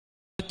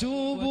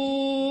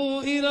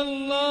وتوبوا إلى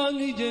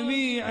الله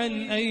جميعا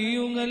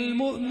أيها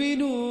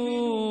المؤمنون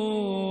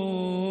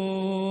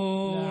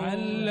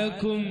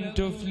لعلكم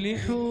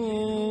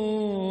تفلحون.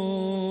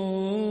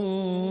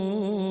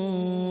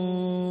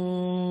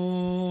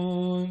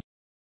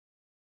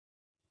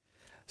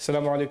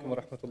 السلام عليكم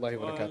ورحمة الله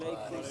وبركاته.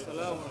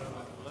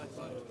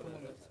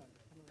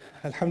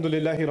 الحمد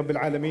لله رب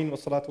العالمين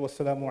والصلاة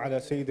والسلام على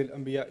سيد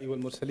الأنبياء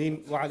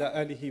والمرسلين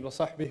وعلى آله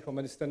وصحبه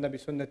ومن استنى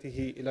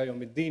بسنته إلى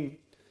يوم الدين.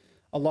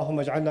 اللهم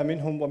اجعلنا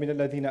منهم ومن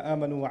الذين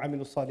آمنوا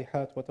وعملوا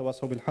الصالحات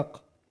وتواصوا بالحق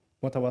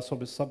وتواصوا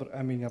بالصبر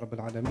آمين يا رب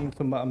العالمين.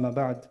 ثم أما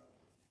بعد،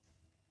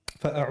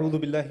 فأعوذ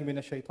بالله من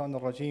الشيطان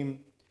الرجيم.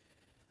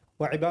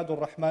 وعباد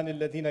الرحمن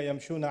الذين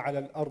يمشون على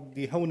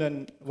الأرض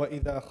هونا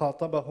وإذا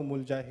خاطبهم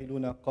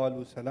الجاهلون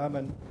قالوا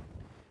سلاما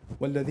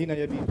والذين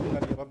يبيتون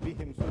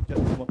لربهم سجدا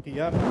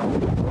وقياما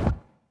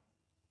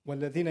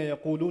والذين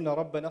يقولون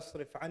ربنا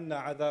اصرف عنا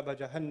عذاب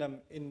جهنم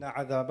إن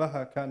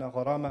عذابها كان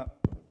غراما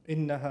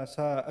إنها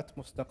ساءت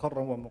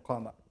مستقرا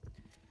ومقاما.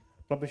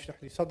 رب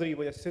اشرح لي صدري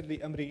ويسر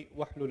لي أمري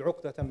واحلل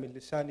عقدة من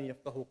لساني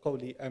يفقهوا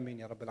قولي آمين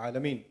يا رب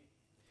العالمين.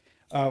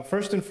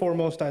 First and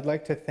foremost, I'd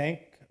like to thank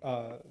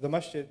the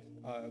masjid.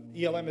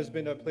 ELM has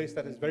been a place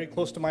that is very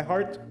close to my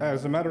heart.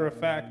 As a matter of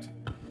fact,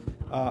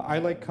 I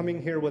like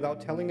coming here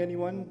without telling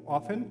anyone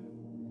often.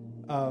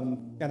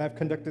 And I've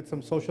conducted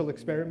some social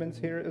experiments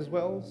here as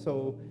well.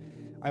 So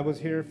I was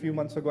here a few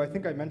months ago. I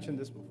think I mentioned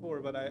this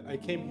before, but I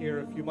came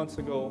here a few months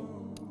ago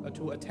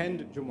to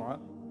attend Jumu'ah.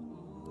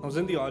 I was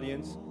in the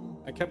audience.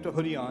 I kept a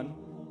hoodie on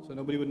so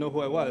nobody would know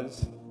who I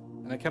was.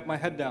 And I kept my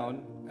head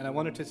down and I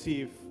wanted to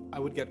see if I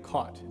would get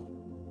caught.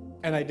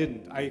 And I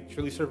didn't. I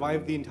actually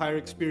survived the entire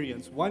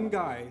experience. One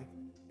guy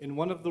in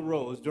one of the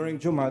rows during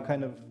Jumu'ah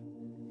kind of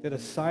did a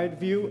side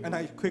view, and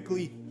I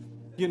quickly,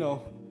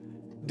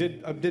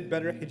 did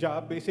better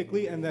hijab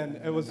basically, and then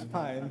it was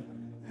fine.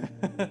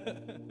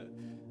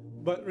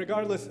 But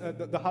regardless,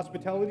 the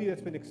hospitality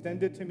that's been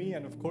extended to me,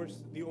 and of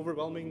course the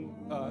overwhelming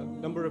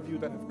number of you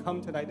that have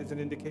come tonight is an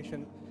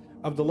indication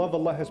of the love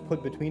Allah has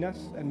put between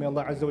us, and may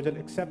Allah Azza wa Jal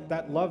accept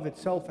that love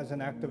itself as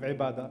an act of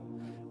ibadah.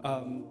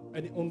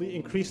 And only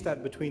increase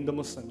that between the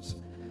Muslims.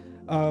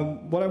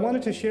 What I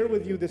wanted to share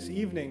with you this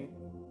evening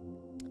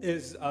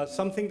is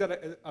something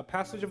that a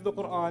passage of the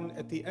Quran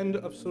at the end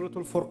of Surah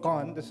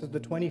Al-Furqan. This is the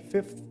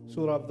 25th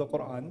surah of the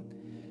Quran.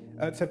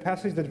 It's a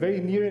passage that's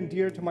very near and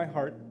dear to my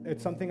heart.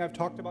 It's something I've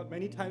talked about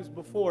many times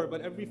before,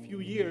 but every few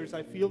years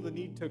I feel the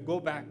need to go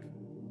back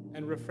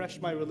and refresh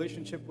my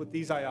relationship with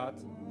these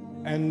ayat.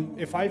 And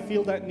if I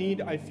feel that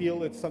need, I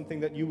feel it's something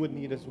that you would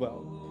need as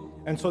well.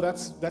 And so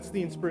that's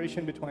the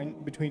inspiration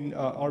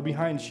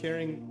behind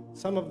sharing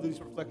some of these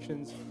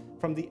reflections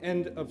from the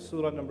end of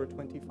Surah number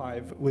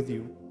 25 with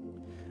you.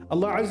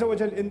 Allah Azza wa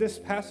Jal in this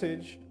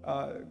passage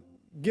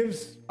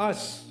gives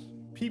us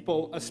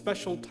people a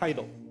special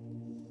title.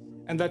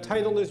 And that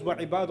title is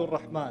وَعِبَادُ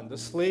الرَّحْمَنِ, the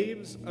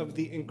slaves of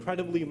the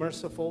incredibly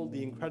merciful,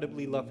 the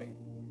incredibly loving.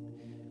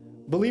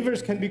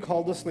 Believers can be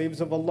called the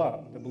slaves of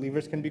Allah. The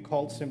believers can be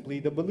called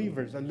simply the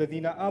believers.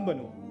 الَّذِينَ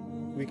آمَنُوا.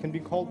 We can be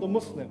called the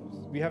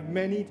Muslims. We have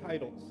many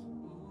titles.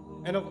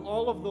 And of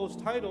all of those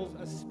titles,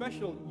 a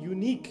special,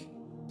 unique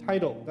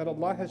title that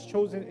Allah has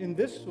chosen in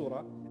this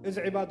surah is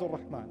Ibadur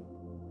Rahman.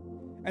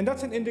 And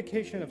that's an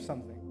indication of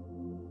something.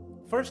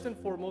 First and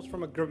foremost,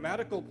 from a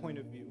grammatical point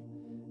of view,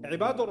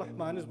 Ibadur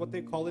Rahman is what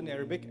they call in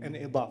Arabic an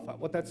idafa.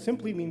 What that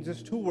simply means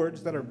is two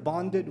words that are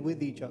bonded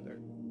with each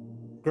other.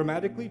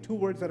 Grammatically, two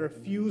words that are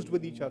fused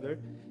with each other.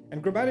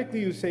 And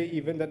grammatically, you say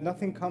even that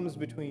nothing comes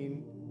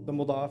between the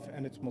mudaf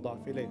and its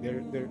mudaf ilayh.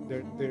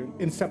 They're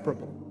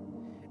inseparable.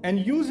 And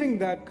using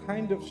that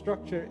kind of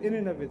structure in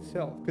and of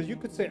itself, because you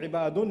could say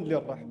ibadun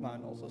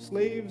lir-Rahman also,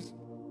 slaves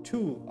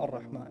to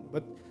ar-Rahman.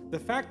 But the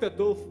fact that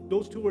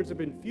those two words have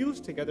been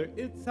fused together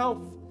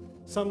itself,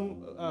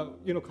 some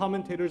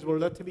commentators were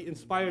led to be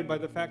inspired by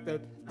the fact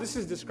that this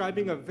is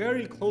describing a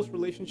very close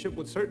relationship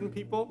with certain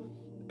people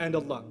and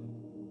Allah.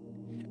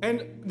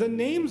 And the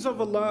names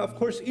of Allah, of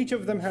course, each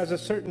of them has a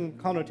certain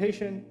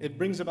connotation. It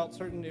brings about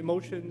certain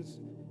emotions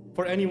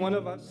for any one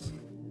of us.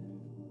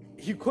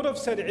 He could have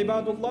said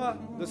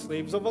Ibadullah, the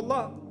slaves of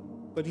Allah,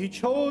 but he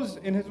chose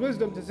in his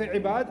wisdom to say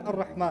Ibad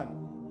ar-Rahman.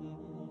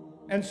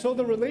 And so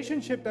the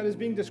relationship that is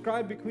being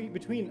described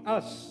between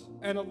us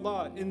and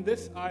Allah in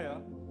this ayah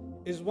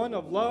is one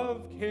of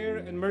love, care,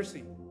 and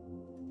mercy.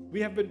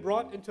 We have been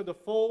brought into the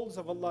folds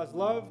of Allah's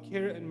love,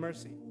 care, and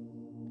mercy.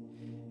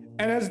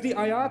 And as the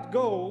ayat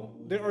go,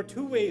 there are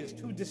two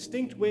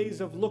distinct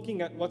ways of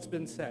looking at what's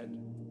been said.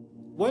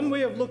 One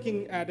way of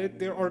looking at it,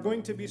 there are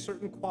going to be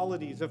certain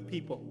qualities of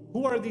people.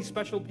 Who are these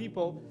special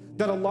people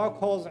that Allah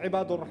calls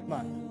Ibadur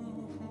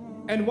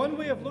Rahman? And one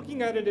way of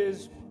looking at it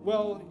is,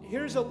 well,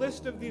 here's a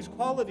list of these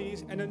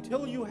qualities, and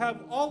until you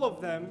have all of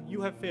them,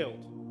 you have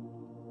failed.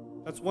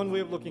 That's one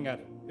way of looking at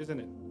it, isn't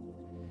it?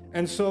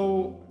 And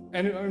so,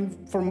 and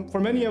for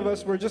many of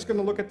us, we're just going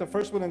to look at the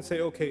first one and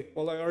say, okay,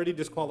 well, I already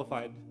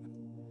disqualified.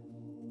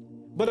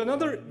 But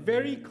another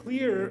very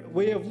clear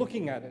way of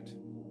looking at it,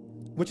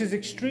 which is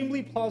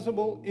extremely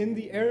plausible in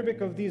the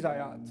Arabic of these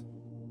ayat,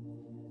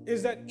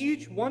 is that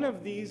each one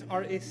of these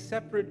are a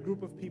separate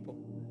group of people.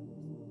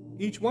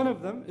 Each one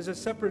of them is a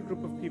separate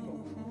group of people.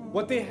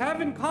 What they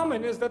have in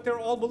common is that they're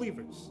all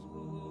believers.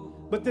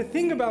 But the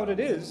thing about it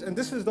is, and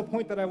this is the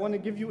point that I want to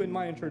give you in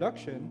my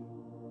introduction,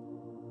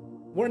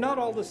 we're not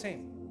all the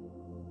same.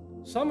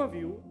 Some of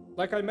you,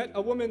 like I met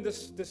a woman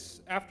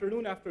this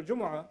afternoon after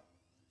Jumu'ah,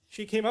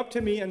 she came up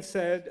to me and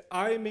said,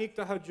 I make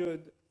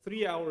tahajjud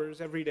 3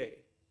 hours every day.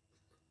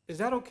 Is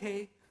that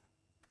okay?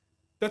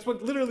 That's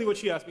literally what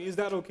she asked me, is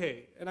that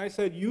okay? And I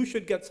said, you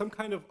should get some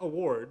kind of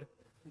award,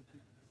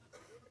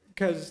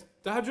 because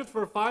tahajjud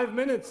for 5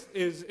 minutes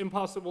is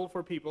impossible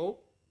for people.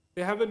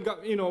 They haven't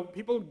got,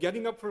 people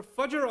getting up for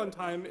Fajr on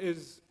time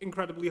is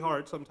incredibly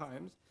hard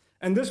sometimes.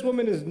 And this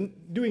woman is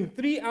doing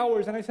 3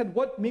 hours, and I said,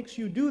 what makes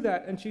you do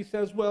that? And she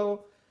says,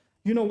 well,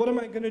 what am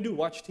I going to do,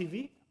 watch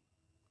TV?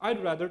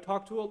 I'd rather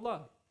talk to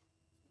Allah.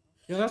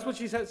 That's what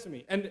she says to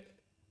me. And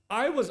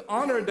I was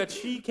honored that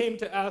she came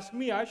to ask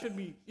me. I should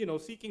be,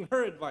 seeking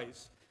her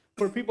advice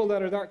for people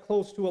that are that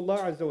close to Allah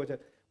Azza wa Jal.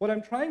 What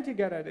I'm trying to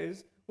get at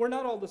is, we're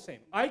not all the same.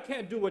 I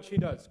can't do what she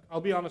does.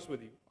 I'll be honest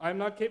with you. I'm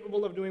not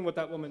capable of doing what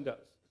that woman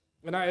does.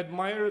 And I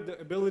admire the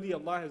ability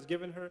Allah has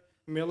given her.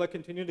 May Allah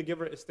continue to give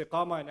her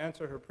istiqamah and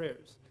answer her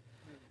prayers.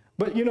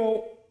 But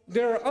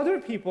there are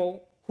other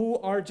people who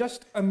are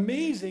just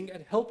amazing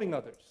at helping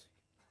others.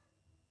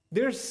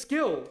 Their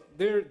skill,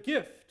 their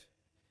gift,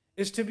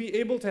 is to be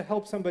able to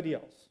help somebody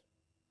else.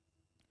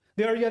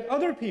 There are yet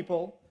other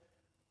people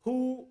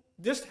who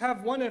just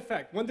have one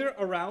effect. When they're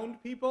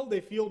around people, they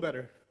feel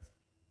better.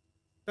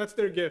 That's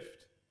their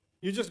gift.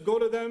 You just go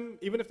to them,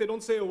 even if they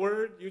don't say a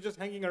word, you're just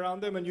hanging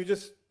around them and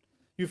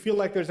you feel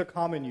like there's a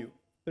calm in you.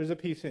 There's a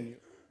peace in you.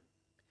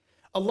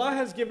 Allah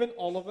has given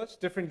all of us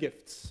different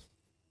gifts.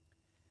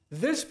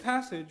 This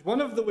passage,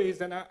 one of the ways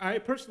that I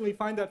personally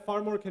find that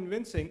far more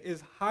convincing,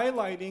 is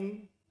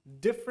highlighting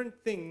different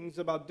things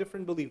about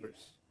different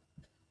believers.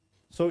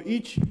 So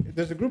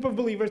there's a group of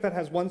believers that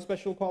has one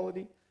special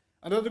quality.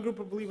 Another group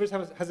of believers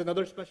has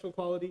another special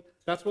quality.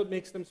 That's what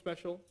makes them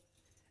special.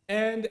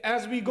 And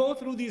as we go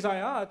through these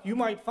ayat, you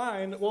might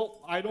find,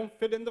 well, I don't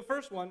fit in the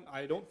first one.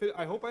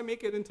 I hope I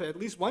make it into at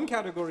least one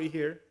category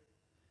here.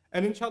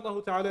 And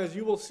inshallah ta'ala, as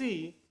you will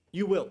see,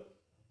 you will.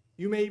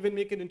 You may even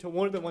make it into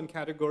more than one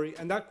category,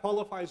 and that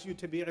qualifies you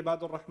to be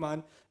Ibadur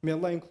Rahman. May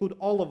Allah include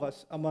all of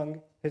us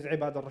among His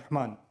Ibadur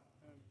Rahman.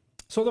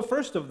 So the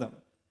first of them,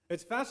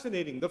 it's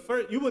fascinating.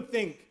 You would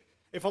think,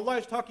 if Allah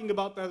is talking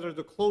about that are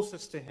the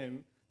closest to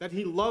Him, that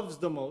He loves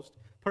the most,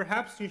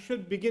 perhaps you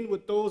should begin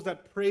with those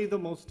that pray the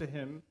most to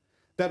Him,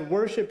 that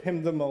worship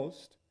Him the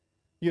most,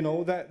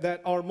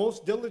 that are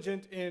most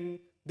diligent in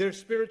their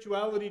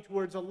spirituality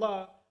towards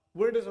Allah.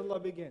 Where does Allah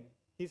begin?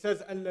 He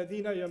says,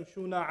 الَّذِينَ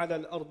يَمْشُونَ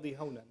عَلَى الْأَرْضِ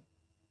هَوْنًا.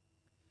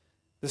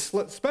 The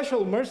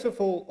special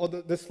merciful, or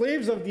the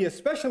slaves of the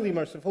especially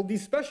merciful,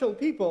 these special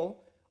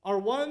people are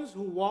ones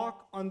who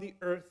walk on the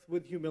earth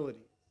with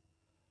humility.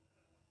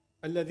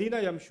 الَّذِينَ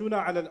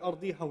يَمْشُونَ عَلَى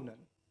الْأَرْضِ هَوْنًا.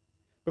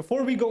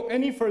 Before we go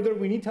any further,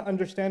 we need to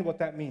understand what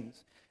that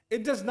means.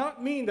 It does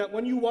not mean that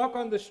when you walk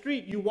on the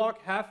street, you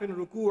walk half in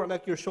ruku, or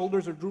like your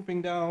shoulders are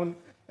drooping down,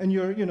 and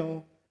you're,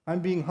 I'm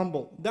being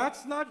humble.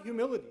 That's not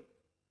humility.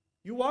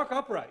 You walk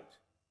upright.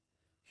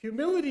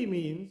 Humility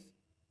means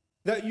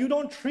that you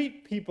don't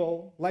treat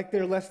people like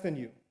they're less than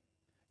you.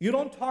 You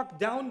don't talk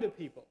down to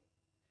people.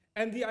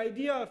 And the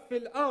idea of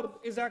fil ard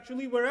is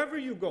actually wherever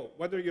you go,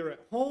 whether you're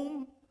at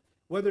home,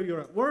 whether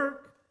you're at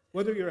work,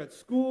 whether you're at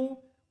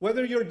school,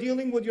 whether you're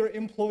dealing with your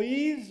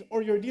employees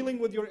or you're dealing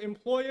with your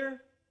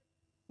employer,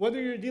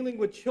 whether you're dealing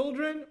with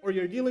children or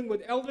you're dealing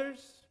with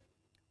elders,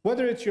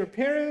 whether it's your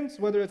parents,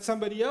 whether it's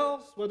somebody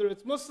else, whether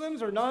it's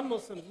Muslims or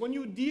non-Muslims, when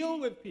you deal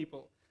with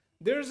people,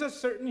 there's a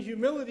certain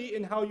humility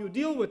in how you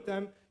deal with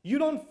them. You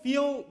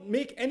don't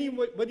make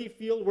anybody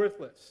feel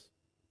worthless.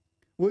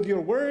 With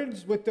your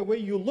words, with the way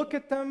you look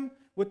at them,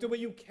 with the way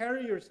you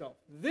carry yourself.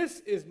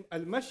 This is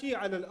al-mashi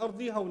ala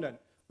al-ardi hawnan,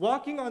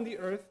 walking on the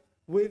earth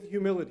with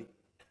humility,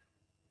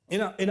 in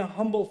a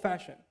humble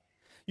fashion.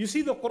 You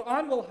see, the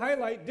Quran will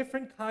highlight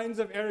different kinds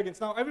of arrogance.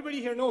 Now,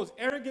 everybody here knows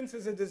arrogance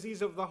is a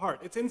disease of the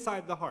heart. It's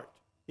inside the heart,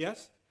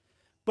 yes?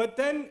 But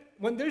then,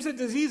 when there's a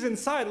disease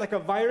inside, like a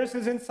virus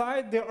is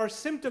inside, there are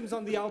symptoms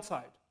on the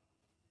outside.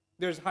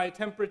 There's high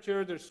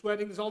temperature, there's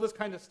sweating, there's all this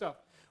kind of stuff.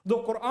 The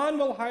Quran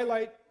will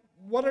highlight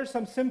what are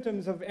some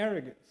symptoms of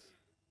arrogance.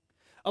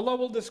 Allah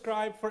will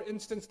describe, for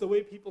instance, the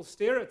way people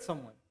stare at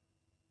someone.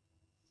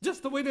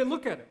 Just the way they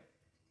look at him.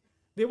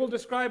 They will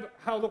describe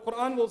how the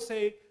Quran will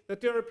say that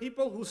there are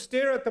people who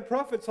stare at the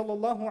Prophet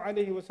sallallahu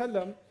alaihi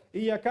wasallam.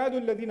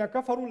 إِيَّكَادُ الَّذِينَ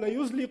كَفَرُوا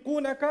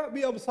لَيُزْلِقُونَكَ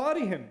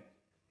بِأَبْصَارِهِمْ.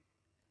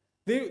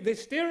 They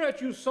stare at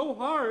you so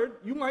hard,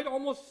 you might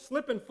almost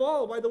slip and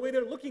fall by the way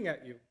they're looking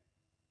at you.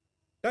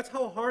 That's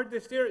how hard they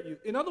stare at you.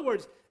 In other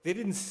words, they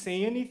didn't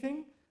say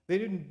anything, they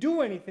didn't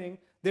do anything.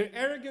 Their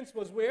arrogance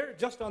was where?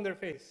 Just on their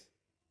face,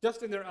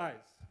 just in their eyes.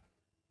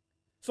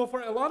 So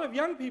for a lot of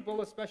young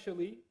people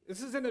especially,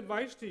 this is an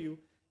advice to you.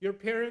 Your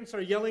parents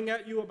are yelling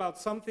at you about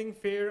something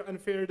fair,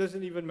 unfair,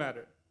 doesn't even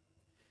matter.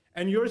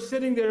 And you're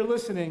sitting there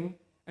listening,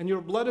 and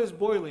your blood is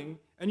boiling,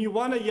 and you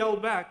want to yell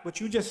back, but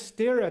you just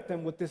stare at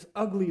them with this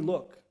ugly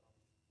look.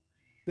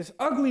 This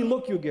ugly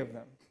look you give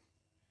them.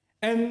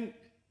 And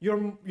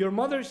your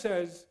mother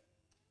says,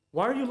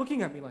 "Why are you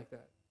looking at me like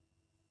that?"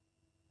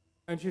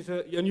 And you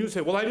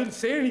say, "Well, I didn't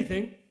say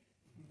anything."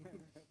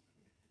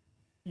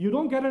 You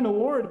don't get an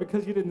award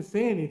because you didn't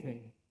say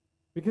anything.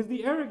 Because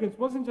the arrogance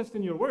wasn't just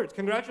in your words.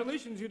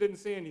 Congratulations, you didn't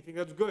say anything.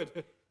 That's good.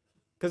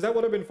 Because that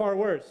would have been far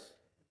worse.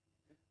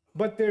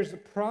 But there's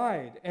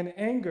pride and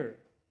anger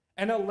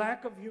and a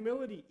lack of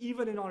humility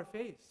even in our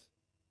face.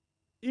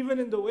 Even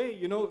in the way,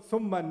 ثُمَّ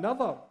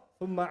النَّظَرْ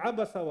ثُمَّ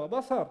عَبَسَ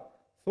وَبَصَرْ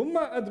ثُمَّ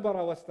أَدْبَرَ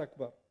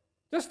وَاسْتَكْبَرَ.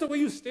 Just the way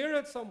you stare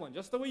at someone,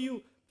 just the way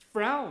you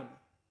frown,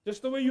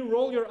 just the way you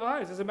roll your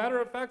eyes. As a matter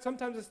of fact,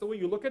 sometimes it's the way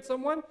you look at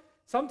someone,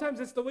 sometimes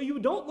it's the way you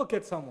don't look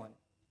at someone.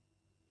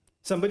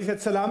 Somebody said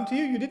salam to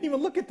you, you didn't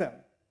even look at them.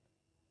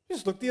 You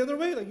just looked the other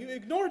way, like you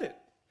ignored it.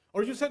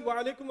 Or you said wa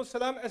alaikum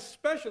assalam,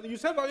 especially, you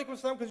said wa alaikum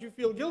assalam because you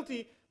feel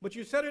guilty, but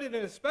you said it in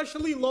an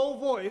especially low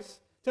voice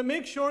to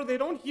make sure they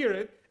don't hear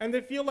it and they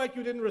feel like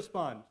you didn't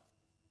respond.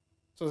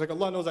 So it's like,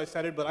 Allah knows I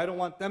said it, but I don't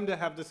want them to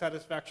have the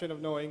satisfaction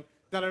of knowing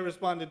that I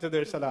responded to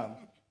their salam.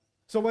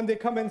 So when they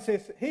come and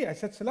say, "Hey, I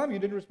said salam, you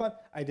didn't respond,"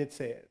 I did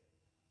say it.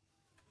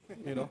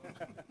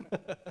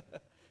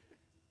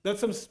 That's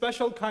some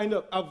special kind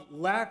of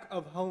lack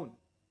of hone.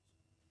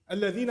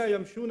 الَّذِينَ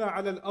يَمْشُونَ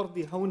عَلَى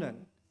الْأَرْضِ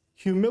هَوْنًا.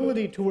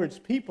 Humility towards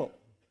people,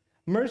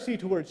 mercy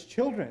towards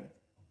children,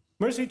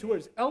 mercy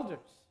towards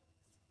elders,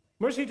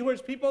 mercy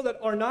towards people that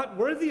are not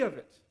worthy of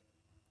it.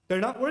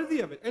 They're not worthy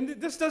of it. And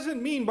this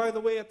doesn't mean, by the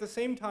way, at the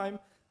same time,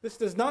 this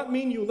does not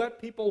mean you let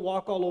people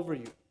walk all over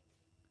you.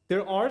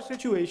 There are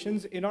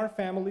situations in our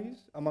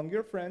families, among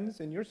your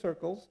friends, in your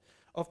circles,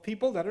 of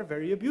people that are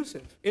very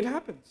abusive. It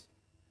happens.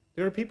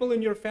 There are people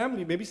in your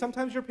family, maybe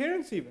sometimes your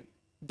parents even,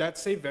 that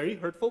say very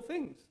hurtful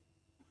things,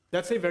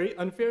 that say very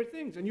unfair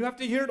things. And you have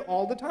to hear it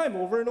all the time,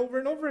 over and over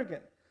and over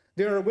again.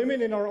 There are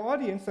women in our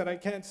audience that I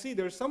can't see.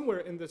 They're somewhere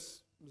in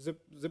this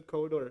zip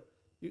code or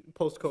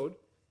postcode.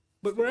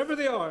 But wherever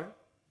they are,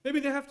 maybe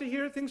they have to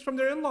hear things from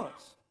their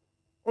in-laws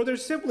or their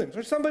siblings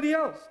or somebody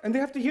else. And they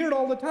have to hear it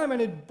all the time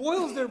and it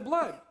boils their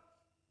blood.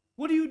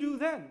 What do you do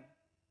then?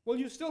 Well,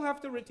 you still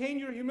have to retain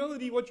your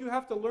humility. What you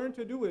have to learn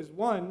to do is,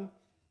 one,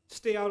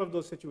 stay out of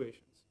those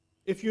situations.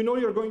 If you know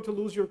you're going to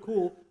lose your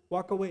cool,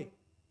 walk away.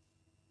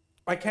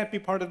 I can't be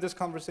part of this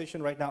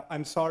conversation right now.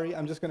 I'm sorry,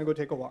 I'm just going to go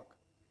take a walk.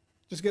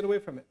 Just get away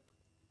from it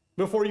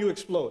before you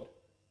explode.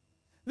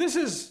 This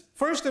is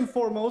first and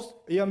foremost,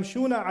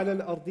 يَمْشُونَ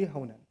عَلَى الْأَرْضِ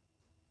هَوْنًا.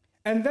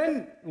 And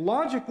then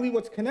logically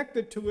what's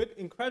connected to it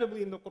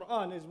incredibly in the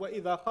Quran is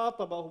وَإِذَا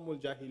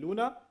خَاطَبَهُمُ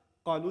الْجَاهِلُونَ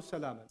قَالُوا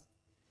سَلَامًا.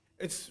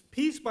 It's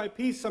piece by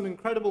piece some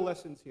incredible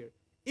lessons here.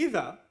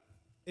 إِذَا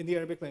in the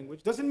Arabic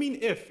language doesn't mean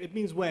if, it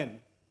means when.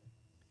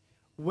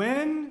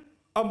 When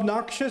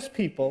obnoxious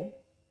people,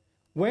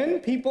 when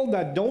people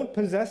that don't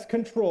possess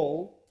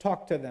control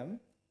talk to them,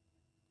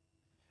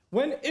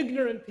 when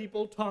ignorant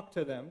people talk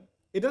to them,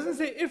 it doesn't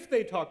say if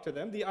they talk to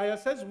them, the ayah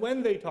says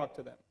when they talk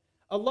to them.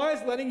 Allah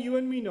is letting you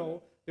and me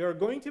know there are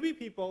going to be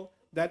people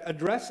that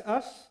address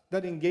us,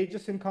 that engage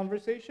us in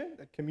conversation,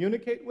 that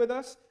communicate with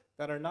us,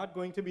 that are not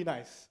going to be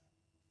nice.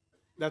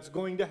 That's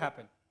going to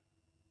happen.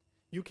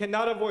 You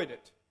cannot avoid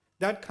it.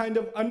 That kind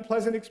of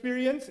unpleasant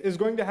experience is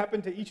going to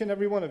happen to each and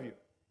every one of you,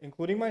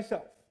 including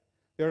myself.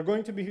 There are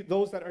going to be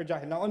those that are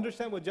jahil. Now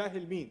understand what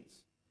jahil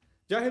means.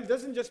 Jahil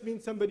doesn't just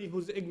mean somebody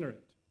who's ignorant.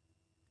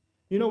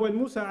 When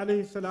Musa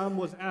alayhi salam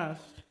was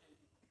asked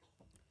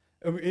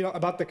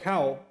about the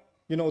cow,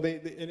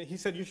 and he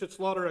said, you should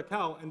slaughter a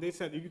cow. And they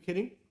said, are you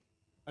kidding?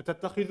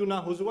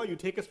 أَتَتَّخِذُنَا هُزُوًا? You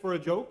take us for a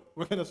joke?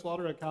 We're going to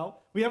slaughter a cow?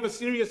 We have a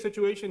serious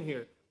situation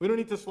here. We don't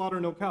need to slaughter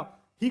no cow.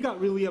 He got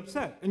really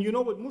upset. And you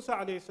know what Musa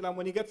alayhi salam,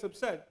 when he gets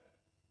upset,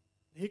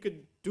 he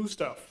could do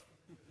stuff.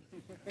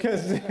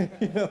 Because,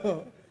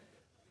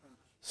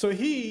 So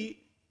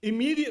he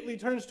immediately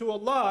turns to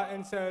Allah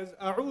and says,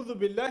 أَعُوذُ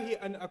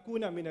بِاللَّهِ أَنْ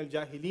أَكُونَ مِنَ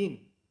الْجَاهِلِينَ.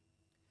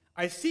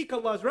 I seek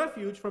Allah's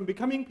refuge from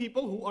becoming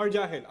people who are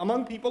jahil,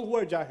 among people who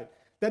are jahil.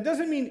 That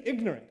doesn't mean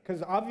ignorant,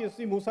 because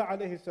obviously Musa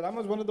alayhi salam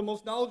was one of the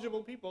most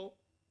knowledgeable people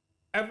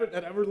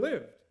that ever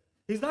lived.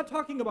 He's not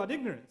talking about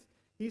ignorance.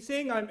 He's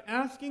saying, I'm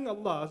asking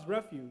Allah's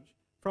refuge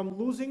from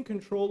losing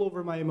control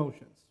over my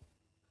emotions,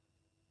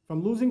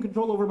 from losing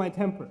control over my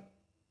temper,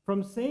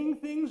 from saying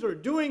things or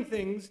doing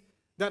things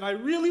that I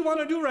really want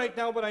to do right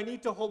now, but I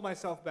need to hold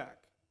myself back.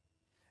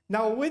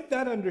 Now with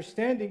that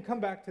understanding, come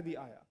back to the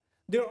ayah.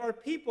 There are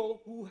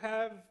people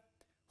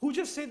who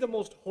just say the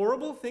most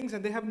horrible things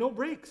and they have no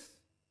breaks.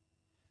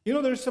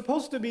 There's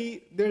supposed to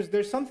be,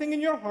 there's something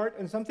in your heart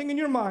and something in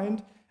your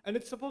mind, and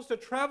it's supposed to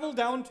travel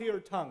down to your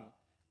tongue.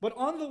 But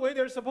on the way,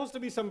 there's supposed to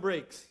be some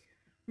breaks.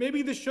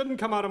 Maybe this shouldn't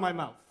come out of my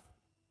mouth.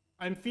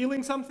 I'm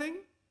feeling something,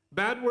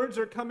 bad words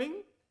are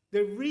coming,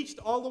 they've reached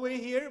all the way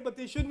here, but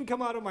they shouldn't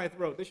come out of my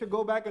throat. They should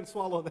go back and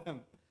swallow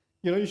them.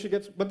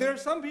 But there are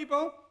some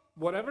people,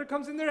 whatever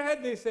comes in their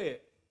head, they say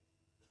it.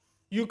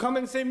 You come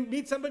and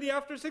meet somebody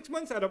after 6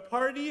 months at a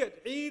party, at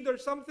Eid or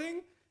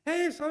something.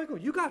 Hey, assalamu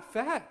alaikum, you got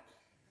fat.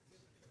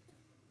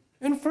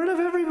 In front of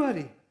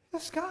everybody.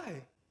 This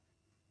guy.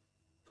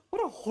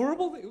 What a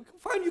horrible thing.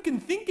 Fine, you can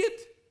think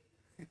it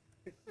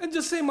and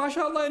just say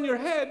mashallah in your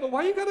head, but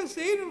why you gotta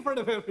say it in front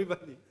of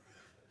everybody?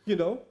 You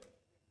know?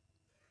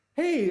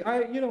 Hey,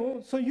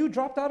 so you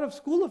dropped out of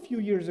school a few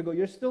years ago.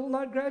 You're still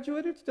not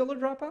graduated, still a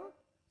dropout?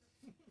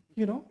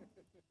 You know?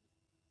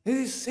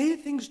 They say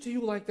things to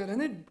you like that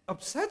and it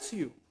upsets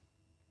you.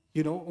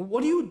 You know,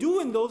 what do you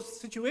do in those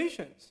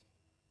situations?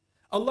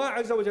 Allah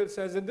Azza wa Jal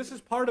says, and this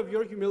is part of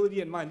your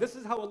humility and mine. This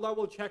is how Allah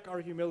will check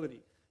our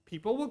humility.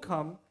 People will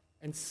come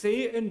and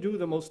say and do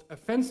the most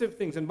offensive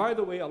things. And by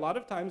the way, a lot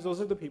of times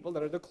those are the people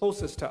that are the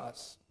closest to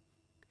us.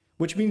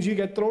 Which means you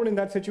get thrown in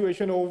that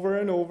situation over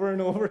and over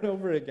and over and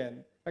over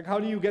again. Like, how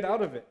do you get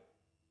out of it?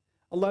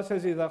 Allah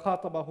says, إِذَا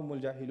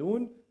خَاطَبَهُمُ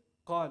الْجَاهِلُونَ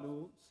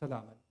قَالُوا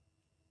سَلَامًا.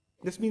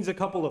 This means a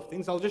couple of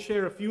things. I'll just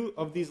share a few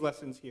of these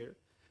lessons here.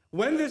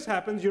 When this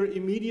happens, your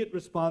immediate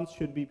response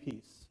should be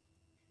peace.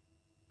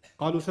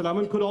 قَالُوا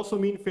سَلَامًا could also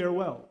mean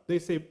farewell. They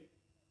say,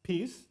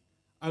 peace,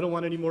 I don't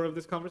want any more of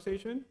this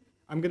conversation.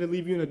 I'm going to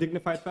leave you in a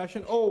dignified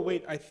fashion. Oh,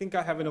 wait, I think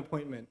I have an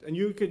appointment. And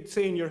you could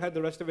say in your head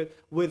the rest of it,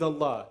 with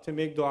Allah, to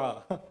make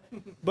dua.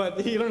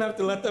 But you don't have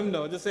to let them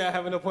know. Just say, I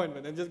have an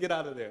appointment, and just get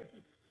out of there.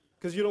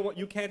 Because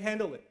you can't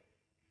handle it.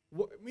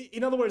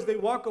 In other words, they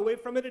walk away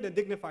from it in a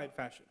dignified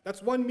fashion.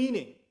 That's one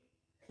meaning.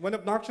 When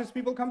obnoxious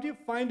people come to you,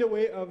 find a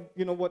way of,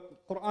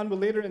 what Quran will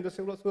later in the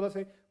surah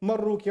say,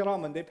 marru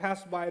kiraman. They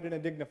pass by it in a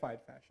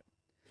dignified fashion.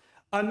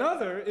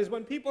 Another is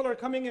when people are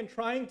coming and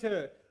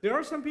there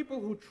are some people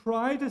who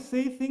try to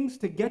say things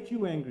to get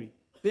you angry.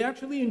 They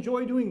actually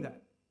enjoy doing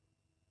that.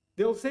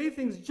 They'll say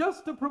things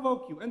just to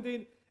provoke you.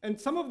 And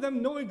some of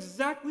them know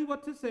exactly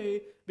what to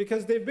say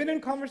because they've been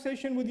in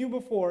conversation with you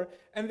before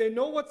and they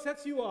know what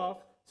sets you off,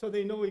 so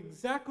they know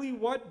exactly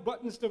what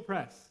buttons to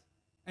press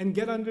and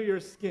get under your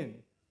skin.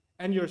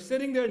 And you're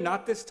sitting there,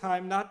 not this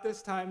time, not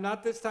this time,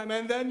 not this time,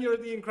 and then you're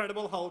the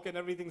Incredible Hulk and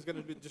everything's going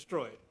to be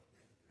destroyed.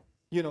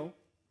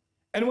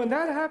 And when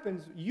that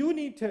happens, you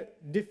need to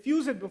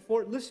diffuse it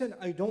before, listen,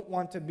 I don't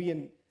want to be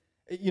in,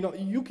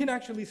 you can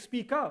actually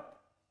speak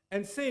up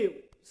and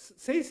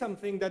say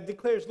something that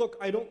declares, look,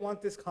 I don't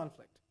want this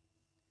conflict.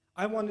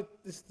 I want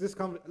this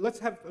conflict. Let's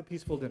have a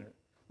peaceful dinner.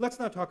 Let's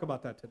not talk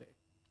about that today.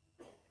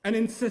 And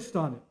insist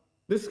on it.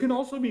 This can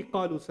also be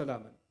qalu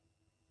salaman.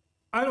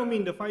 I don't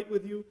mean to fight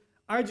with you.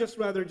 I just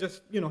rather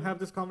have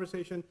this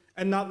conversation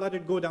and not let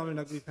it go down an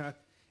ugly path.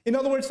 In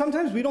other words,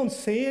 sometimes we don't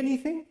say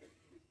anything,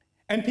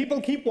 and people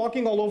keep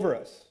walking all over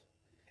us.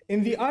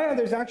 In the ayah,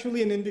 there's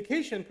actually an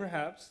indication,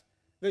 perhaps,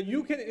 that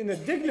you can, in a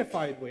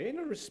dignified way, in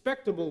a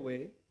respectable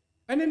way,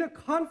 and in a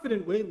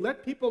confident way,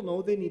 let people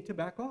know they need to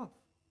back off.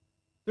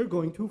 They're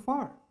going too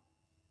far.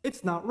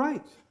 It's not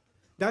right.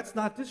 That's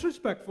not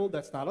disrespectful.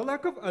 That's not a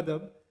lack of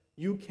adab.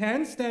 You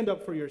can stand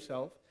up for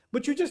yourself,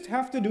 but you just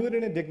have to do it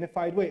in a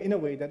dignified way, in a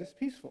way that is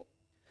peaceful.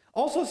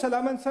 Also,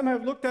 salaman, some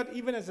have looked at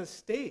even as a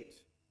state.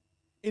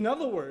 In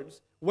other words,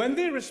 when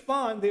they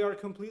respond, they are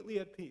completely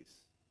at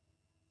peace.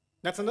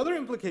 That's another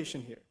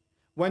implication here.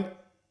 When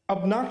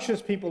obnoxious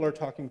people are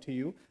talking to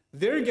you,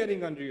 they're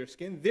getting under your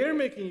skin, they're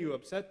making you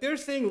upset, they're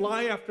saying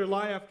lie after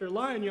lie after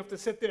lie, and you have to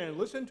sit there and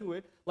listen to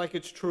it like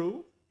it's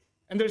true.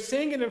 And they're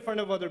saying it in front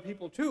of other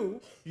people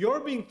too. You're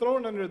being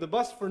thrown under the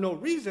bus for no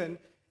reason.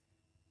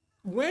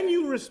 When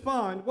you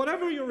respond,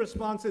 whatever your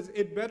response is,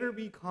 it better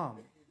be calm.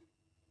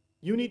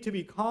 You need to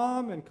be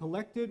calm and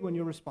collected when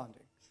you're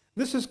responding.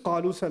 This is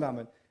qalu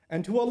salaman.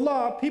 And to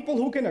Allah, people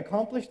who can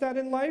accomplish that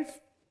in life,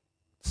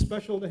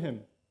 special to Him.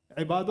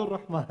 Ibadur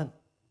Rahman.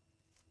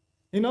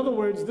 In other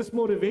words, this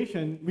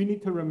motivation we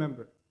need to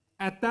remember.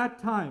 At that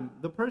time,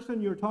 the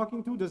person you're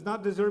talking to does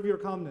not deserve your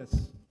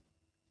calmness.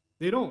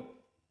 They don't.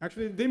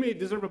 Actually, they may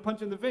deserve a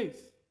punch in the face.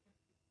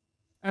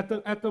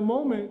 At the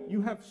moment,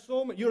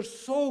 you're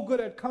so good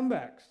at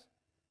comebacks.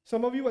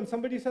 Some of you, when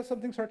somebody says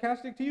something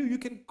sarcastic to you, you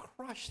can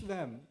crush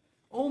them.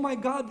 Oh my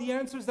God, the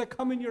answers that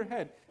come in your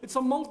head. It's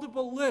a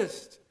multiple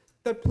list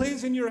that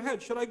plays in your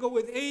head. Should I go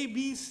with A,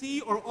 B,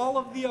 C, or all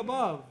of the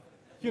above?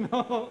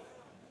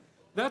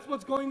 That's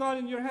what's going on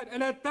in your head.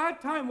 And at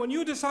that time, when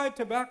you decide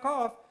to back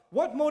off,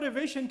 what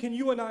motivation can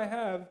you and I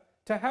have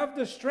to have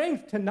the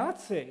strength to not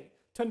say,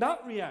 to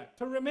not react,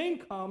 to remain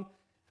calm?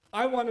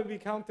 I want to be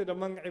counted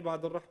among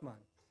Ibadur Rahman.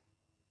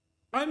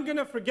 I'm going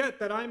to forget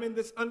that I'm in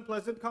this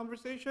unpleasant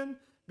conversation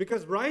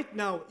because right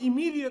now,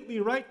 immediately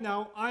right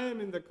now, I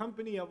am in the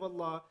company of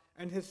Allah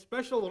and His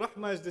special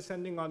rahmah is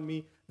descending on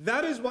me.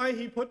 That is why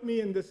He put me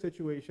in this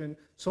situation,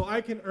 so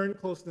I can earn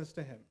closeness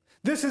to Him.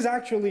 This is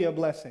actually a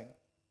blessing.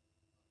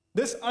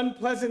 This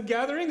unpleasant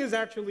gathering is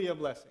actually a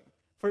blessing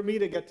for me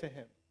to get to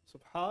Him.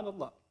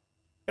 Subhanallah.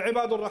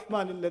 عباد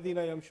الرحمن الذين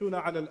يمشون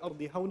على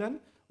الأرض هونا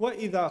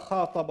وإذا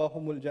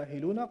خاطبهم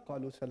الجاهلون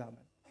قالوا سلاما.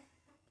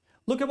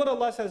 Look at what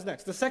Allah says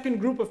next. The second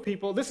group of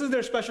people, this is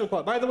their special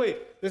quality. By the way,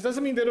 this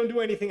doesn't mean they don't do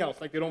anything else,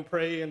 like they don't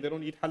pray and they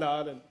don't eat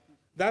halal, and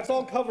that's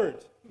all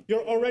covered.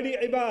 You're already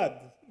ibad.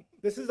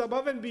 This is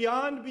above and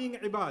beyond being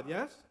ibad,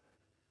 yes?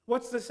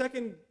 What's the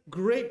second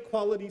great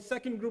quality,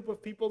 second group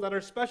of people that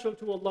are special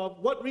to Allah?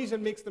 What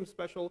reason makes them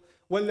special?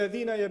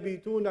 وَالَّذِينَ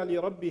يَبِيتُونَ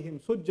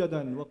لِرَبِّهِمْ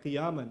سُجَّدًا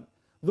وَقِيَامًا.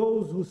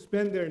 Those who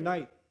spend their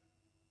night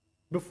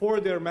before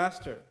their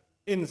master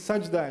in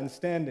sajda and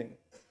standing.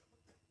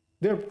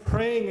 They're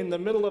praying in the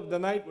middle of the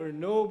night where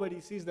nobody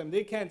sees them.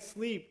 They can't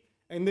sleep,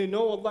 and they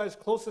know Allah is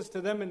closest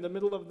to them in the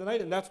middle of the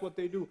night, and that's what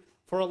they do.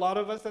 For a lot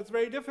of us, that's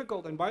very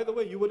difficult. And by the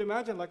way, you would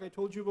imagine, like I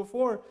told you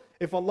before,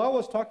 if Allah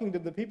was talking to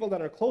the people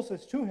that are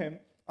closest to Him,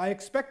 I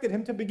expected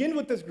Him to begin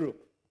with this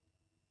group.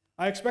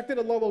 I expected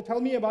Allah will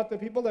tell me about the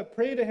people that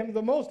pray to Him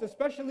the most,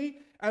 especially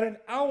at an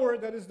hour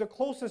that is the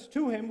closest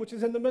to Him, which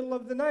is in the middle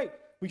of the night.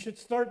 We should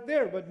start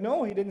there. But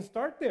no, He didn't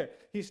start there.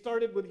 He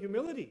started with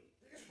humility.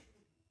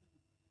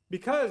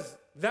 Because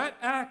that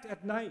act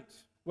at night,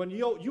 when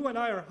you and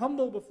I are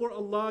humble before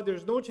Allah,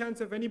 there's no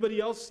chance of anybody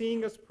else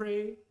seeing us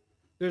pray.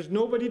 There's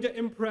nobody to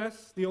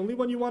impress. The only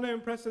one you want to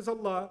impress is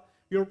Allah.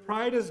 Your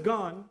pride is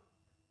gone.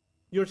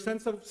 Your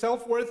sense of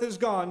self-worth is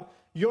gone.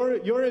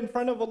 You're in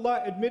front of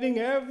Allah admitting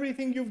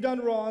everything you've done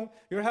wrong.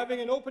 You're having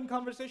an open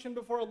conversation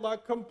before Allah,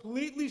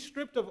 completely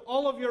stripped of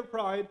all of your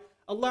pride.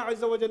 Allah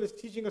Azza wa Jalla is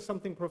teaching us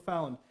something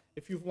profound.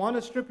 If you want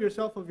to strip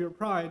yourself of your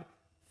pride,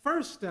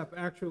 first step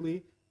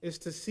actually is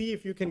to see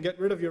if you can get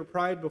rid of your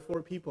pride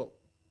before people.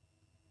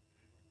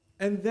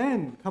 And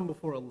then come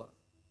before Allah.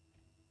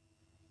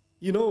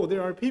 You know,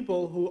 there are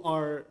people who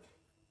are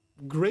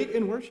great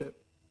in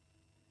worship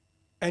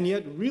and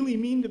yet really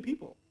mean to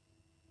people.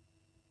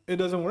 It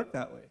doesn't work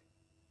that way.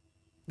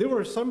 There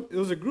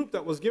was a group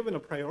that was given a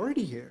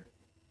priority here.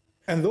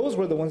 And those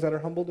were the ones that are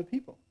humble to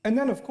people. And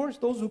then of course,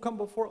 those who come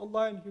before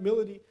Allah in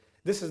humility,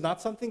 this is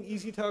not something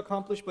easy to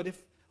accomplish, but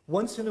if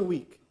once in a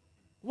week,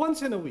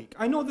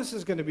 I know this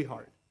is going to be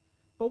hard,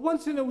 but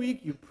once in a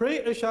week you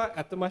pray Isha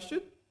at the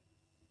masjid,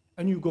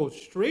 and you go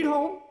straight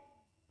home,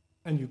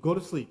 and you go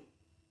to sleep.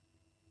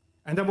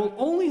 And that will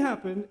only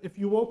happen if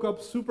you woke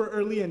up super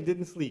early and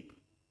didn't sleep.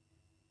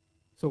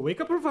 So wake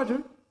up for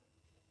Fajr,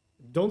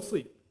 don't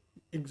sleep.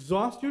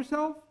 Exhaust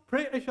yourself,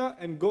 pray Isha,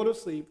 and go to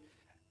sleep.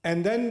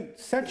 And then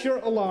set your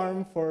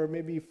alarm for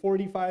maybe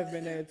 45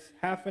 minutes,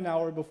 half an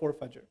hour before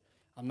Fajr.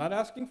 I'm not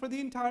asking for the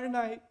entire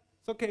night.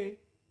 It's okay.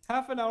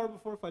 Half an hour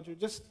before Fajr,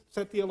 just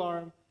set the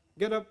alarm,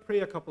 get up, pray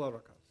a couple of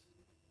rakahs.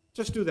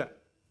 Just do that.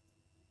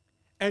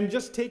 And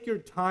just take your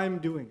time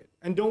doing it.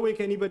 And don't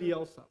wake anybody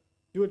else up.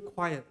 Do it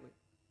quietly.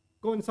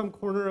 Go in some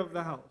corner of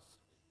the house,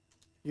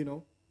 you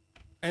know,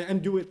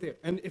 and do it there.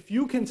 And if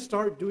you can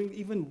start doing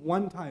even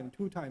one time,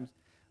 2 times,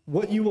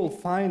 what you will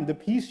find, the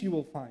peace you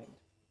will find,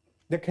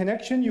 the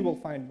connection you will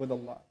find with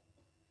Allah,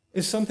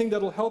 is something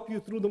that will help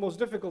you through the most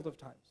difficult of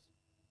times.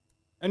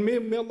 And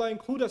may Allah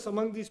include us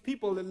among these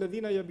people,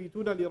 الَّذِينَ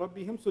يَبِيتُونَ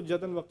لِرَبِّهِمْ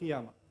سُجَّدًا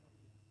وَقِيَامًا.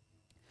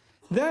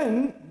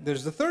 Then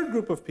there's the third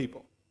group of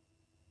people.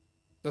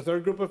 The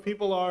third group of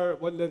people are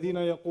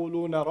وَالَّذِينَ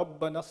يَقُولُونَ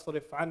رَبَّنَا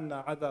اصْرِفْ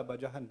عَنَّا عَذَابَ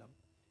جَهَنَّمَ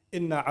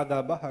إِنَّ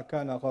عَذَابَهَا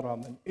كَانَ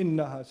غَرَامًا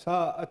إِنَّهَا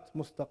سَاءَتْ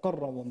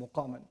مُسْتَقَرًّا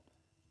وَمُقَامًا.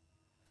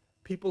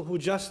 People who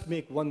just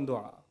make one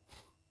dua.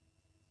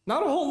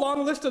 Not a whole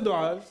long list of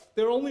du'as.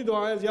 Their only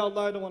dua is, Ya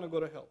Allah, I don't want to go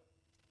to hell.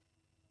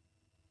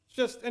 It's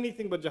just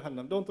anything but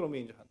Jahannam. Don't throw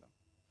me in Jahannam.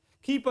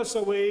 Keep us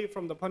away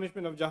from the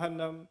punishment of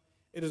Jahannam.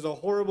 It is a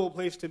horrible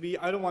place to be.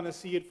 I don't want to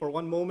see it for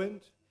one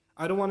moment.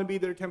 I don't want to be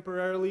there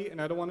temporarily,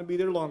 and I don't want to be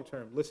there long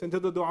term. Listen to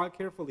the dua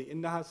carefully.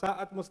 إِنَّهَا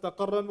سَاءَتْ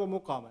مُسْتَقَرًّا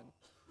وَمُقَامًا.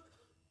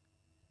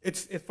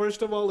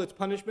 First of all, its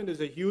punishment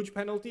is a huge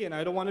penalty, and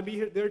I don't want to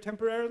be there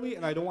temporarily,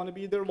 and I don't want to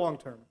be there long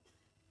term.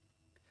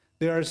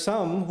 There are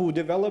some who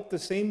developed the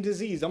same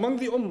disease among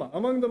the ummah,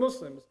 among the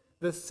Muslims,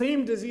 the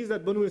same disease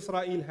that Banu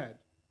Israel had.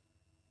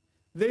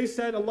 They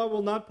said Allah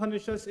will not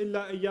punish us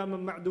illa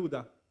ayyaman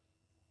ma'duda,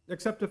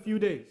 except a few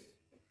days.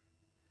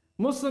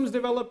 Muslims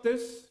developed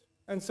this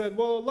and said,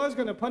 well, Allah is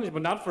going to punish,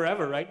 but not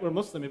forever, right? We're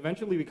Muslim,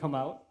 eventually we come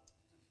out.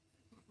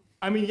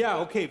 I mean, yeah,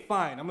 okay,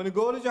 fine. I'm going to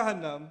go to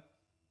Jahannam,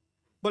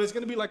 but it's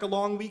going to be like a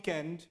long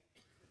weekend,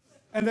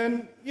 and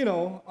then, you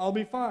know, I'll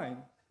be fine.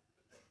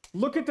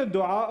 Look at the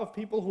dua of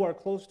people who are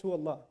close to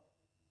Allah.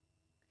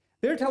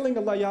 They're telling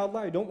Allah, Ya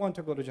Allah, I don't want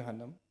to go to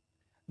Jahannam,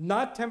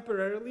 not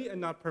temporarily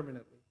and not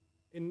permanently.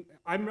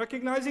 I'm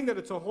recognizing that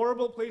it's a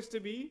horrible place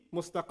to be,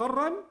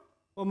 mustaqarran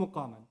wa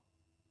muqaman.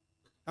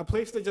 A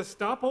place to just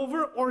stop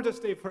over or to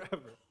stay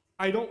forever.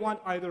 I don't want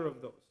either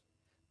of those.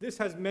 This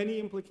has many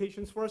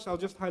implications for us. I'll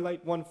just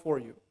highlight one for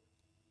you.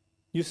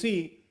 You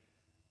see,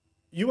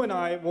 you and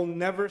I will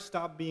never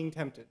stop being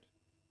tempted.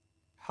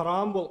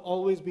 Haram will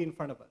always be in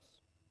front of us.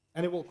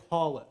 And it will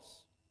call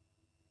us.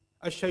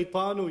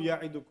 Ash-shaytanu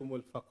ya'idukum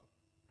al-faqr.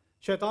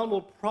 Shaitan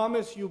will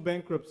promise you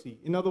bankruptcy.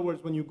 In other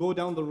words, when you go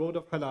down the road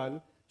of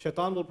halal,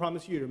 Shaitan will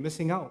promise you, you're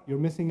missing out, you're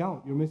missing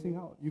out, you're missing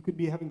out. You could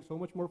be having so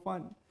much more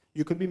fun.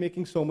 You could be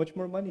making so much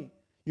more money.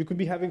 You could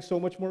be having so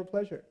much more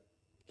pleasure.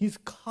 He's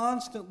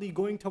constantly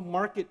going to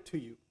market to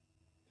you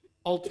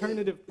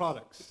alternative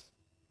products,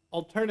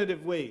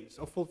 alternative ways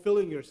of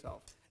fulfilling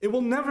yourself. It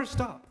will never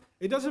stop.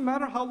 It doesn't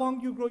matter how long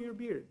you grow your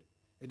beard.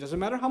 It doesn't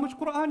matter how much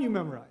Quran you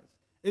memorize.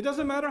 It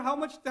doesn't matter how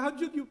much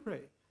tahajjud you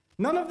pray.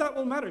 None of that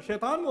will matter.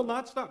 Shaitan will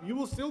not stop. You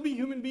will still be a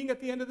human being at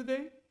the end of the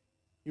day.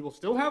 You will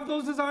still have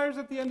those desires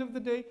at the end of the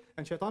day.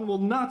 And Shaitan will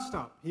not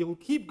stop. He will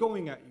keep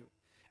going at you.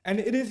 And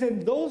it is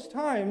in those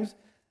times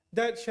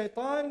that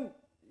Shaitan,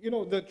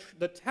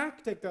 the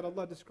tactic that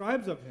Allah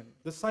describes of him,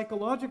 the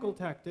psychological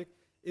tactic,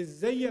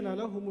 is زَيَّنَ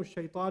لَهُمُ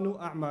الشَّيْطَانُ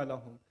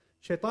أَعْمَالَهُم.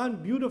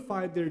 Shaitan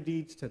beautified their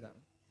deeds to them.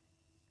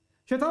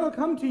 Shaitan will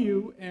come to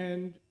you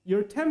and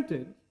you're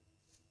tempted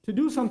to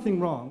do something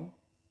wrong,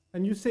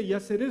 and you say,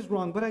 yes, it is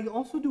wrong, but I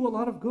also do a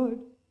lot of good.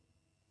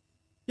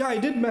 Yeah, I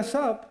did mess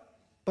up,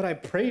 but I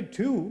prayed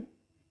too.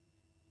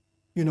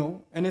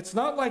 And it's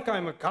not like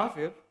I'm a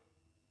kafir.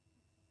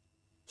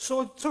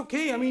 So it's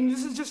okay. I mean,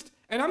 this is just,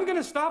 and I'm going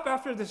to stop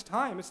after this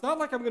time. It's not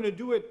like I'm going to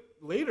do it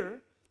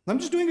later. I'm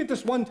just doing it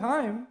this one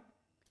time.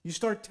 You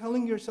start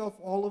telling yourself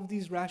all of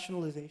these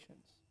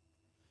rationalizations.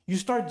 You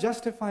start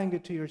justifying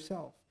it to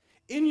yourself.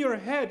 In your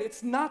head,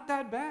 it's not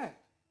that bad.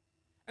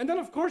 And then,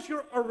 of course,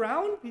 you're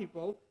around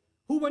people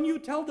who, when you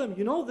tell them,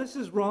 this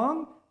is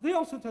wrong, they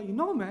also tell you,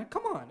 no, man,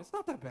 come on, it's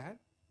not that bad.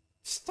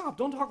 Stop,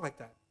 don't talk like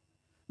that.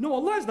 No,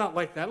 Allah is not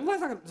like that.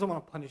 Allah doesn't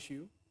want to punish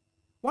you.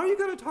 Why are you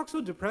going to talk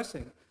so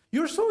depressing?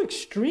 You're so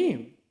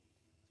extreme.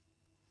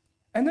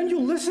 And then you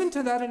listen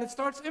to that and it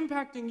starts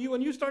impacting you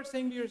and you start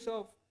saying to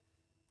yourself,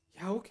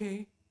 yeah,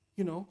 okay,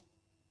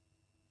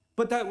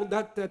 But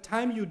that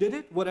time you did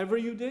it, whatever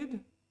you did,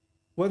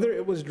 whether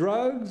it was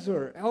drugs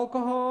or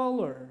alcohol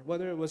or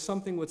whether it was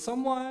something with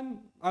someone,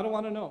 I don't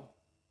want to know.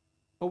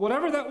 But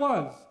whatever that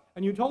was,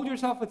 and you told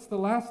yourself it's the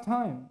last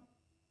time,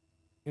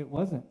 it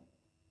wasn't.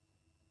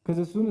 Because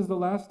as soon as the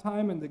last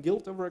time and the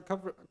guilt over a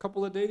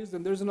couple of days,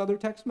 then there's another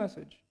text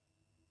message.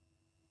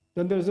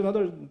 Then there's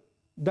another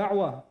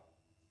da'wah.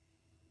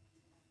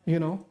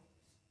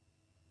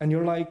 And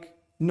you're like,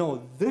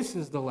 no, this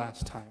is the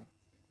last time.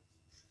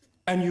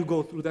 And you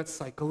go through that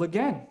cycle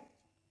again.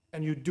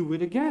 And you do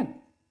it again.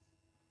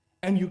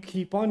 And you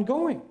keep on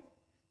going.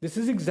 This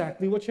is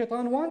exactly what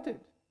Shaitan wanted.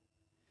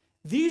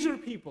 These are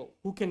people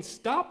who can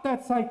stop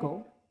that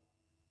cycle,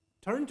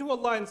 turn to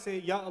Allah and say,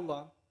 Ya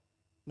Allah,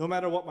 no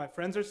matter what my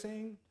friends are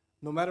saying,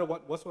 no matter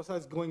what waswasa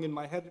is going in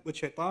my head with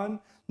Shaitan,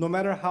 no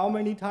matter how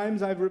many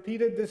times I've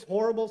repeated this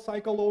horrible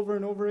cycle over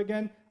and over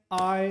again,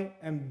 I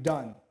am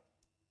done.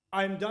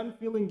 I'm done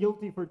feeling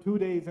guilty for 2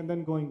 days and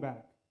then going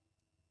back.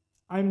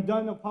 I'm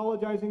done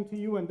apologizing to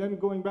you and then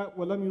going back.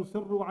 وَلَمْ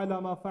يُصِرُّوا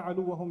عَلَى مَا فَعَلُوا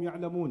وَهُمْ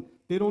يَعْلَمُونَ.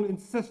 They don't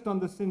insist on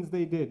the sins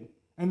they did.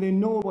 And they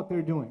know what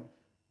they're doing.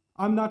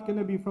 I'm not going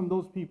to be from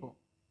those people.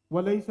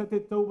 وَلَيْسَتِ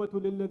التَّوْبَةُ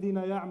لِلَّذِينَ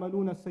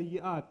يَعْمَلُونَ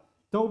السَّيِّئَاتِ.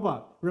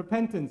 Tawbah,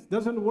 repentance,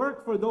 doesn't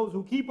work for those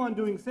who keep on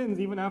doing sins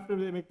even after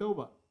they make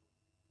tawbah.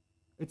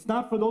 It's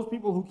not for those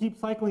people who keep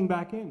cycling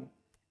back in.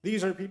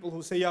 These are people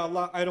who say, Ya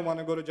Allah, I don't want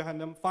to go to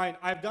Jahannam. Fine,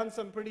 I've done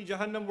some pretty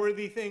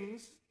Jahannam-worthy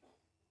things,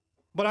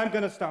 but I'm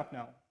going to stop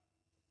now.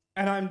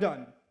 And I'm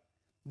done.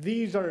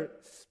 These are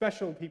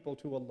special people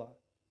to Allah.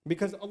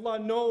 Because Allah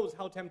knows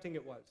how tempting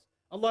it was.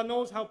 Allah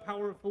knows how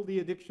powerful the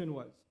addiction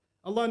was.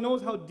 Allah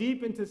knows how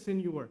deep into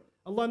sin you were.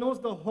 Allah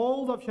knows the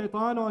hold of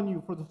shaitan on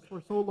you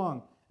for so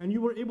long. And you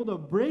were able to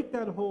break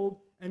that hold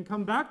and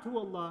come back to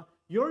Allah.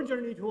 Your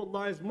journey to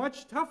Allah is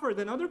much tougher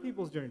than other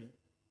people's journey.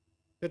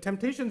 The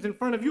temptations in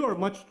front of you are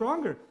much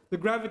stronger. The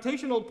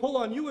gravitational pull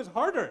on you is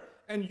harder.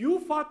 And you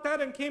fought that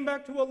and came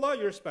back to Allah,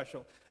 you're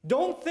special.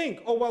 Don't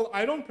think, oh well,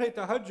 I don't pray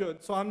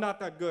tahajjud, so I'm not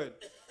that good.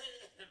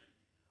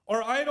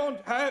 Or I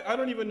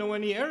don't even know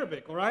any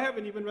Arabic, or I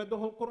haven't even read the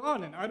whole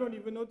Quran, and I don't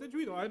even know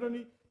tajweed, or I don't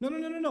need,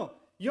 no.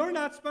 You're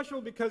not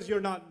special because you're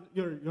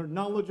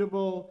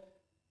knowledgeable.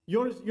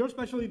 Your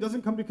specialty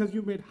doesn't come because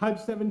you made Hajj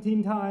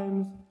 17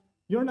 times.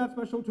 You're not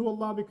special to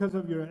Allah because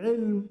of your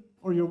ilm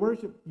or your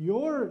worship.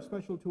 You're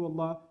special to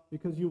Allah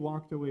because you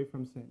walked away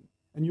from sin.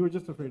 And you were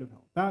just afraid of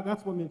hell.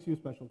 That's what makes you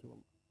special to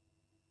Allah.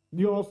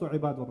 You're also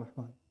Ibadur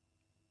Rahman.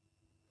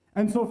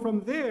 And so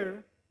from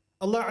there,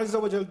 Allah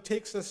Azza wa Jal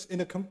takes us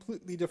in a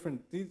completely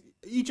different,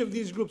 each of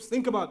these groups,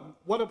 think about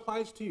what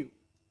applies to you.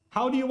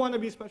 How do you want to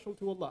be special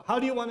to Allah? How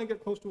do you want to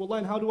get close to Allah?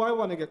 And how do I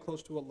want to get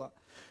close to Allah?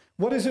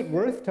 What is it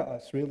worth to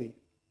us, really?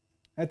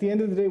 At the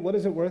end of the day, what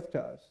is it worth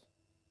to us?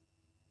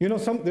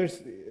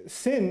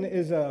 Sin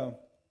is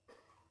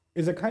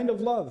a kind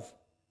of love.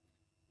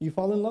 You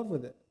fall in love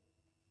with it.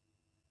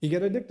 You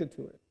get addicted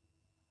to it.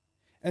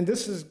 And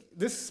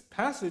this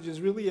passage is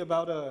really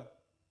about a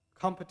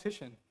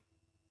competition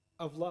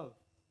of love.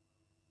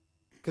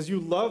 Because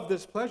you love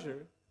this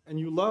pleasure and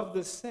you love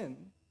this sin,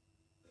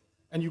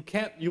 and you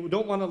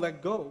don't want to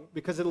let go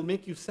because it'll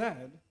make you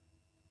sad.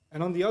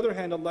 And on the other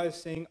hand, Allah is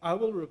saying, I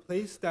will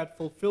replace that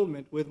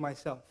fulfillment with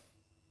myself.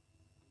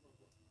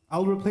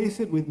 I'll replace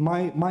it with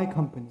my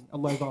company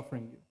Allah is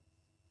offering you.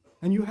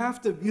 And you have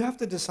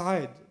to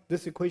decide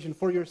this equation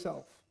for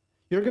yourself.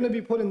 You're going to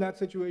be put in that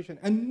situation.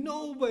 And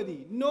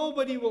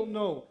nobody will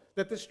know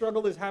that this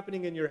struggle is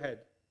happening in your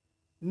head.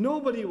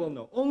 Nobody will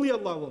know. Only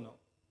Allah will know.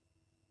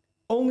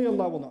 Only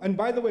Allah will know. And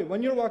by the way,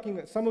 when you're walking,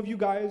 some of you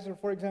guys are,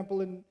 for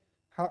example, in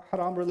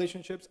haram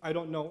relationships, I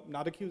don't know,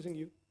 not accusing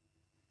you.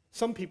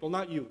 Some people,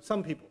 not you,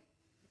 some people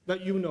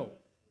that you know.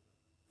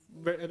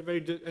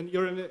 And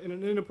you're in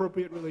an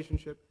inappropriate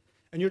relationship.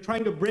 And you're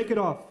trying to break it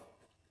off.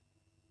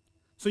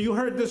 So you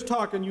heard this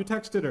talk and you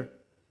texted her,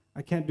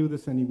 I can't do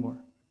this anymore.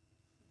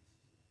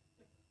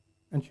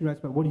 And she writes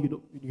back, what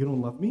do? You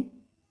don't love me?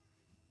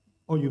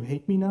 Oh, you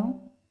hate me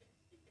now?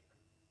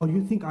 Oh,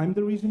 you think I'm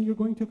the reason you're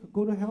going to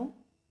go to hell?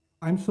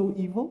 I'm so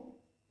evil?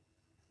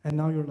 And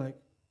now you're like,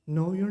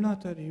 no, you're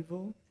not that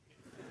evil.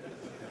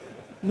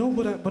 No,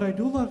 but I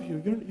do love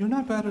you. You're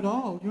not bad at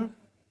all.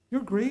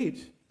 You're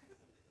great.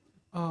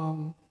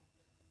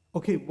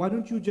 Okay, why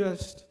don't you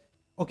just,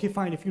 okay,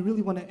 fine, if you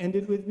really want to end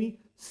it with me,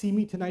 see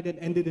me tonight and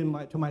end it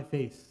to my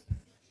face.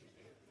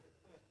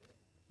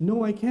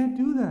 No, I can't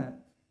do that.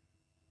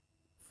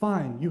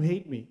 Fine, you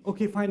hate me.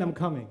 Okay, fine, I'm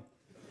coming.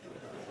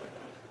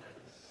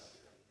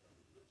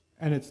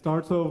 And it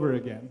starts over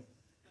again.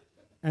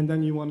 And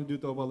then you want to do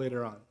tawbah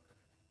later on.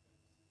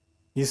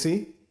 You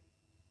see?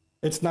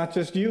 It's not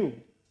just you.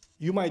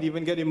 You might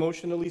even get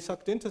emotionally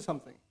sucked into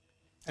something.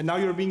 And now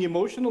you're being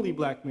emotionally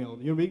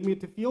blackmailed. You're being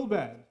made to feel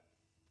bad.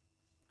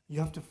 You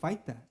have to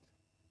fight that.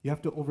 You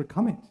have to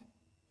overcome it.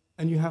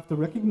 And you have to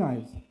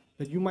recognize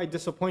that you might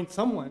disappoint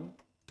someone,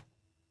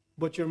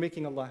 but you're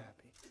making Allah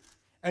happy.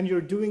 And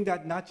you're doing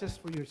that not just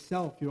for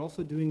yourself, you're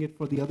also doing it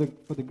for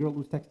the girl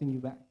who's texting you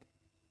back,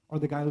 or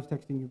the guy who's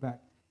texting you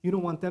back. You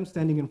don't want them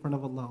standing in front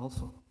of Allah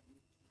also.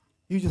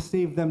 You just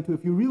save them too.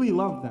 If you really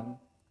love them,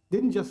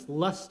 didn't just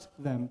lust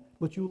them,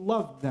 but you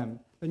loved them,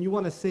 then you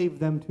want to save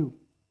them too.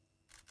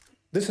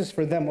 This is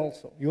for them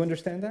also. You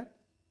understand that?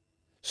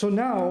 So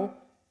now,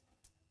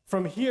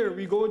 from here,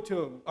 we go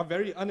to a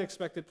very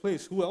unexpected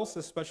place. Who else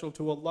is special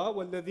to Allah?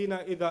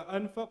 وَالَّذِينَ إِذَا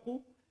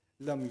أَنفَقُوا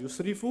لَمْ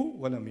يُسْرِفُوا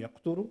وَلَمْ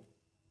يَقْتُرُوا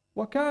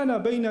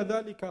وَكَانَ بَيْنَ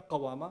ذَلِكَ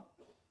قَوَامًا.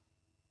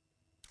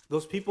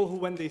 Those people who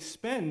when they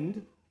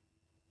spend,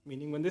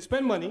 meaning when they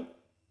spend money,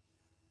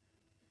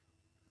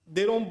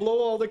 they don't blow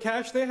all the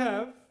cash they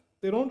have,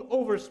 they don't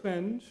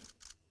overspend,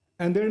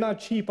 and they're not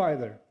cheap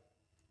either.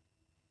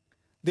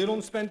 They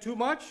don't spend too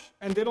much,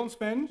 and they don't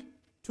spend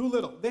too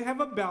little. They have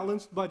a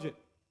balanced budget.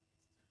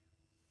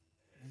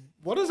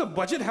 What does a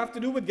budget have to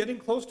do with getting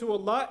close to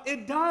Allah?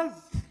 It does.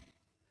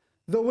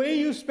 The way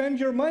you spend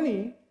your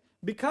money,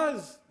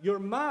 because your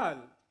mal,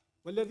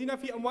 وَالَّذِينَ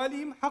فِي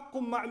أَمْوَالِهِمْ حَقٌّ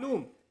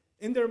مَعْلُومٌ.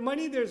 In their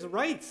money, there's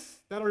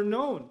rights that are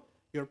known.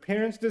 Your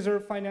parents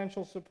deserve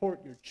financial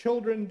support. Your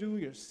children do.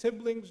 Your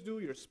siblings do.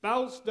 Your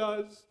spouse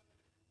does.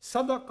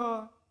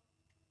 Sadaqah.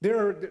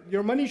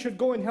 Your money should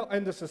go and help.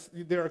 And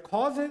there are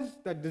causes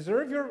that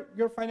deserve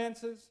your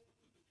finances.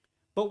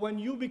 But when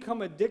you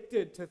become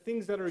addicted to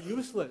things that are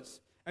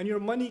useless, and your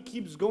money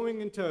keeps going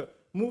into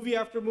movie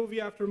after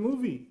movie after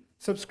movie,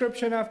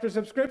 subscription after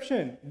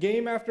subscription,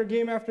 game after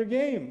game after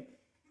game,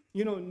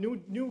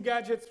 new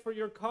gadgets for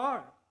your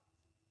car.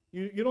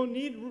 You don't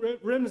need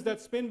rims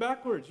that spin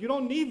backwards. You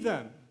don't need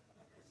them.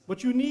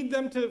 But you need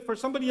them for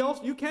somebody else.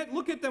 You can't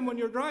look at them when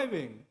you're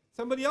driving.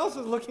 Somebody else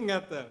is looking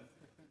at them.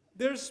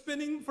 They're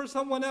spinning for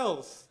someone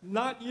else,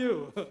 not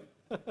you.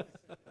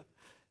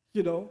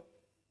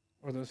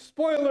 Or the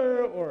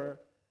spoiler, or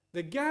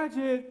the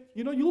gadget.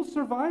 You'll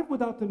survive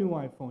without the new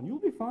iPhone. You'll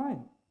be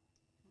fine.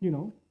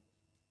 The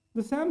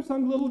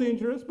Samsung, a little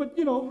dangerous, but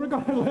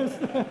regardless.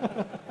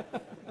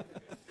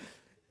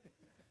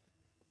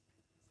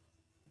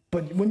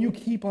 But when you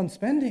keep on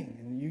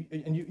spending,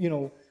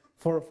 and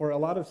for a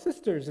lot of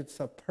sisters, it's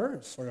a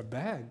purse or a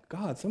bag.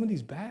 God, some of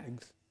these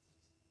bags,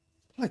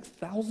 like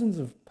thousands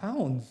of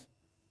pounds.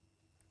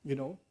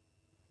 I'm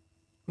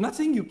not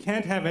saying you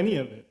can't have any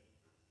of it,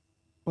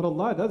 but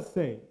Allah does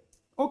say,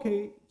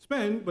 okay,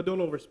 spend, but don't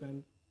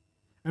overspend.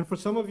 And for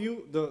some of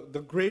you,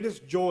 the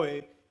greatest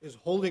joy is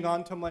holding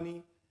on to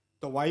money.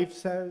 The wife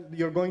says,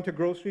 you're going to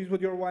groceries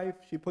with your wife.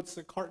 She puts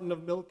a carton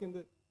of milk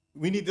in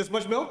we need this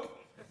much milk?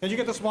 Can you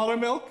get the smaller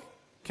milk?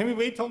 Can we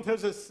wait till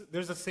there's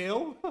a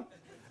sale?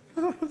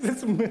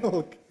 This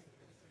milk.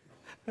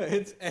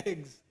 It's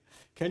eggs.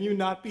 Can you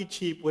not be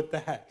cheap with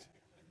that?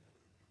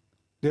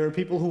 There are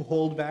people who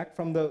hold back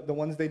from the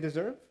ones they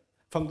deserve,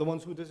 from the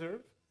ones who deserve.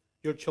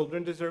 Your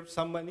children deserve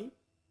some money.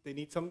 They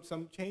need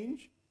some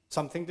change,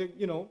 something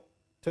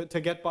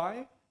to get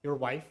by. Your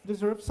wife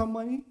deserves some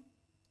money.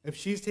 If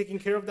she's taking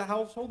care of the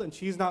household and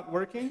she's not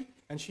working,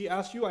 and she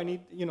asks you,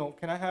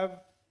 can I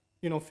have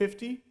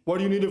 50? What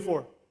do you need it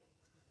for?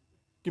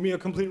 Give me a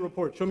complete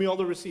report. Show me all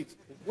the receipts.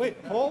 Wait,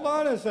 hold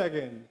on a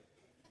second.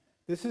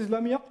 This is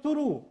lam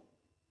yaqturu.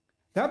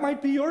 That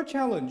might be your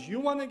challenge. You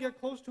want to get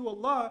close to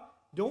Allah.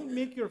 Don't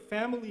make your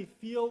family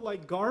feel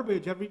like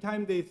garbage every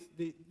time they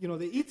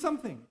eat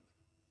something.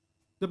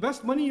 The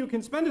best money you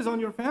can spend is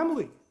on your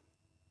family.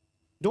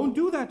 Don't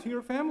do that to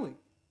your family.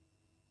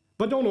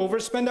 But don't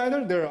overspend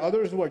either. There are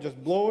others who are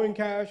just blowing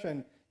cash,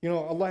 and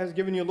Allah has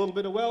given you a little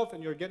bit of wealth,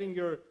 and you're getting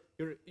your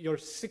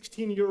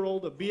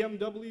 16-year-old a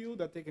BMW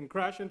that they can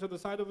crash into the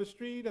side of a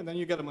street, and then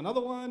you get them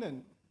another one,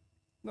 and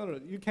no,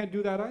 you can't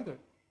do that either.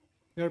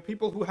 There are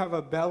people who have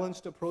a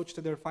balanced approach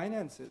to their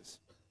finances.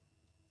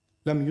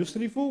 لَمْ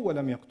يُسْرِفُوا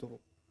وَلَمْ يَقْتُرُوا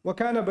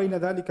وَكَانَ بَيْنَ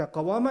ذَلِكَ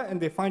قَوَامًا.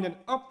 And they find an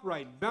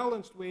upright,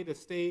 balanced way to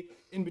stay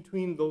in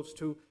between those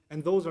two,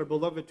 and those are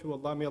beloved to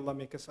Allah. May Allah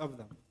make us of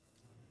them.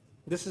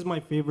 This is my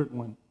favorite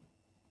one,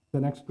 the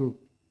next group.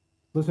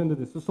 Listen to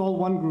this. This is all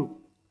one group.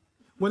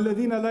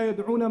 والذين لا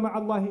يدعون مع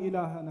الله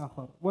إلها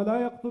آخر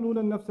ولا يقتلون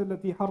النفس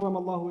التي حرم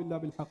الله إلا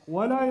بالحق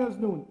ولا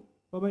يزنون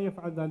ومن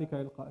يفعل ذلك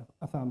يلقى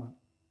أثاما.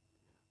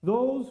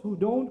 those who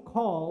don't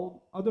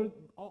call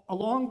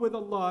along with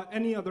Allah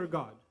any other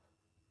God.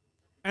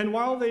 And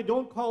while they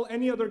don't call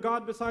any other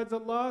God besides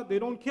Allah, they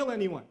don't kill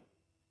anyone.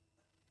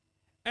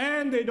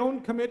 And they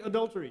don't commit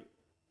adultery.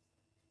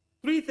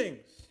 3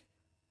 things.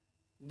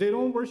 They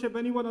don't worship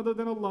anyone other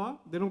than Allah.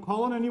 They don't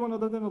call on anyone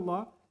other than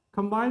Allah.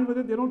 Combined with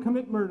it, they don't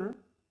commit murder.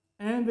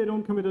 And they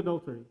don't commit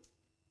adultery.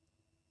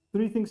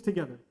 3 things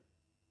together.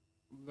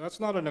 That's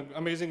not an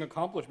amazing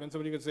accomplishment.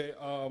 Somebody could say,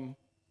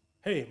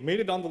 hey, made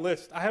it on the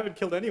list. I haven't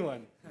killed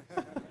anyone.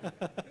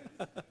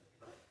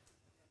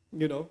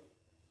 You know.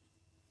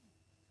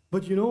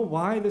 But you know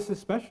why this is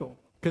special?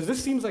 Because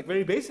this seems like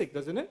very basic,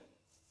 doesn't it?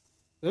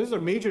 Those are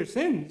major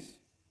sins.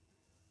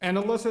 And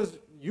Allah says,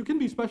 you can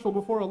be special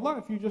before Allah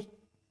if you just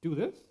do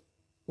this.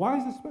 Why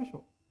is this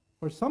special?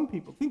 For some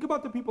people, think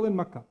about the people in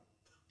Mecca.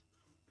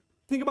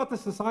 Think about the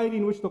society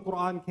in which the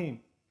Quran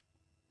came.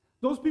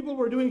 Those people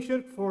were doing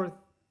shirk for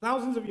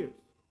thousands of years.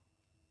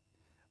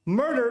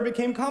 Murder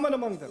became common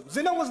among them.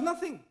 Zina was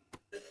nothing.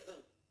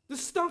 The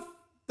stuff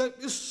that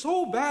is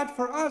so bad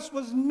for us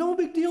was no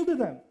big deal to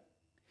them.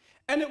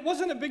 And it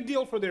wasn't a big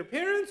deal for their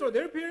parents or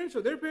their parents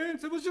or their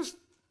parents. It was just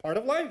part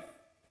of life.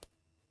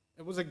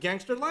 It was a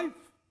gangster life.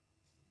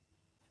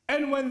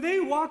 And when they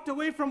walked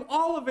away from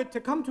all of it to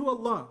come to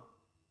Allah,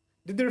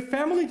 did their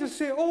family just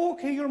say, oh,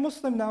 okay, you're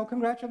Muslim now,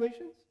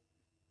 congratulations?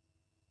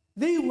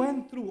 They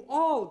went through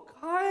all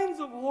kinds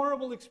of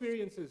horrible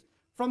experiences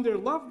from their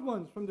loved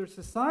ones, from their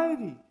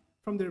society,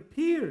 from their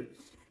peers,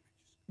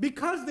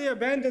 because they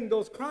abandoned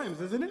those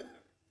crimes, isn't it?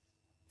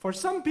 For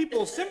some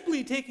people,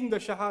 simply taking the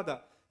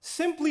shahada,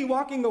 simply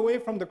walking away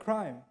from the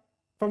crime,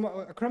 from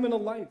a criminal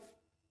life,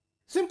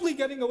 simply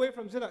getting away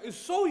from zina is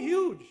so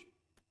huge.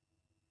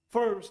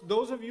 For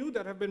those of you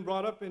that have been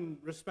brought up in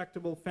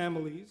respectable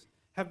families,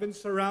 have been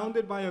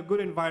surrounded by a good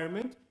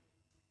environment,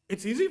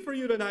 it's easy for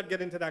you to not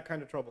get into that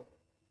kind of trouble.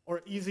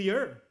 Or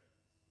easier.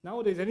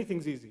 Nowadays,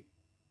 anything's easy.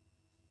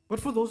 But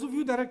for those of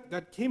you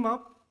that came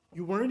up,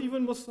 you weren't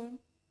even Muslim,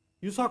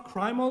 you saw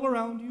crime all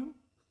around you,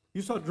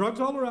 you saw drugs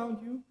all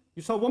around you,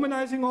 you saw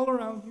womanizing all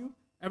around you,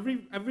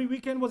 every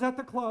weekend was at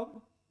the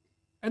club,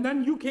 and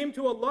then you came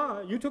to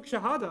Allah, you took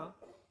shahada,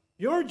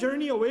 your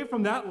journey away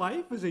from that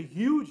life is a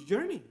huge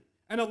journey.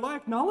 And Allah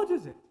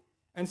acknowledges it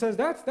and says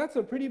that's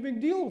a pretty big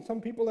deal. Some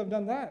people have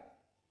done that.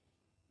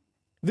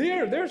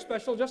 They're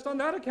special just on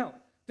that account.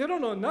 They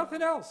don't know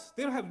nothing else.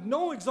 They don't have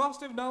no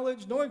exhaustive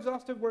knowledge, no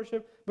exhaustive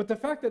worship. But the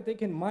fact that they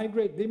can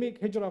migrate, they make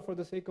hijrah for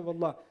the sake of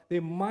Allah. They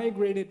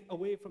migrated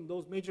away from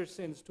those major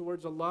sins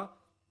towards Allah.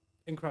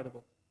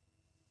 Incredible.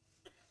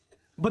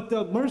 But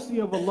the mercy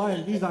of Allah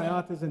in these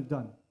ayat isn't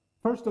done.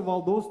 First of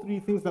all, those 3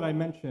 things that I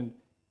mentioned,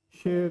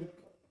 shirk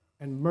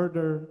and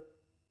murder,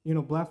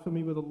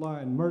 blasphemy with Allah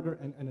and murder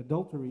and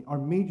adultery are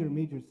major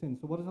sins.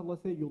 So what does Allah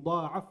say?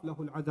 يُضَاعَفْ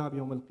لَهُ الْعَذَابِ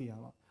يَوْمَ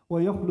الْقِيَامَةِ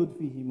وَيَخْلُدْ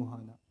فِيهِ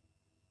مُهَانًا.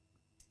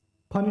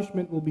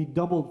 Punishment will be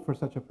doubled for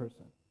such a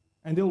person.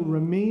 And they'll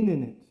remain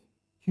in it,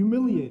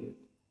 humiliated.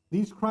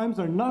 These crimes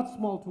are not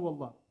small to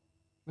Allah,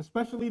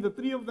 especially the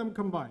 3 of them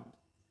combined.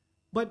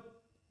 But,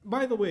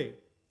 by the way,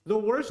 the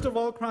worst of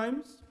all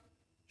crimes,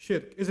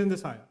 shirk, is in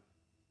this ayah.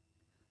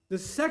 The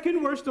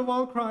second worst of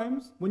all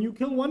crimes, when you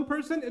kill one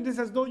person, it is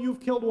as though you've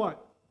killed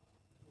what?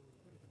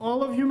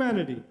 All of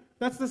humanity.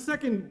 That's the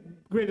second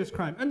greatest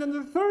crime. And then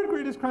the third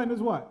greatest crime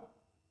is what?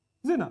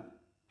 Zina.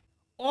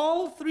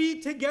 All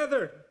 3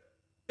 together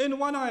in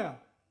one ayah.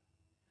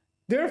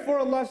 Therefore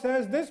Allah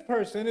says this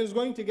person is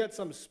going to get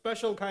some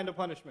special kind of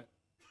punishment.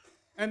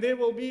 And they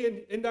will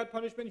be in that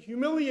punishment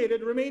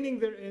humiliated, remaining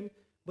therein.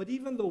 But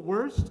even the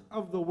worst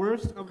of the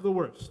worst of the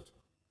worst.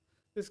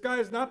 This guy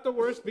is not the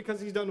worst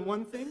because he's done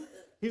one thing.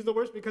 He's the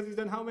worst because he's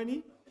done how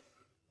many?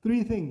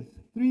 3 things.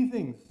 3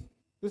 things.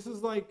 This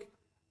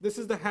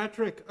is the hat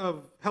trick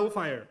of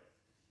hellfire.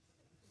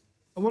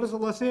 And what does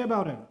Allah say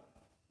about him?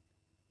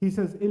 He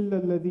says,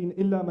 إِلَّا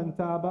مَنْ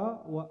تَابَ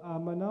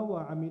وَآمَنَ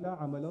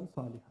وَعَمِلَ عَمَلًا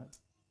صَالِحًا.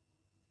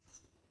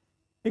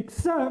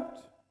 Except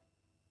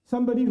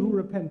somebody who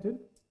repented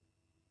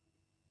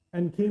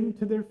and came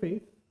to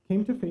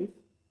faith,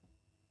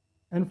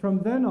 and from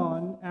then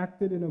on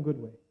acted in a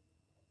good way.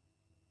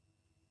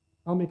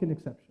 I'll make an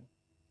exception.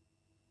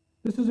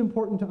 This is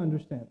important to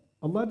understand.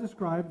 Allah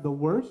described the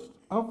worst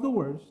of the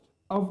worst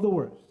of the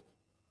worst.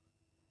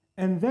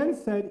 And then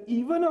said,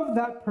 even of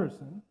that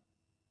person,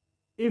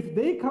 if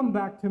they come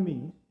back to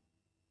me,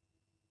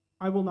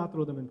 I will not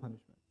throw them in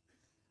punishment.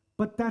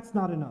 But that's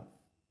not enough.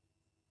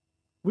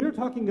 We're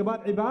talking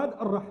about Ibad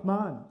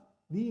ar-Rahman,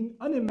 being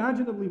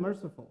unimaginably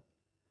merciful.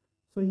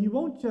 So He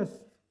won't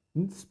just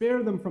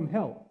spare them from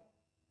hell.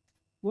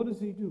 What does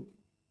He do?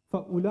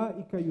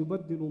 فَأُولَٰئِكَ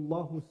يُبَدِّلُ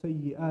اللَّهُ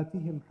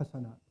سَيِّئَاتِهِمْ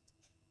حَسَنَاتٍ.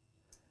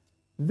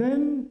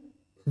 Then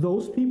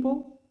those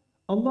people,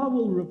 Allah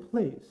will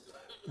replace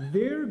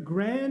their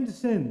grand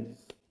sins.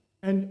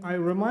 And I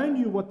remind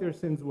you what their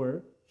sins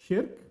were.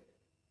 Shirk,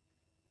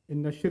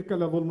 إِنَّ الشِّرْكَ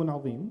لَظُلْمٌ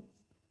عَظِيمٌ.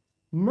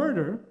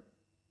 Murder,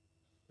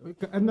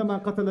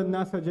 أَنَّمَا قَتَلَ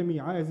النَّاسَ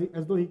جَمِيعًا,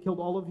 as though he killed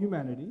all of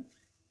humanity.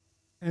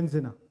 And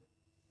zina,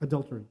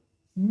 adultery.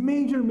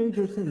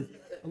 Major sins.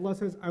 Allah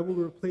says, I will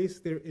replace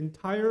their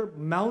entire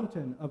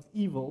mountain of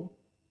evil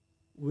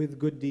with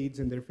good deeds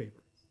in their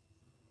favor.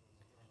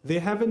 They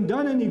haven't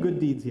done any good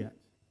deeds yet.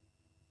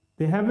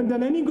 They haven't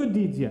done any good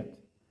deeds yet.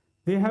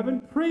 They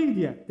haven't prayed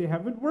yet. They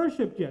haven't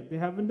worshipped yet. They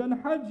haven't done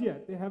Hajj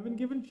yet. They haven't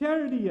given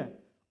charity yet.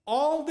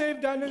 All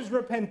they've done is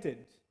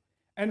repented.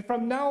 And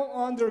from now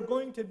on, they're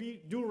going to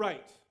do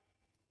right.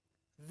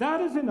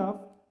 That is enough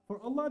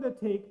for Allah to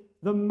take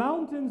the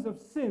mountains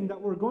of sin that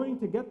were going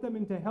to get them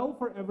into hell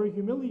forever,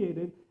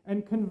 humiliated,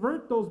 and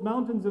convert those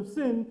mountains of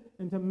sin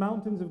into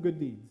mountains of good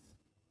deeds.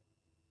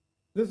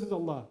 This is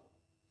Allah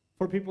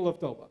for people of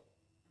Tawbah.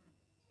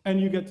 And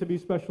you get to be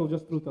special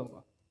just through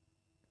Tawbah.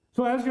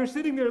 So as you're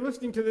sitting there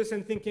listening to this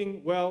and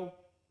thinking, well,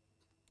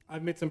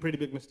 I've made some pretty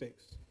big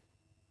mistakes.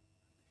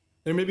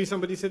 There may be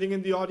somebody sitting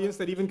in the audience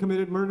that even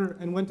committed murder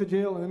and went to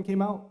jail and then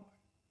came out.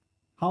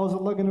 How is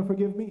Allah going to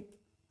forgive me?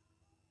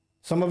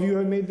 Some of you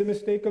have made the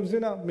mistake of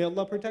zina. May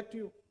Allah protect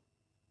you.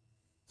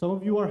 Some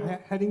of you are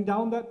heading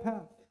down that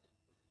path.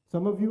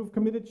 Some of you have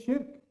committed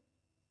shirk.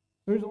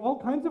 There's all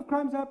kinds of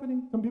crimes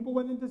happening. Some people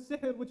went into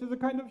sihr, which is a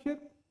kind of shirk.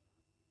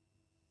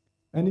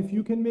 And if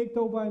you can make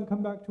tawbah and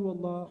come back to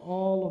Allah,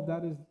 all of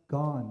that is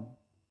gone.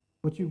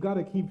 But you've got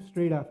to keep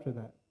straight after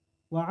that.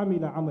 وَعَمِلَ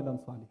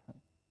عَمَلًا صَالِحًا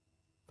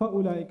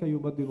فَأُولَٰئِكَ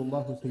يُبَدِّلُ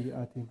اللَّهُ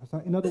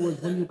سَيِّئَاتِهِمْ. In other words,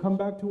 when you come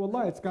back to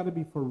Allah, it's got to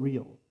be for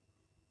real.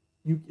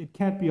 It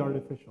can't be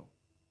artificial.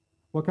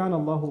 وَكَانَ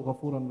اللَّهُ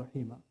غَفُورًا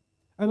رَحِيمًا.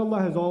 And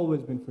Allah has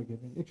always been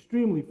forgiving,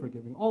 extremely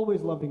forgiving,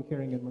 always loving,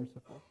 caring, and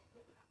merciful.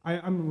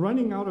 I'm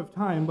running out of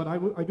time, but I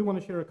do want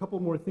to share a couple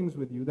more things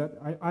with you that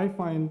I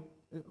find.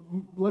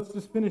 Let's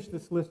just finish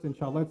this list,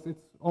 inshallah.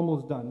 It's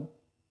almost done.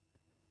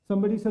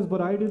 Somebody says, but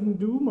I didn't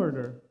do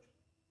murder.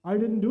 I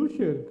didn't do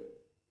shirk.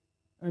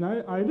 And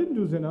I didn't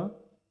do zina.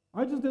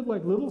 I just did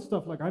like little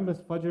stuff, like I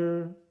missed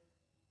Fajr,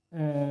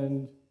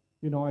 and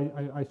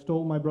I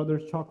stole my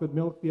brother's chocolate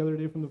milk the other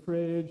day from the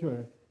fridge,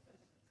 or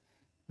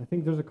I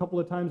think there's a couple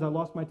of times I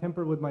lost my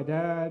temper with my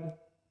dad,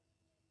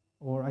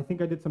 or I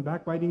think I did some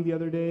backbiting the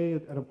other day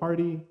at a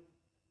party,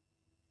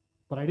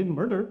 but I didn't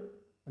murder.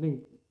 I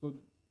think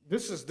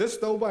this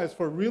tawbah is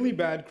for really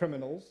bad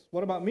criminals.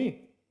 What about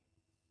me?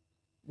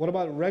 What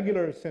about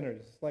regular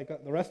sinners like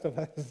the rest of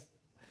us?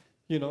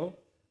 Because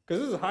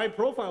this is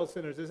high-profile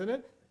sinners, isn't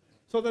it?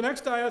 So the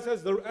next ayah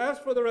says, as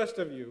for the rest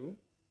of you,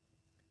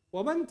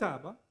 وَمَنْ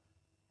تَابَ,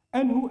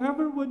 and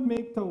whoever would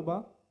make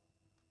tawbah,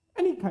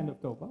 any kind of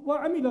tawbah,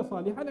 وَعَمِلَ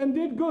صَالِحًا, and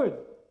did good,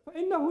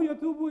 فَإِنَّهُ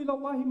يَتُوبُ إِلَى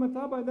اللَّهِ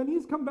مَتَابًا, then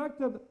he's come back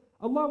to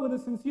Allah with a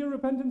sincere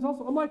repentance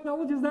also. Allah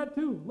acknowledges that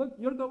too. Look,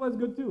 your tawbah is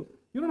good too.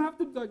 You don't have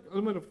to,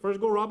 I'm going to first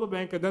go rob a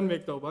bank and then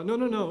make tawbah.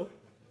 No.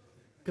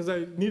 Because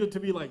I need it to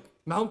be like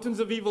mountains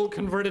of evil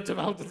converted to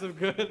mountains of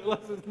good. Allah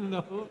says,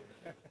 no.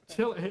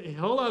 Chill, hey,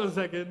 hold on a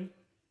second.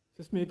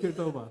 Just make your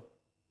tawbah.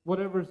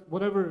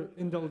 Whatever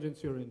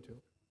indulgence you're into.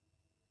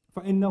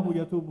 فَإِنَّهُ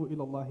يَتُوبُ إِلَى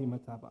اللَّهِ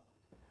مَتَابًا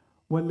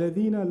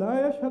وَالَّذِينَ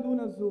لَا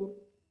يَشْهَدُونَ الزُّورَ.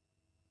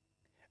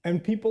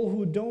 And people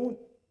who don't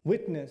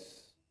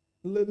witness,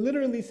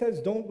 literally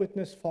says don't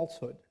witness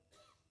falsehood.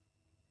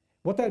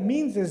 What that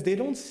means is they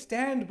don't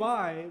stand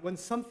by when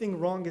something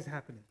wrong is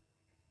happening.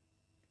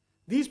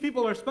 These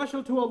people are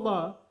special to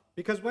Allah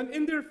because when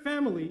in their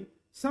family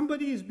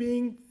somebody is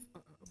being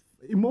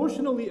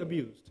emotionally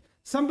abused,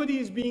 somebody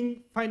is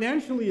being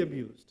financially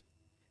abused.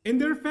 In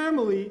their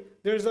family,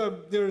 there's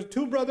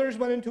two brothers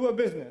went into a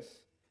business,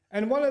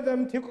 and one of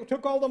them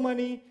took all the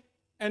money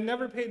and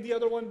never paid the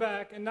other one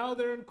back, and now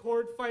they're in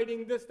court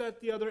fighting this, that,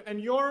 the other, and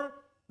you're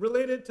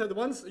related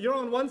to you're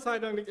on one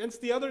side and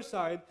against the other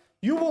side.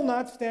 You will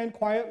not stand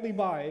quietly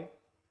by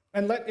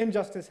and let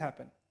injustice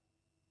happen.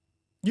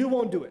 You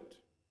won't do it.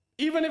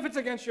 Even if it's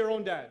against your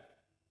own dad.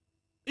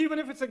 Even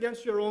if it's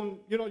against your own,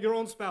 your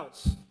own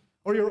spouse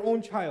or your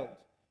own child.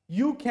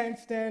 You can't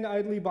stand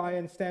idly by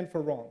and stand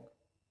for wrong.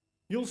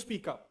 You'll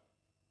speak up.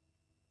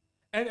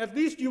 And at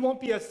least you won't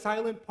be a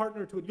silent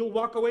partner to it. You'll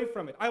walk away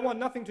from it. I want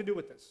nothing to do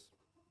with this.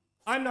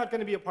 I'm not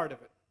going to be a part of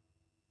it.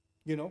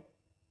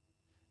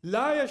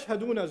 La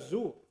yashhaduna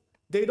az-zur.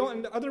 They don't,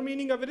 and the other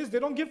meaning of it is they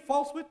don't give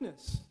false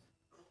witness.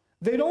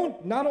 They don't,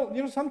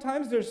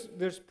 sometimes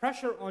there's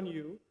pressure on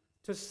you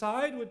to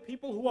side with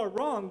people who are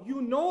wrong.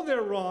 You know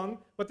they're wrong,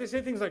 but they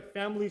say things like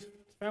family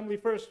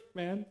first,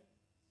 man.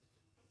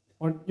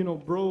 Or,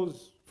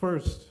 bros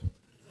first.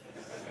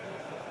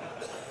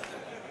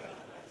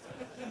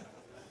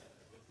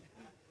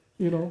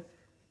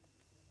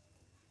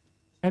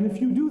 And if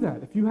you do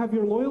that, if you have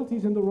your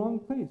loyalties in the wrong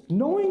place,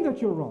 knowing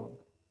that you're wrong,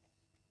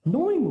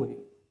 knowingly,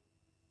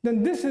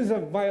 then this is a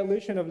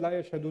violation of la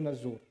yashhaduna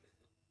az-zur.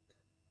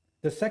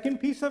 The second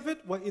piece of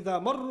it,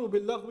 وَإِذَا مَرُّوا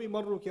بِاللَّغْوِ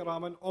مَرُّوا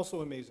كِرَامًا,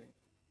 also amazing.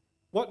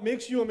 What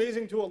makes you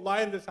amazing to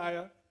Allah in this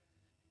ayah?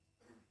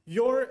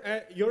 You're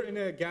in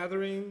a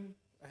gathering,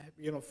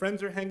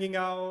 friends are hanging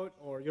out,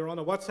 or you're on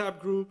a WhatsApp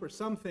group or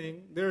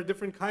something. There are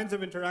different kinds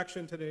of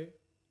interaction today.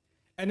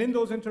 And in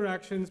those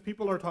interactions,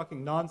 people are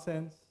talking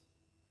nonsense.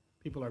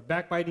 People are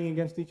backbiting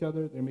against each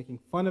other. They're making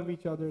fun of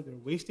each other. They're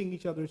wasting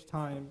each other's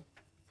time.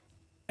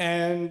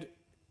 And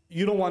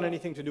you don't want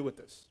anything to do with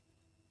this.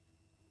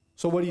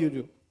 So what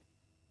do?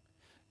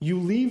 You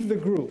leave the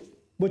group,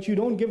 but you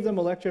don't give them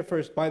a lecture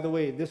first. By the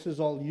way, this is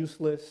all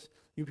useless.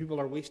 You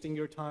people are wasting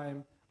your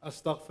time.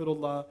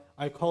 Astaghfirullah.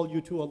 I call you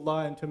to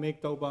Allah and to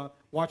make tawbah.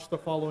 Watch the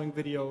following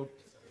video.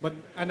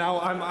 And now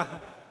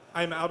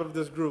I'm out of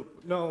this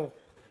group. No.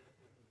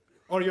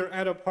 Or you're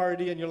at a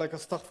party and you're like,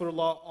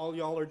 Astaghfirullah, all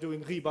y'all are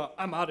doing ghiba.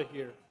 I'm out of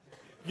here.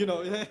 You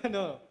know,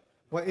 no.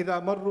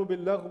 وَإِذَا مَرُّوا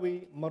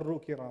بِاللَّغْوِ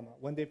مَرُّوا كِرَامًا.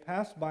 When they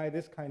pass by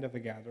this kind of a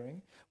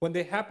gathering, when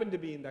they happen to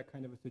be in that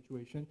kind of a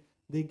situation,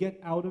 they get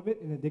out of it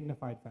in a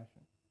dignified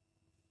fashion.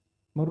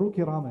 مَرُّوا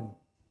كِرَامًا.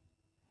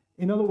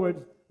 In other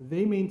words,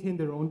 they maintain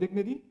their own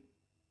dignity.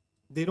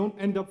 They don't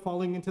end up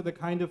falling into the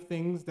kind of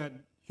things that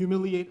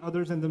humiliate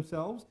others and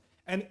themselves.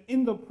 And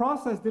in the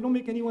process, they don't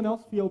make anyone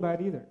else feel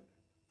bad either.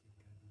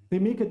 They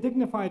make a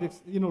dignified,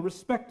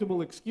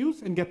 respectable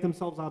excuse and get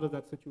themselves out of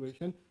that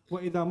situation.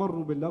 وَإِذَا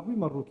مَرُّوا بِاللَّغْوِ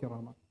مَرُّوا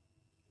كِرَامًا.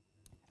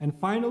 And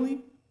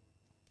finally,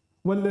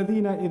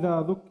 وَالَّذِينَ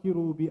إِذَا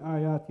ذُكِّرُوا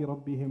بِآيَاتِ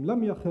رَبِّهِمْ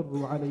لَمْ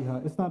يَخِرُّوا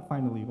عَلَيْهَا. It's not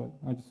finally, but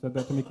I just said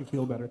that to make you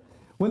feel better.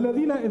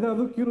 وَالَّذِينَ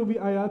إِذَا ذُكِّرُوا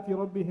بِآيَاتِ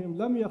رَبِّهِمْ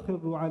لَمْ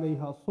يَخِرُّوا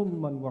عَلَيْهَا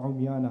صُمًّا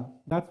وَعُمْيَانًا.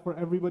 That's for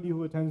everybody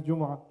who attends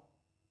Jumu'ah.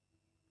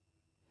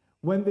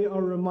 When they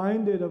are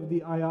reminded of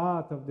the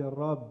ayat of their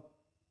Rabb,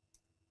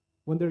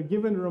 when they're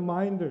given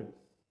reminders,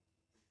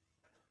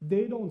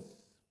 they don't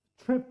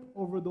trip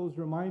over those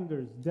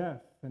reminders,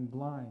 deaf and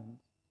blind.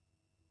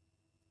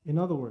 In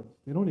other words,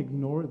 they don't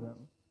ignore them.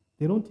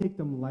 They don't take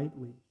them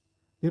lightly.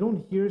 They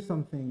don't hear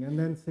something and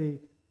then say,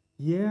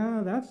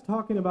 yeah, that's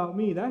talking about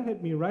me. That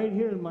hit me right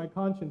here in my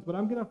conscience, but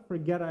I'm going to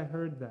forget I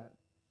heard that.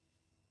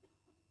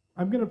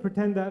 I'm going to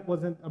pretend that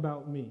wasn't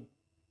about me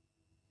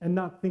and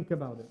not think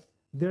about it.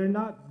 They're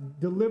not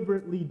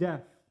deliberately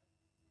deaf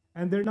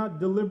and they're not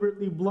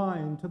deliberately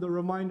blind to the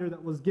reminder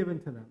that was given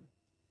to them.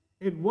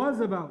 It was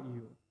about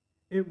you.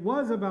 It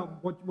was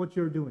about what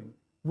you're doing,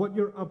 what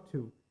you're up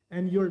to.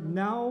 And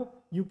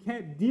you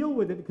can't deal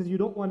with it because you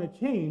don't want to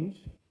change.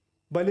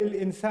 بَلِ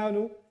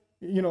الْإِنسَانُ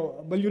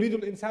بَلْ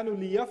يُرِيدُ الْإِنسَانُ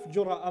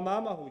لِيَفْجُرَ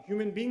أَمَامَهُ.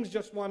 Human beings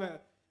just want to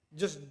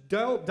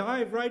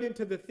dive right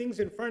into the things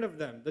in front of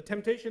them. The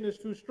temptation is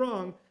too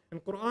strong.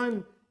 And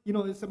Quran,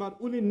 it's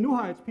about ulil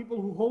nuha. It's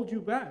people who hold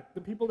you back,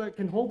 the people that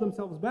can hold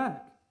themselves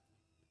back.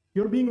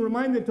 You're being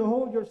reminded to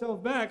hold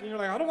yourself back, and you're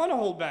like, I don't want to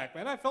hold back,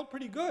 man. I felt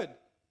pretty good.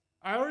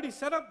 I already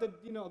set up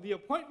the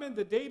appointment,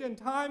 the date and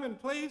time and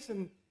place,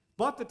 and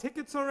bought the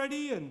tickets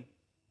already, and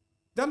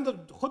then the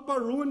khutbah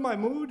ruined my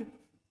mood.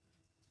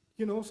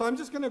 So I'm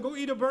just going to go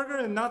eat a burger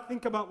and not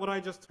think about what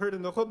I just heard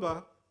in the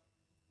khutbah,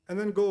 and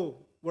then go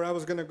where I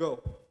was going to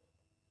go.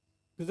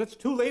 Because that's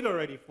too late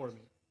already for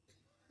me.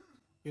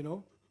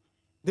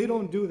 They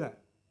don't do that.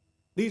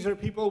 These are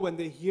people, when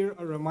they hear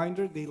a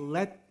reminder, they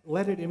let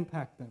it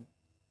impact them.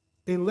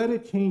 They let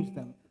it change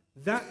them.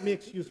 That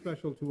makes you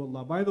special to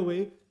Allah. By the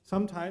way,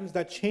 sometimes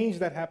that change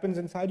that happens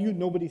inside you,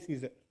 nobody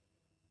sees it.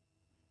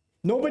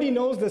 Nobody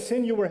knows the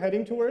sin you were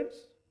heading towards,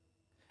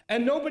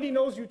 and nobody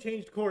knows you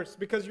changed course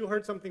because you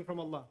heard something from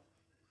Allah.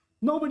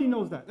 Nobody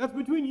knows that. That's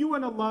between you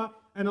and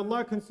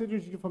Allah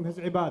considers you from His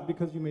ibad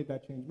because you made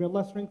that change. May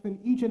Allah strengthen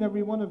each and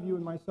every one of you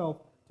and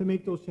myself to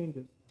make those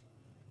changes.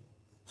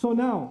 So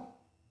now,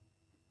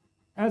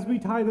 as we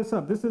tie this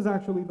up, this is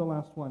actually the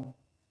last one.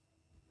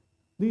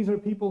 These are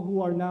people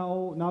who are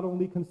now not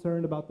only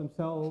concerned about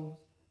themselves,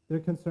 they're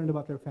concerned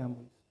about their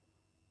families.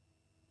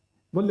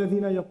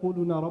 وَالَّذِينَ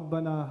يَقُولُونَ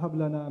رَبَّنَا هَبْ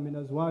لَنَا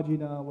مِنْ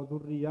أَزْوَاجِنَا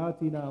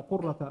وَذُرِّيَّاتِنَا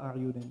قُرَّةَ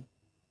أَعْيُنٍ.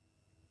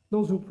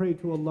 Those who pray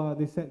to Allah,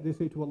 they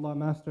say to Allah,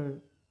 Master,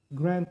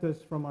 grant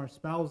us from our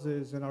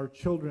spouses and our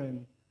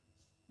children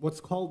what's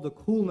called the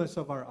coolness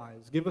of our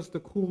eyes. Give us the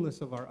coolness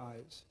of our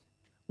eyes,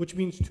 which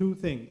means two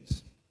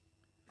things.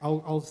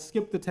 I'll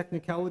skip the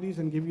technicalities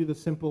and give you the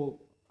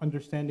simple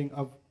understanding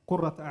of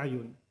Qurrat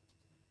A'yun.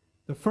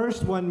 The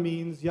first one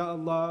means, Ya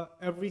Allah,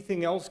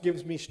 everything else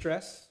gives me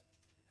stress,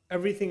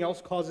 everything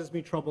else causes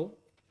me trouble,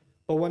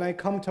 but when I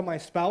come to my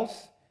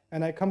spouse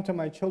and I come to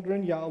my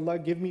children, Ya Allah,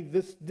 give me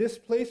this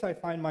place I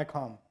find my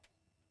calm.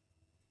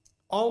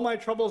 All my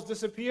troubles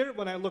disappear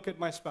when I look at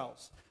my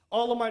spouse.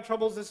 All of my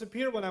troubles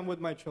disappear when I'm with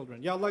my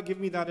children. Ya Allah, give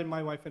me that in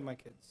my wife and my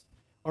kids,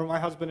 or my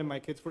husband and my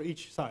kids for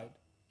each side,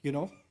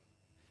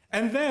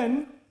 And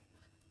then,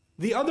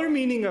 the other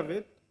meaning of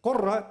it,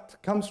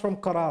 Qurrat, comes from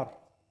qarar.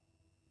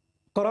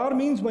 Qarar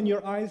means when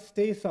your eyes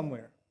stay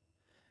somewhere.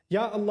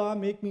 Ya Allah,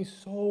 make me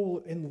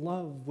so in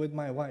love with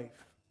my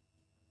wife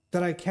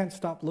that I can't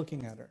stop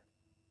looking at her.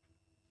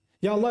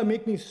 Ya Allah,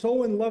 make me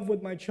so in love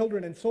with my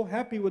children and so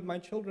happy with my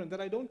children that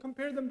I don't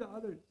compare them to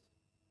others.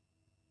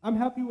 I'm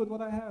happy with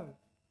what I have.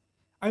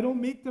 I don't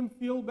make them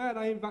feel bad,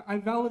 I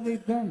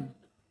validate them.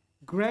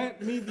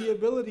 Grant me the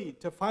ability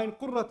to find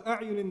Qurrat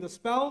A'yun in the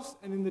spouse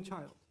and in the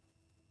child.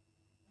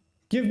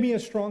 Give me a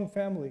strong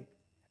family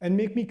and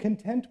make me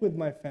content with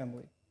my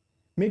family.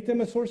 Make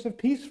them a source of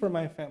peace for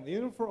my family.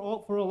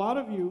 For a lot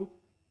of you,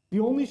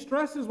 the only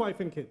stress is wife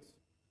and kids.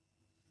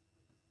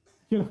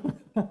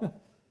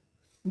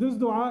 This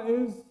dua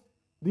is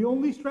the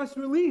only stress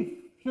relief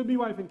should be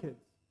wife and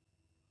kids.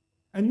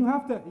 And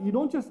you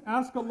don't just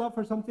ask Allah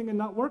for something and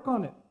not work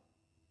on it.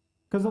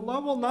 Because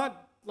Allah will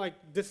not like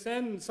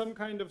descend some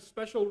kind of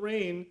special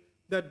rain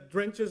that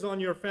drenches on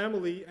your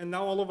family and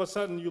now all of a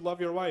sudden you love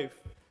your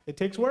wife. It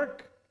takes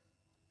work.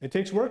 It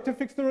takes work to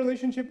fix the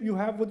relationship you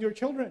have with your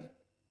children.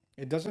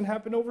 It doesn't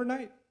happen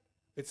overnight.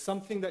 It's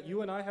something that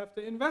you and I have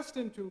to invest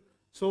into.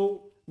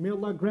 So may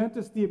Allah grant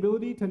us the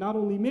ability to not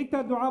only make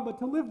that dua, but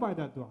to live by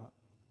that dua.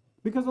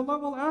 Because Allah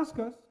will ask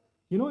us,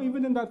 you know,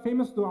 even in that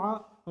famous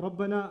dua,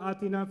 رَبَّنَا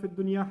آتِنَا فِي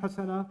الدُّنْيَا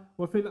حَسَنَةً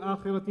وَفِي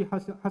الْآخِرَةِ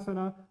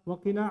حَسَنَةً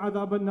وَقِنَا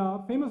عَذَابَ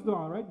النَّارِ. Famous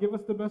dua, right? Give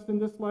us the best in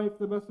this life,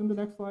 the best in the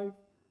next life.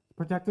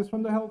 Protect us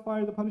from the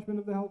hellfire, the punishment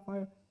of the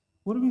hellfire.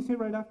 What do we say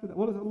right after that?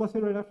 What does Allah say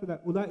right after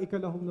that? أُولَٰئِكَ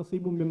لَهُمْ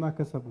نَصِيبٌ مِّمَّا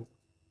كَسَبُوا.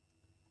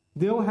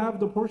 They'll have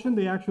the portion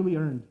they actually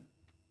earned.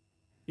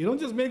 You don't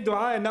just make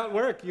dua and not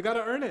work. You got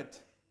to earn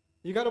it.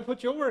 You got to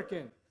put your work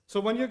in. So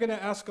when you're going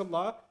to ask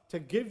Allah to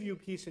give you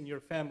peace in your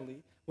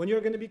family, when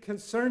you're going to be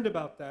concerned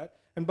about that,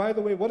 and by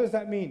the way, what does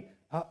that mean?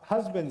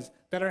 Husbands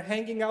that are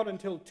hanging out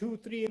until 2,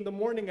 3 in the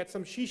morning at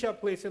some shisha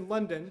place in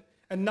London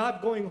and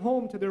not going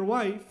home to their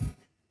wife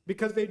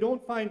because they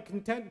don't find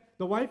content.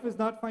 The wife is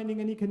not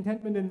finding any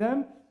contentment in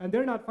them, and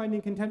they're not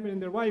finding contentment in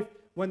their wife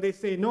when they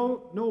say,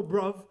 no,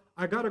 bruv,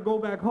 I got to go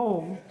back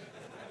home.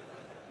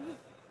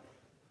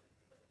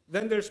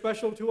 Then they're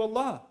special to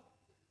Allah.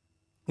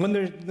 When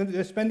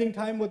they're spending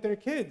time with their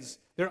kids,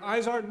 their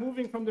eyes aren't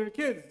moving from their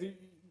kids.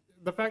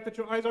 The fact that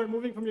your eyes aren't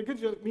moving from your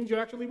kids means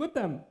you're actually with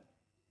them.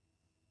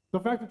 The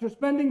fact that you're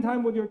spending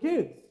time with your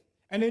kids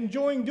and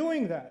enjoying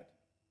doing that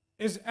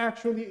is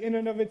actually in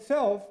and of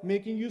itself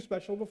making you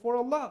special before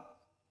Allah.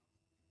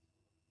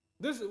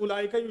 This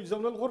أُولَٰئِكَ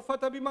يُجْزَوْنَ الْغُرْفَةَ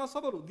بِمَا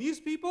صَبَرُوا. These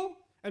people,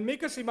 and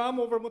make us imam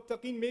over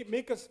muttaqeen,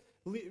 make us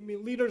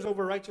leaders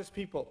over righteous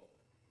people.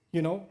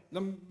 You know,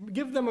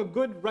 give them a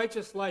good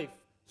righteous life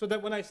so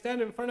that when I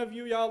stand in front of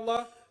you, Ya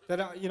Allah,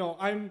 that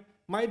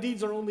my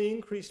deeds are only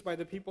increased by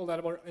the people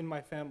that are in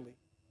my family.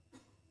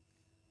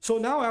 So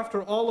now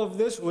after all of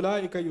this,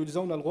 أُولَٰئِكَ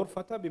يُجْزَوْنَ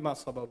الْغُرْفَةَ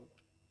بِمَا صَبَرُوا.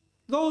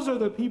 Those are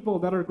the people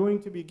that are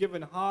going to be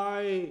given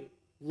high,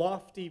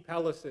 lofty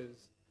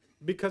palaces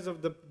because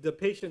of the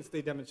patience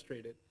they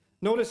demonstrated.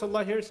 Notice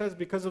Allah here says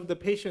because of the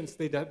patience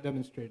they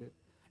demonstrated.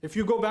 If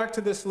you go back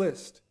to this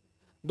list,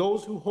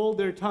 those who hold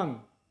their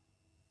tongue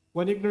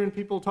when ignorant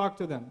people talk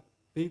to them,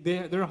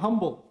 they're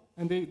humble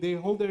and they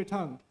hold their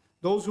tongue.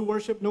 Those who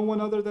worship no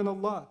one other than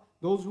Allah,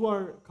 those who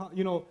are,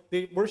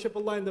 they worship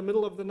Allah in the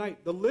middle of the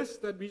night. The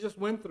list that we just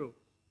went through,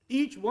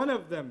 each one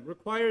of them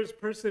requires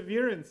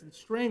perseverance and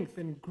strength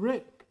and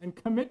grit and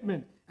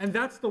commitment. And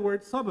that's the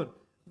word sabr.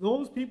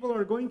 Those people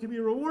are going to be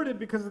rewarded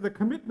because of the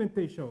commitment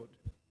they showed.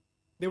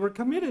 They were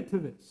committed to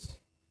this.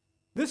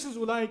 This is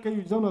أُولَٰئِكَ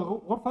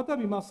يُجْزَوْنَ الْغُرْفَةَ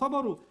بِمَا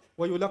صَبَرُوا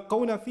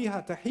وَيُلَقَّوْنَ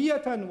فِيهَا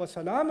تَحِيَّةً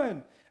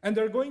وَسَلَامًا. And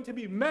they're going to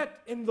be met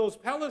in those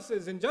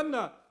palaces in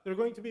Jannah. They're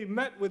going to be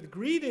met with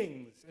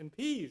greetings and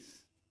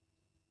peace.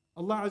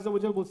 Allah Azza wa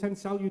Jal will send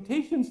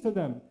salutations to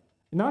them.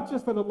 Not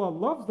just that Allah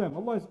loves them,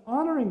 Allah is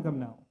honoring them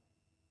now.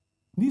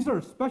 These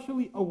are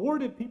specially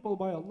awarded people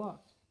by Allah.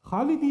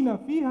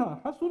 خَالِدِينَ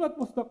فِيهَا حَسُنَتْ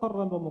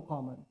مُسْتَقَرًّا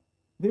وَمُقَامًا.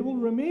 They will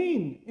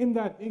remain in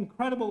that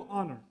incredible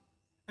honor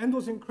and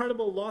those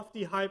incredible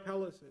lofty high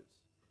palaces.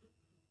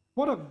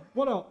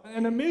 What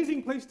an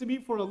amazing place to be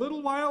for a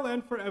little while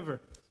and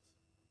forever.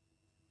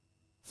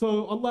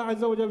 So Allah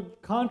Azza wa Jal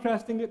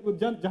contrasting it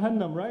with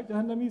Jahannam, right?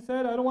 Jahannam, He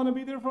said, I don't want to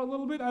be there for a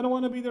little bit, I don't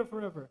want to be there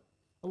forever.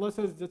 Allah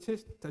says,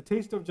 the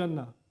taste of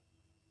Jannah.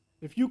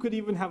 If you could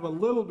even have a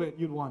little bit,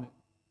 you'd want it.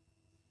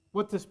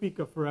 What to speak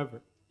of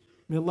forever?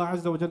 May Allah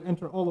Azza wa Jal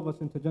enter all of us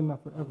into Jannah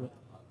forever.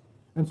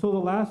 And so the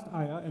last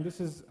ayah, and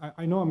this is,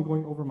 I know I'm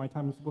going over my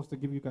time, I'm supposed to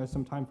give you guys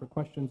some time for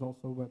questions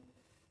also, but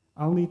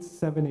I'll need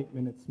 7-8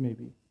 minutes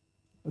maybe.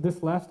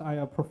 This last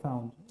ayah,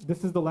 profound.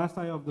 This is the last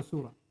ayah of the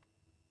surah.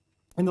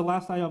 And the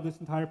last ayah of this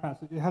entire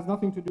passage, it has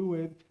nothing to do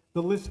with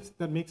the list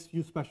that makes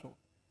you special.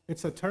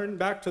 It's a turn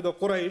back to the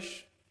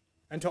Quraysh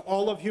and to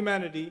all of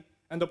humanity,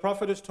 and the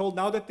Prophet is told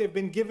now that they've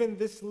been given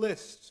this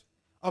list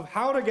of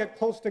how to get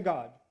close to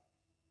God.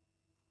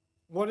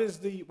 What is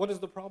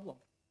the problem?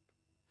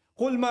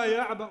 قُلْ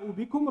مَا يَعْبَأُ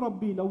بِكُمْ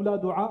رَبِّي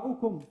لَوْلَا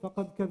دُعَاؤُكُمْ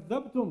فَقَدْ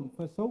كَذَّبْتُمْ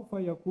فَسَوْفَ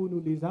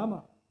يَكُونُ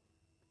لِزَامًا.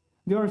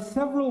 There are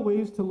several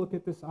ways to look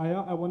at this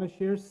ayah. I want to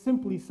share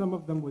simply some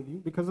of them with you.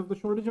 Because of the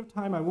shortage of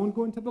time, I won't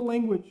go into the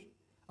language.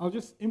 I'll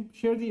just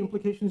share the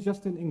implications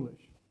just in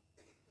English.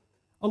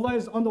 Allah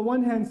is on the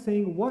one hand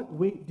saying, what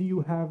weight do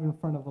you have in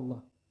front of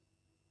Allah?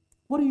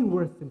 What are you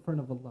worth in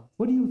front of Allah?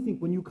 What do you think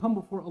when you come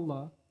before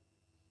Allah?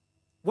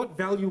 What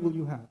value will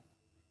you have?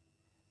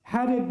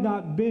 Had it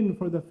not been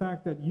for the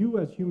fact that you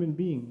as human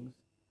beings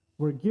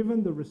were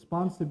given the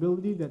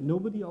responsibility that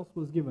nobody else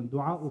was given,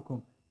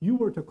 du'a'ukum, you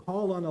were to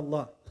call on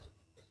Allah.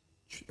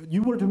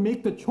 You were to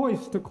make the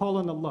choice to call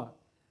on Allah.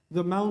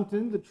 The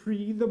mountain, the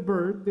tree, the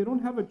bird, they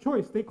don't have a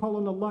choice. They call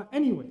on Allah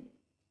anyway.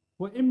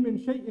 وَإِن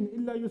مِّن شَيْءٍ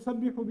إِلَّا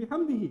يُسَبِّحُ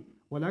بِحَمْدِهِ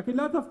وَلَكِنْ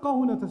لَا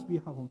تَفْقَهُونَ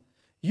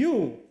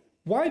تَسْبِيحَهُمْ.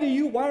 Why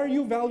are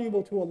you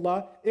valuable to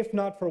Allah if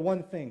not for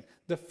one thing?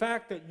 The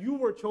fact that you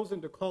were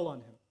chosen to call on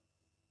Him.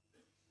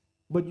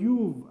 But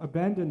you've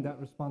abandoned that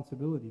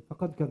responsibility.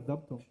 فَقَدْ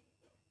كَذَّبْتُمْ.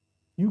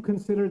 You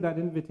consider that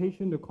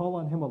invitation to call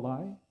on Him a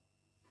lie?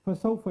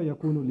 فَسَوْفَ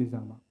يَكُونُ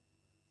لِزَامًا.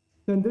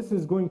 Then this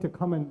is going to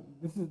come, and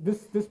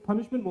this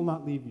punishment will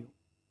not leave you.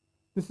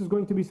 This is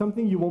going to be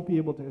something you won't be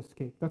able to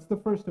escape. That's the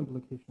first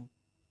implication.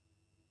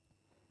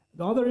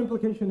 The other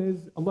implication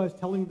is Allah is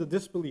telling the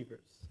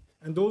disbelievers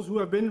and those who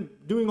have been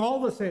doing all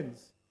the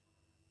sins,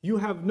 you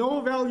have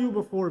no value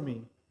before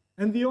me.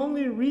 And the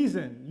only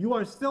reason you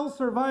are still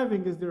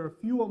surviving is there are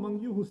few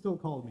among you who still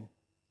call me.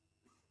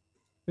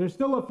 There's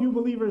still a few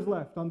believers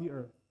left on the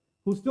earth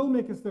who still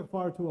make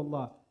istighfar to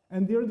Allah.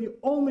 And they're the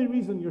only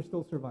reason you're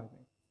still surviving.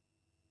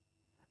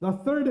 The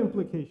third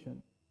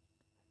implication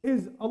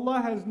is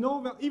Allah has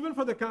no value, even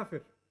for the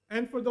kafir,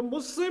 and for the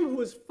Muslim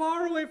who is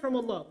far away from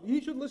Allah.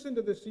 He should listen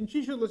to this, and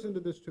she should listen to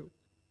this too.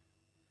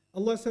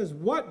 Allah says,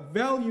 what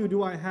value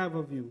do I have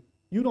of you?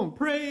 You don't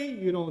pray,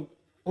 you don't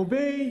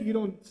obey, you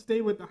don't stay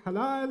with the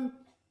halal,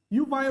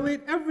 you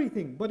violate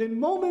everything. But in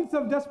moments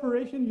of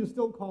desperation, you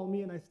still call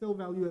me, and I still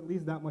value at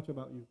least that much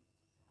about you.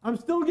 I'm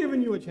still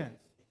giving you a chance.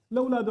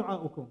 لَوْلَا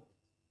دُعَاؤُكُمْ.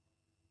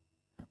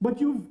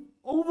 But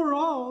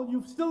overall,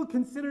 you've still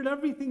considered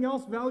everything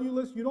else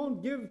valueless. You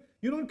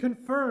don't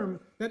confirm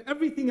that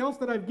everything else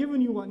that I've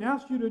given you and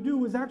asked you to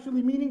do is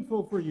actually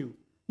meaningful for you.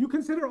 You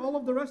consider all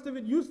of the rest of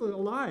it useless, a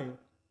lie.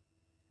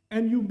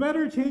 And you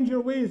better change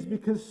your ways,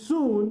 because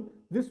soon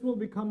this will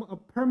become a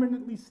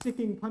permanently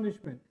sticking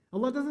punishment.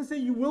 Allah doesn't say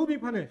you will be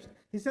punished.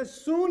 He says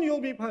soon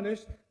you'll be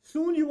punished,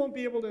 soon you won't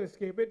be able to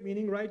escape it,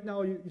 meaning right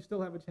now you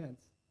still have a chance.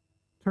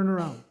 Turn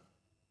around.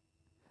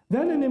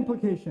 Then an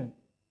implication.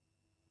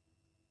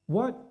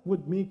 What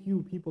would make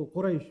you people,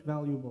 Quraysh,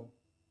 valuable?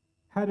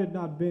 Had it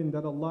not been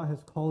that Allah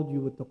has called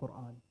you with the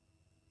Quran.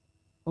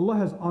 Allah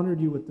has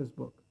honored you with this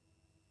book.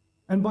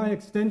 And by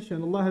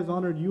extension, Allah has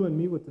honored you and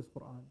me with this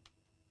Quran.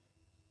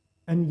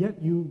 And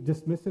yet you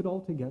dismiss it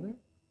altogether?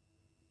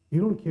 You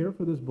don't care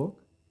for this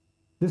book?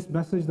 This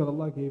message that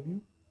Allah gave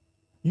you?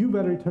 You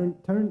better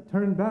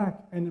turn back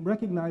and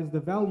recognize the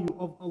value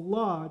of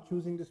Allah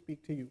choosing to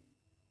speak to you.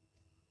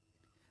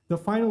 The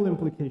final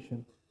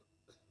implication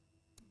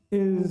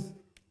is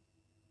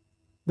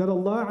that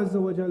Allah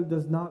Azza wa Jal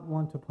does not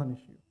want to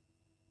punish you.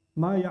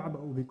 مَا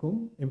يَعْبَأُ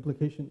بِكُمْ,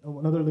 implication,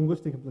 another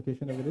linguistic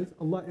implication of it is,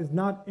 Allah is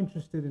not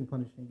interested in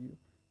punishing you.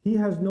 He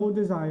has no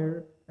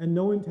desire and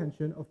no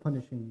intention of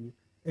punishing you,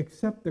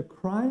 except the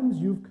crimes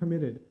you've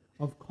committed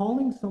of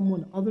calling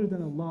someone other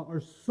than Allah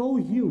are so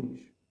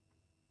huge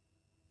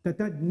that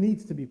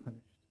needs to be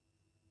punished.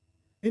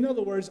 In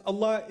other words,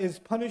 Allah is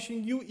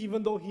punishing you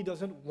even though He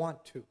doesn't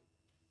want to.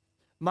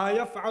 مَا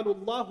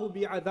يَفْعَلُ اللَّهُ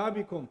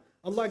بِعَذَابِكُمْ.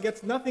 Allah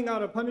gets nothing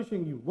out of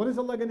punishing you. What is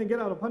Allah going to get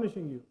out of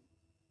punishing you?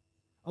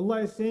 Allah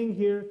is saying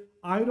here,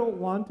 I don't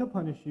want to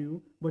punish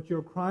you, but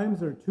your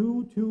crimes are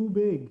too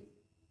big.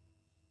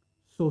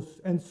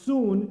 And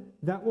soon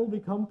that will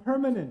become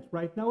permanent.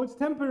 Right now it's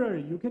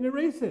temporary. You can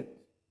erase it.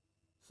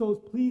 So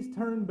please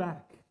turn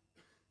back.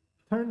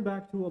 Turn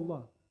back to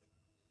Allah.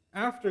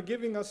 After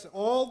giving us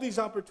all these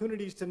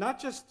opportunities to not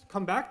just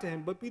come back to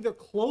Him, but be the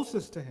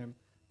closest to Him,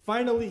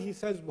 finally He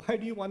says, why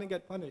do you want to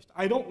get punished?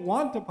 I don't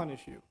want to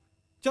punish you.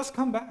 Just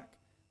come back.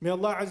 May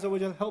Allah Azza wa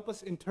Jal help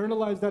us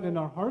internalize that in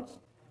our hearts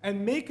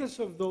and make us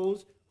of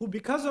those who,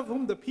 because of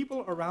whom the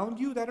people around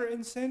you that are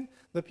in sin,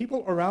 the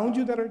people around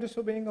you that are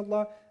disobeying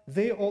Allah,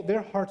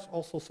 their hearts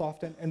also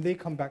soften and they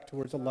come back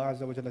towards Allah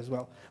Azza wa Jal as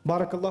well.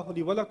 Barakallahu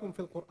li wa lakum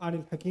fil Qur'an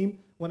al-Hakim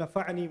wa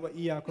nafa'ani wa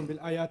iyyakum bil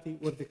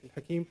ayati wa dhikr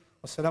al-Hakim.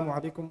 Wassalamu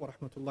alaikum wa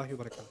rahmatullahi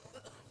wa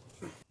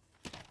barakatuh.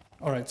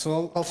 All right,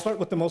 so I'll start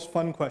with the most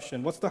fun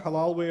question. What's the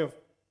halal way of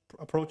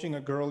approaching a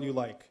girl you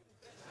like?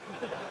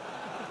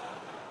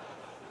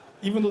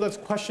 Even though that's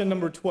question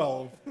number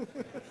 12,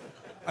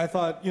 I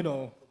thought,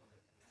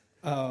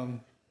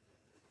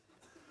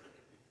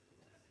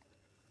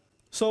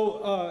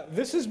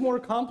 this is more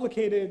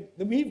complicated.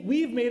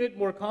 We've made it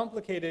more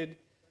complicated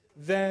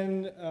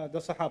than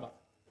the Sahaba.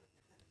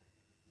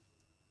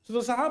 So the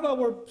Sahaba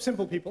were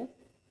simple people,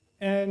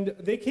 and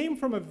they came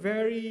from a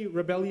very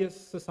rebellious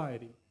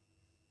society,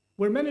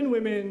 where men and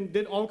women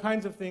did all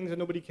kinds of things and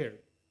nobody cared.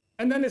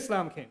 And then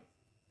Islam came.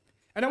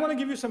 And I want to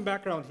give you some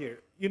background here.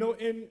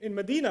 In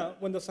Medina,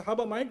 when the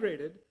Sahaba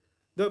migrated,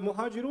 the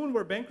Muhajirun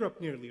were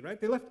bankrupt nearly,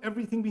 right? They left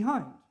everything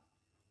behind.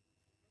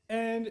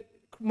 And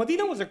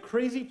Medina was a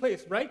crazy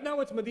place. Right now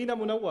it's Medina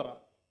Munawwara.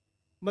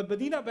 But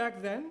Medina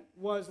back then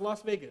was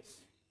Las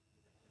Vegas.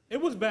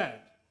 It was bad.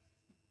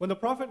 When the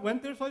Prophet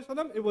went there,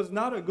 it was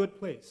not a good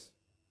place.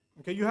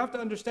 Okay, you have to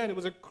understand, it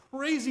was a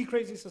crazy,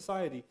 crazy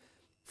society.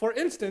 For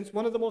instance,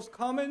 one of the most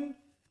common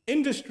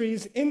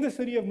industries in the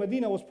city of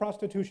Medina was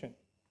prostitution.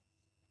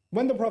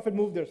 When the Prophet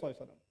moved there,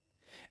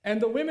 and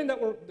the women that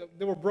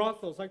were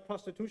brothels, like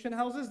prostitution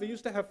houses, they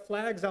used to have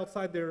flags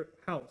outside their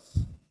house,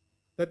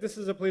 that this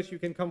is a place you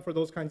can come for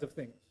those kinds of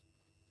things.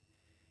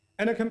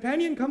 And a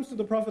companion comes to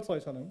the Prophet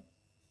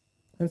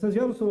and says,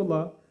 Ya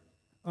Rasulullah,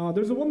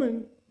 there's a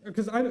woman,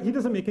 because he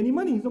doesn't make any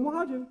money, he's a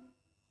muhajir.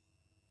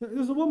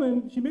 There's a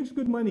woman, she makes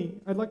good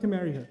money, I'd like to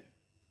marry her.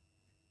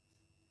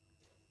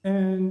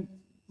 And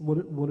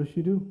what does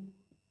she do?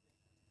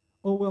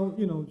 Oh, well,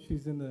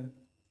 she's in the...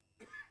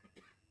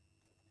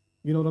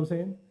 You know what I'm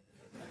saying?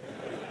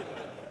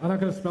 I'm not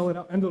going to spell it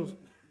out. And those,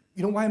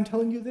 you know why I'm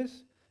telling you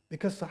this?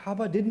 Because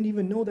Sahaba didn't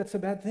even know that's a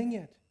bad thing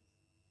yet.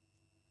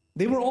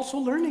 They were also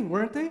learning,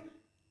 weren't they?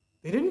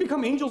 They didn't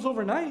become angels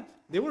overnight.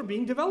 They were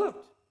being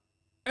developed.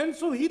 And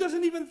so he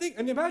doesn't even think.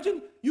 And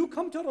imagine you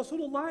come to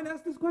Rasulullah and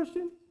ask this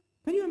question.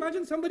 Can you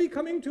imagine somebody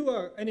coming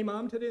to an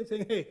imam today and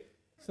saying, hey,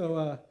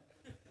 so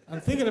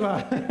I'm thinking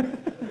about the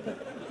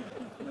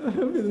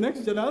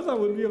next janazah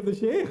would be of the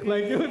sheikh.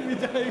 Like it would be.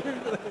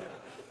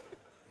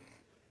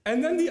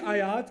 And then the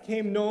ayat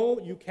came, no,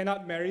 you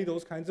cannot marry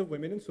those kinds of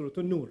women in Surah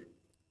An-Nur.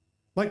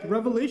 Like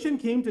revelation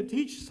came to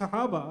teach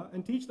Sahaba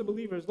and teach the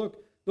believers,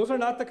 look, those are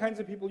not the kinds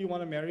of people you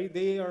want to marry.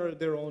 They are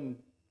their own,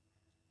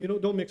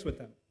 don't mix with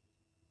them.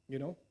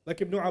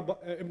 Like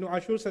Ibn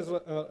Ashur says,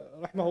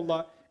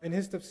 rahmahullah, in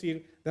his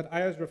tafsir, that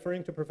ayah is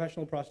referring to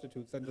professional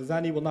prostitutes, that the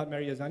zani will not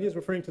marry a zani is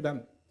referring to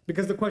them,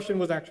 because the question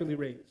was actually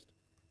raised.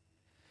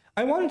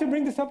 I wanted to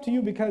bring this up to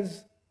you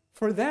because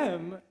for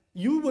them,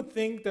 you would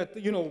think that,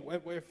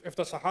 if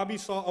the Sahabi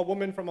saw a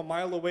woman from a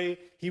mile away,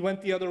 he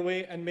went the other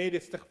way and made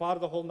istighfar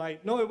the whole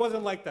night. No, it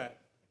wasn't like that.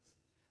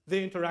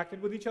 They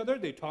interacted with each other,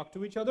 they talked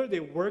to each other, they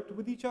worked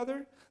with each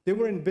other, they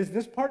were in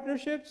business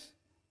partnerships.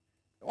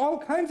 All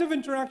kinds of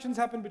interactions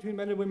happened between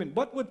men and women,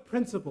 but with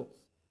principles.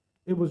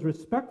 It was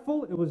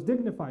respectful, it was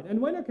dignified. And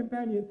when a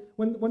companion,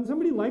 when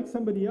somebody liked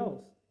somebody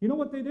else, you know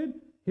what they did?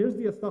 Here's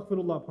the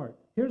astaghfirullah part.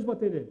 Here's what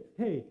they did.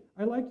 Hey,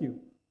 I like you.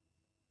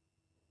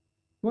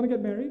 Want to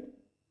get married?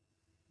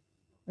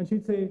 And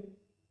she'd say,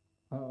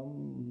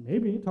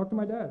 maybe, talk to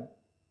my dad.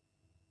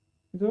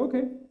 He'd say,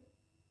 okay.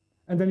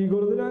 And then you go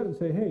to the dad and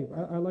say, hey,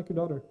 I like your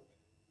daughter.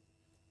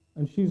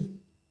 And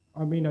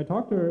I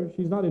talked to her,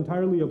 she's not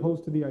entirely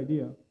opposed to the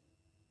idea.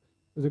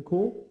 Is it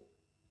cool?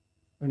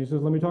 And he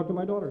says, let me talk to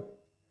my daughter.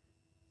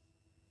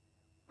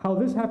 How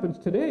this happens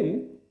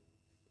today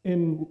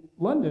in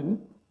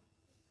London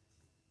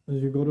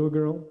is you go to a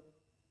girl,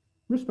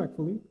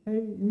 respectfully,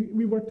 hey,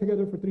 we worked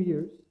together for 3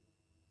 years.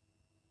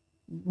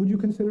 Would you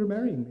consider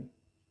marrying me?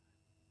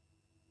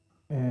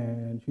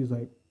 And she's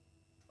like,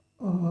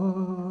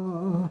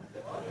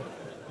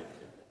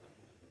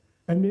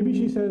 And maybe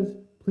she says,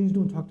 please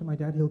don't talk to my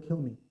dad, he'll kill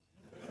me.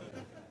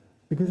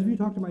 Because if you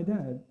talk to my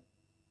dad,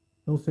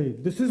 he'll say,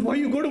 this is why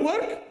you go to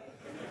work?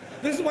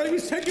 This is why we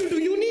sent you to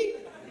uni?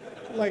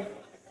 Like,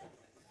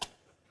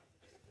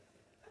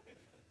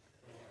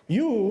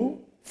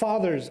 you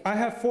fathers, I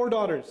have 4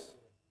 daughters.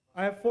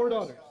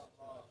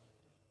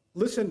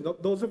 Listen,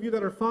 those of you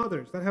that are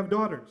fathers, that have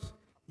daughters,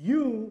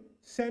 you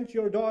sent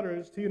your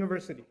daughters to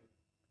university.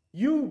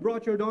 You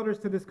brought your daughters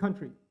to this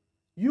country.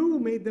 You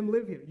made them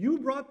live here.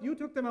 You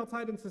took them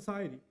outside in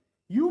society.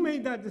 You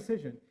made that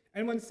decision.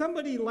 And when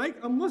somebody like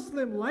a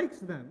Muslim likes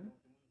them,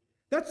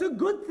 that's a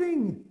good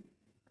thing.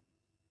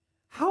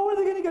 How are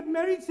they going to get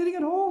married sitting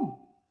at home?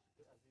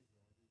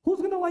 Who's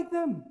going to like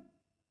them?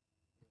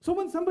 So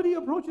when somebody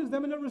approaches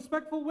them in a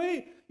respectful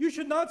way, you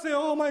should not say,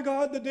 oh my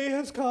God, the day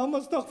has come,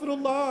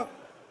 astaghfirullah.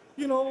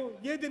 Ye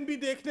din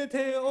bhi dekhne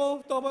the,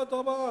 oh, tawbah,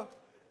 tawbah.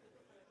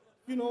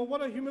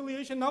 What a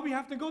humiliation. Now we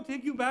have to go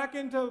take you back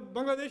into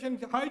Bangladesh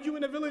and hide you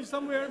in a village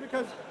somewhere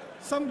because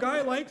some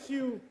guy likes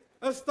you.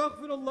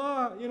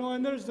 Astaghfirullah.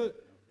 And there's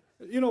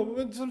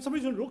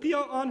somebody's doing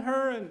ruqya on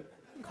her, and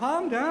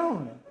calm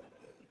down.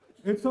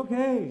 It's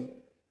okay.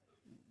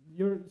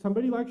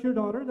 Somebody likes your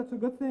daughter, that's a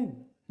good thing.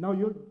 Now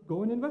you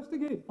go and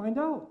investigate, find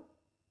out.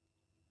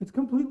 It's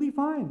completely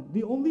fine.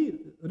 The only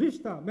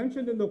rishta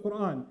mentioned in the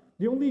Quran,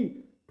 the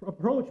only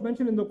approach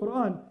mentioned in the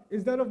Quran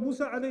is that of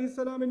Musa alayhi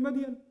salam in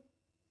Madian.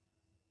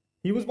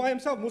 He was by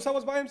himself, Musa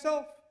was by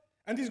himself.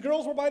 And these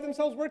girls were by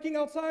themselves working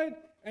outside.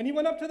 And he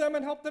went up to them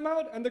and helped them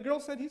out. And the girl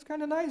said, he's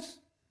kind of nice.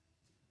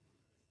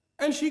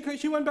 And she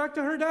went back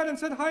to her dad and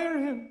said, hire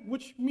him.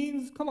 Which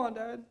means, come on,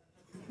 dad.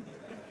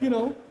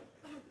 And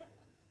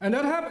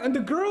that happened. And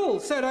the girl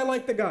said, I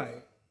like the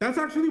guy. That's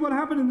actually what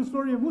happened in the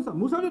story of Musa.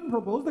 Musa didn't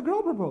propose, the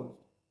girl proposed.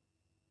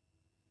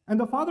 And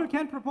the father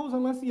can't propose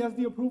unless he has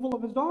the approval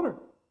of his daughter.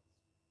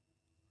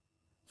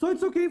 So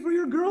it's okay for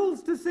your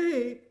girls to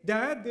say,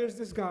 Dad, there's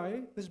this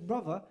guy, this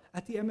brother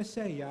at the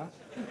MSA, yeah?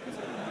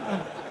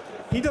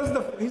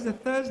 He's a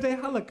Thursday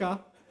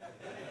halakah.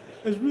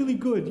 It's really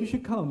good, you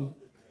should come.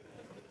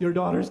 Your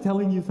daughter's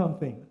telling you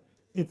something.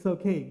 It's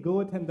okay,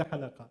 go attend the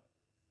halakah.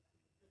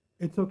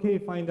 It's okay,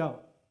 find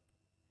out.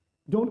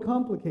 Don't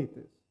complicate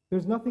this.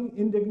 There's nothing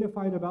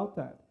indignified about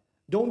that.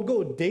 Don't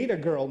go date a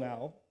girl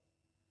now.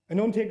 And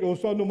don't take,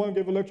 Ustad Numan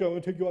gave a lecture, I'm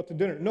going to take you out to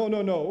dinner.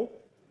 No.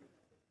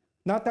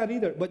 Not that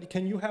either. But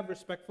can you have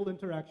respectful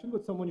interaction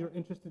with someone you're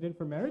interested in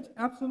for marriage?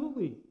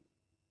 Absolutely.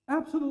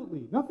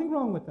 Absolutely. Nothing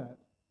wrong with that.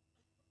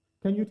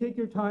 Can you take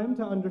your time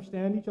to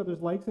understand each other's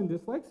likes and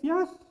dislikes?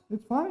 Yes,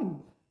 it's fine.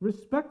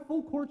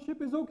 Respectful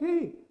courtship is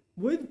okay.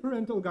 With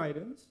parental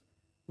guidance,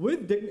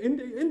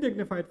 in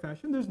dignified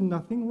fashion, there's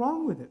nothing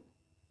wrong with it.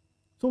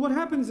 So what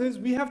happens is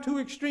we have 2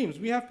 extremes.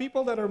 We have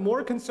people that are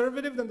more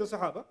conservative than the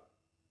Sahaba.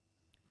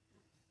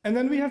 And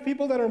then we have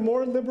people that are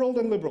more liberal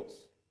than liberals.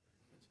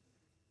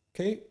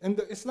 Okay? And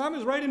Islam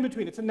is right in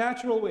between. It's a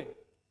natural way.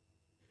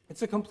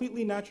 It's a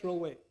completely natural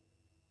way.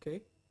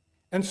 Okay?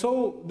 And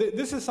so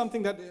this is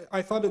something that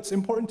I thought it's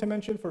important to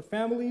mention for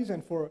families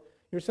and for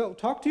yourself.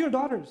 Talk to your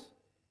daughters.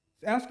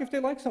 Ask if they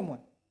like someone.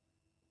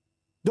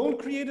 Don't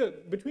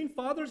create between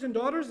fathers and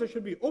daughters, there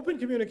should be open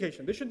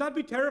communication. They should not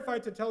be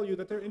terrified to tell you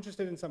that they're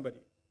interested in somebody.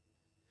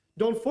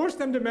 Don't force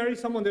them to marry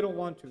someone they don't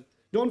want to.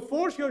 Don't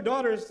force your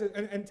daughters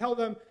and tell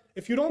them,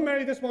 if you don't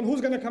marry this one,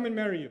 who's going to come and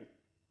marry you?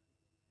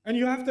 And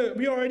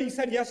we already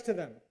said yes to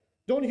them.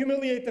 Don't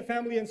humiliate the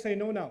family and say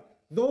no now.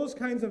 Those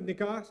kinds of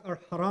nikahs are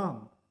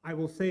haram. I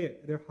will say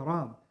it, they're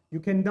haram. You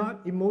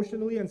cannot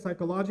emotionally and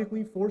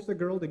psychologically force a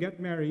girl to get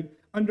married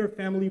under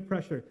family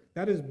pressure.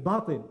 That is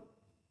batil.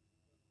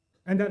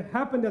 And that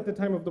happened at the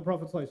time of the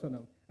Prophet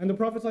ﷺ. And the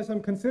Prophet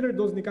ﷺ considered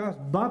those nikahs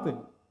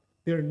batil.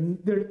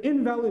 They're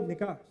invalid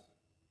nikahs.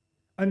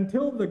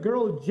 Until the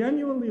girl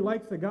genuinely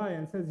likes a guy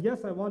and says,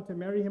 yes, I want to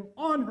marry him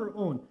on her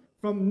own,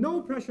 from no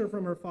pressure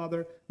from her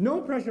father,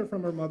 no pressure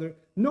from her mother,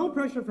 no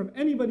pressure from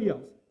anybody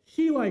else.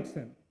 She likes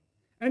him.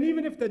 And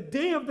even if the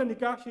day of the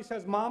nikah she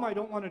says, Mom, I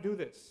don't want to do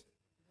this.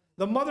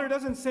 The mother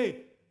doesn't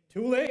say,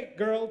 too late,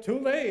 girl, too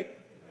late.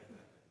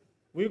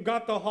 We've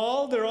got the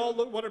hall, they're all,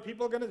 what are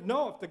people going to,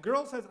 no, if the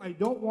girl says, I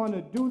don't want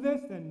to do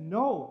this, then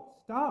no,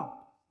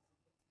 stop.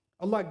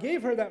 Allah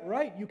gave her that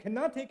right. You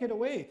cannot take it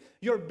away.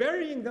 You're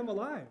burying them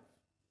alive.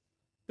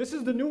 This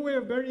is the new way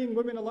of burying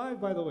women alive,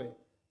 by the way.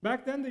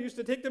 Back then, they used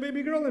to take the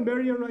baby girl and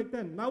bury her right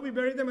then. Now we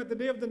bury them at the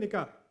day of the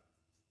nikah.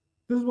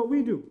 This is what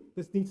we do.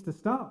 This needs to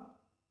stop.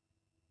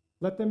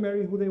 Let them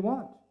marry who they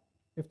want,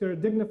 if they're a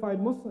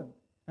dignified Muslim.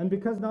 And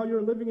because now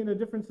you're living in a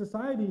different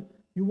society,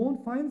 you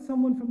won't find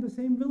someone from the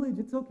same village.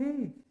 It's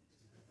okay.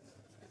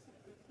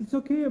 It's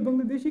okay. A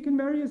Bangladeshi can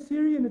marry a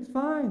Syrian. It's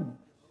fine.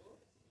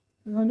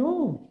 I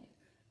know.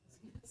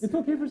 It's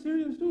okay for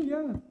Syrians too.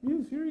 Yeah,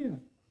 you, Syria.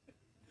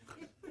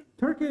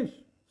 Turkish.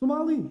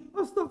 Somali.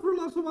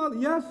 Astaghfirullah, Somali.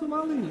 Yes,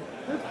 Somali.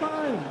 That's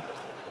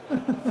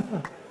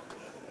fine.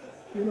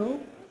 You know?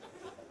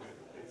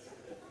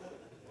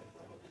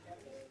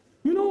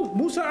 You know,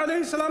 Musa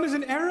alayhi salam is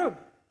an Arab.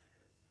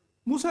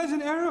 Musa is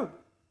an Arab.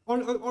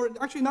 Or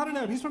actually not an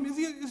Arab. He's from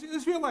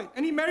Israelite.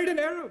 And he married an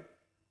Arab.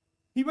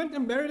 He went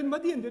and married in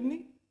Madian, didn't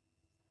he?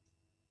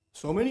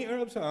 So many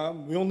Arabs,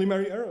 we only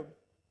marry Arab.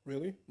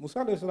 Really? Musa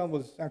alayhi salam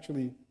was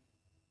actually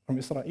from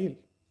Israel.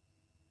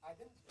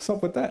 What's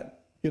up with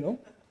that? You know?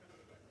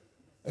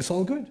 It's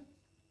all good.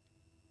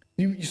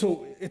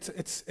 So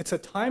it's a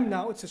time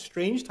now, it's a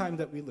strange time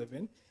that we live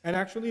in, and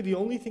actually the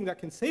only thing that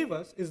can save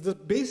us is the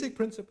basic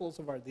principles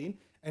of our deen,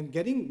 and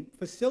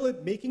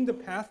making the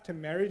path to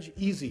marriage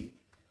easy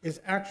is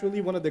actually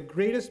one of the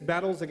greatest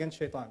battles against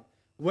shaitan.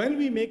 When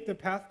we make the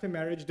path to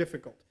marriage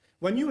difficult,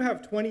 when you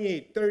have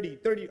 28,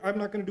 30, I'm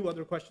not going to do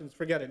other questions,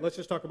 forget it, let's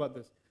just talk about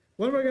this.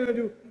 What we're going to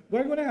do,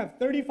 we're going to have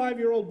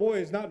 35-year-old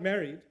boys not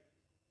married.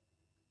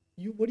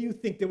 What do you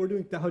think, they were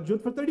doing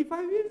tahajjud for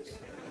 35 years?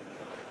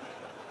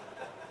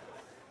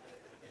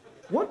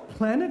 What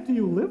planet do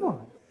you live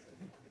on?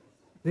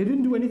 They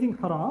didn't do anything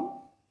haram.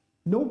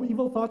 No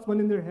evil thoughts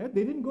went in their head.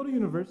 They didn't go to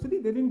university.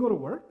 They didn't go to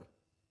work.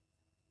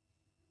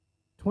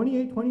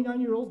 28,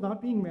 29-year-olds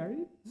not being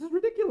married? This is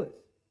ridiculous.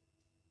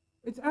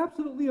 It's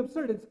absolutely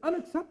absurd. It's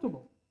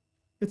unacceptable.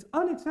 It's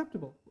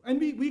unacceptable. And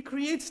we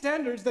create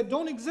standards that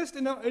don't exist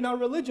in our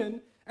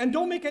religion and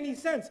don't make any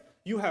sense.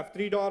 You have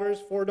 3 daughters,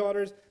 4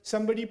 daughters.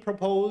 Somebody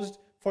proposed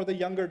for the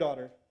younger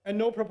daughter, and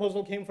no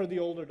proposal came for the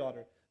older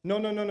daughter.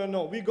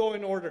 No. We go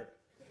in order.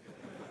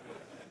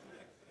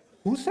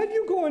 Who said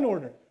you go in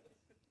order?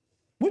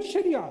 Which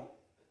Sharia?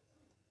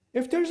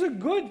 If there's a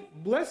good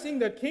blessing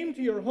that came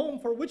to your home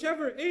for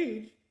whichever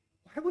age,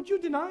 why would you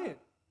deny it?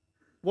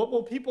 What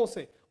will people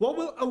say? What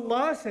will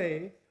Allah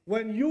say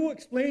when you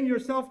explain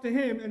yourself to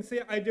Him and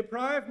say, I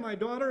deprived my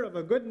daughter of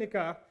a good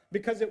nikah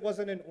because it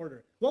wasn't in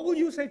order? What will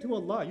you say to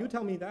Allah? You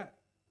tell me that.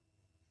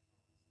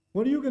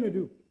 What are you going to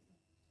do?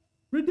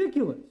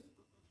 Ridiculous.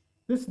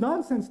 This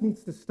nonsense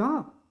needs to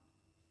stop.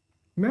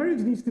 Marriage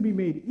needs to be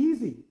made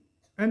easy.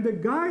 And the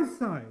guy's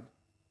side,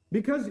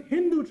 because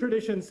Hindu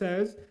tradition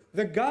says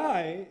the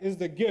guy is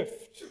the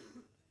gift.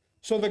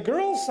 So the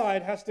girl's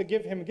side has to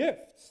give him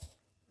gifts.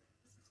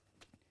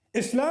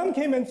 Islam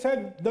came and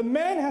said the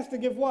man has to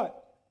give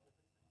what?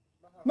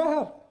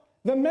 Mahar.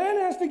 The man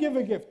has to give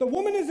a gift. The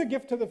woman is a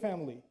gift to the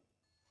family.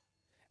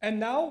 And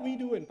now we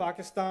do in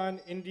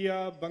Pakistan,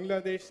 India,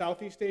 Bangladesh,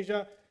 Southeast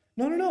Asia.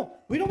 No.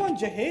 We don't want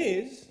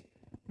jahez.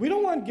 We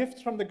don't want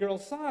gifts from the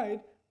girl's side,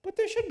 but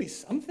there should be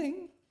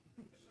something.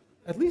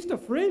 At least a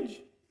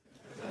fridge,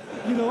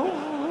 you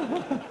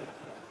know?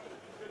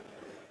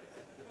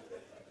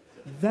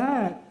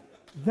 That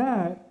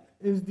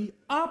is the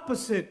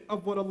opposite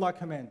of what Allah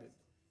commanded.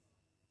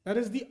 That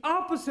is the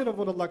opposite of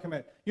what Allah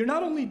commanded. You're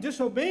not only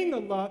disobeying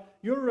Allah,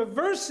 you're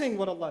reversing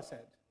what Allah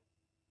said.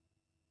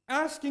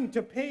 Asking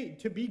to pay,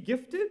 to be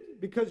gifted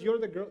because you're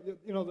the girl,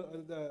 you know,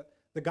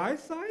 the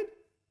guy's side?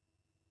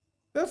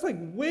 That's like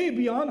way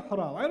beyond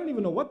haram. I don't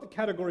even know what the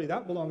category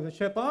that belongs in.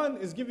 Shaitan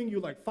is giving you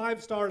like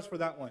 5 stars for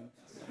that one.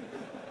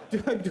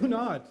 Do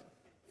not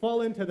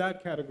fall into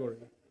that category.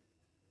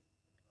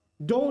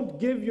 Don't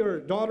give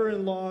your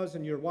daughter-in-laws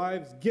and your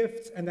wives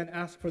gifts and then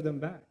ask for them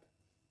back.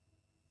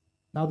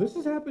 Now this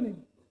is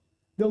happening.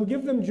 They'll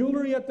give them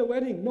jewelry at the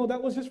wedding. No,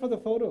 that was just for the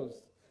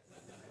photos.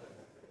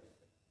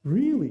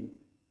 Really?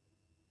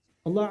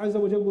 Allah Azza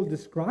wa Jal will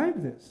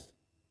describe this.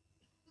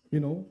 You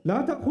know,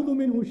 لا تأخذوا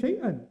منه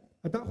شيئا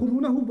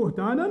أتأخذونه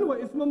بهتانا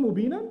وإثما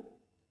مبينا.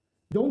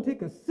 Don't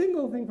take a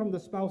single thing from the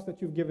spouse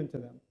that you've given to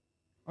them.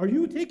 Are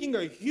you taking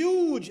a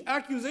huge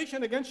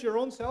accusation against your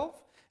own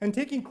self and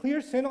taking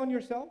clear sin on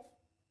yourself?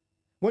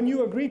 When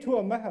you agree to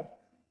a mahar.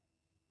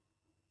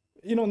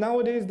 You know,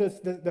 nowadays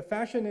the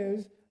fashion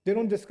is they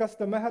don't discuss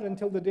the mahar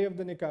until the day of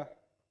the nikah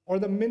or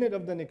the minute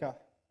of the nikah.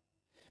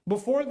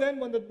 Before then,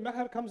 when the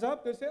mahar comes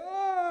up, they say,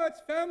 oh,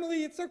 it's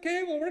family, it's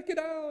okay, we'll work it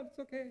out, it's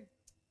okay.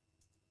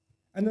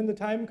 And then the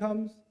time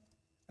comes,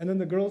 and then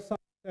the girl's side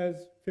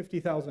says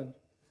 50,000.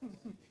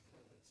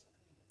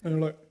 And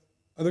like,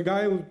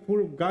 the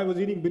poor guy was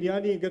eating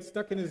biryani and gets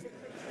stuck in his,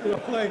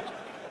 like,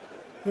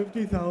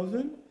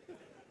 50,000?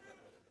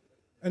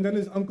 And then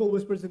his uncle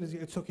whispers in his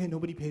ear, it's okay,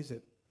 nobody pays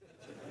it.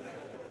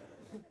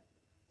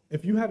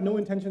 If you have no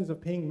intentions of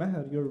paying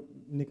mahar, your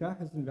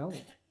nikah is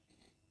invalid.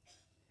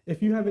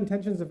 If you have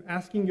intentions of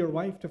asking your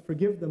wife to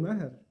forgive the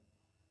mahar,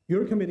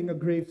 you're committing a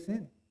grave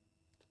sin.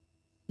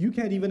 You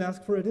can't even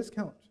ask for a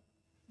discount.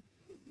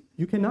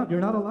 You cannot,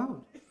 you're not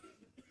allowed.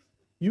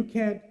 You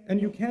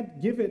can't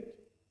give it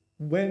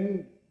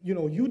when,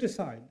 you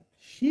decide.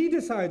 She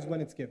decides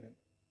when it's given.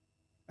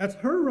 That's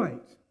her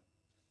right.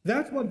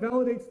 That's what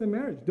validates the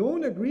marriage.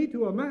 Don't agree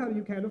to a mahar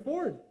you can't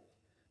afford.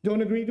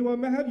 Don't agree to a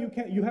mahar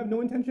you have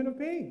no intention of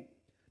paying.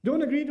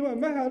 Don't agree to a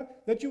mahar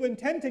that you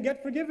intend to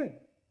get forgiven.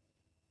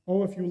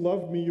 Oh, if you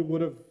loved me, you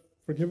would have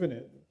forgiven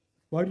it.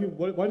 Why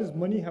does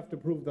money have to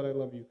prove that I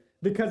love you?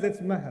 Because it's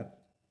mahar.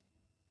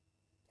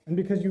 And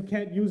because you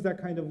can't use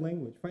that kind of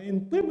language.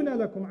 فَإِن طِبْنَ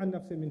لَكُمْ عَنْ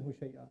نَفْسٍ مِّنْهُ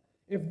شَيْئًا.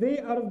 If they,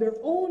 out of their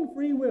own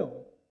free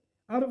will,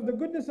 out of the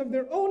goodness of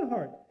their own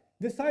heart,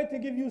 decide to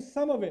give you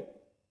some of it,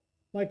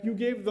 like you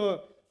gave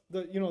the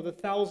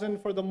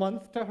 1,000 for the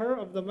month to her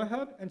of the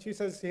mahar, and she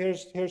says,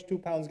 here's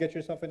 £2, get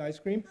yourself an ice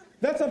cream.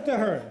 That's up to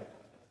her.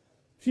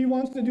 She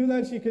wants to do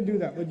that, she can do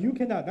that, but you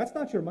cannot. That's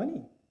not your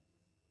money.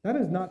 That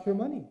is not your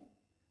money.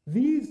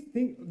 These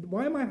things,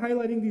 why am I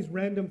highlighting these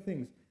random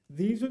things?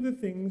 These are the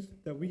things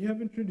that we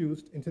have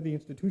introduced into the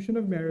institution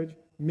of marriage,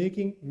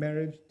 making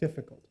marriage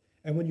difficult.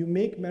 And when you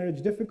make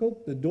marriage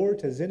difficult, the door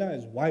to zina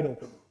is wide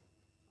open.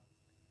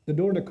 The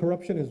door to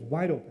corruption is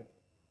wide open.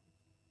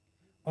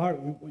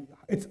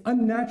 It's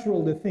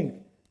unnatural to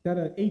think that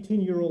an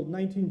 18-year-old,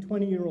 19,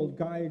 20-year-old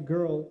guy,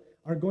 girl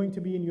are going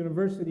to be in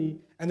university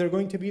and they're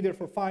going to be there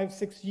for 5,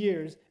 6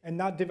 years and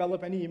not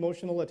develop any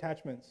emotional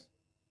attachments.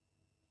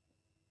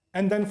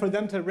 And then for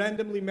them to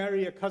randomly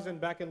marry a cousin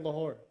back in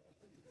Lahore.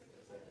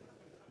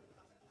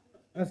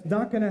 That's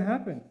not going to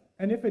happen.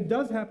 And if it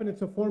does happen,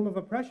 it's a form of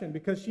oppression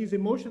because she's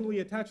emotionally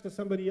attached to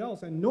somebody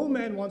else, and no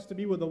man wants to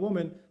be with a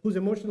woman who's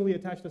emotionally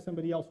attached to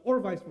somebody else, or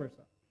vice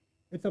versa.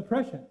 It's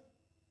oppression.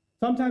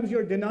 Sometimes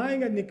you're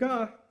denying a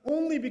nikah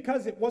only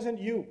because it wasn't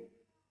you.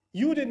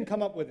 You didn't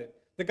come up with it.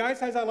 The guy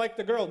says, I like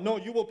the girl. No,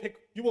 you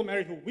will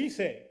marry who we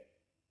say.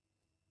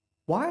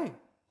 Why?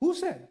 Who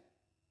said?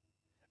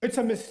 It's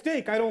a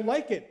mistake. I don't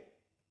like it.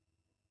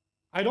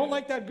 I don't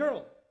like that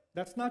girl.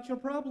 That's not your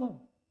problem.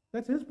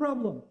 That's his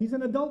problem. He's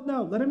an adult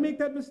now. Let him make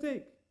that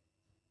mistake.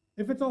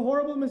 If it's a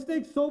horrible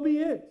mistake, so be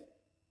it.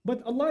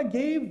 But Allah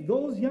gave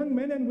those young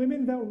men and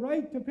women the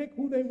right to pick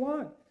who they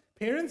want.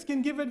 Parents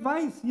can give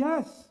advice,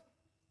 yes.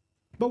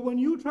 But when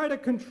you try to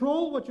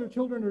control what your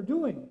children are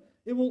doing,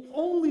 it will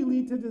only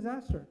lead to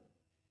disaster.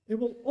 It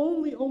will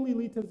only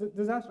lead to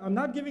disaster. I'm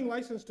not giving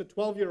license to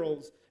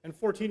 12-year-olds and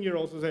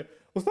 14-year-olds who say,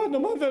 well, it's not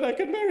no that I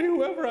can marry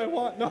whoever I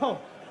want. No.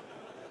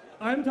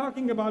 I'm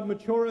talking about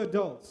mature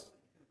adults.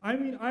 I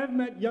mean, I've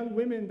met young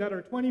women that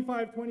are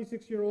 25,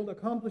 26-year-old,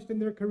 accomplished in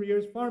their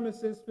careers,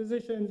 pharmacists,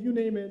 physicians, you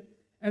name it,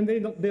 and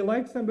they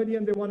like somebody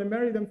and they want to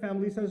marry them.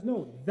 Family says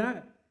no.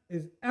 That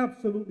is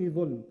absolutely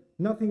dhulm.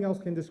 Nothing else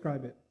can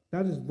describe it.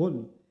 That is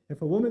dhulm.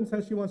 If a woman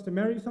says she wants to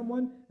marry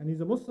someone and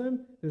he's a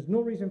Muslim, there's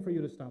no reason for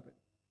you to stop it.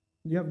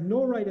 You have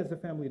no right as a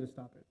family to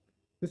stop it.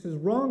 This is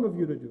wrong of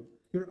you to do.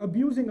 You're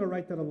abusing a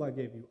right that Allah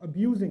gave you.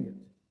 Abusing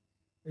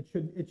it.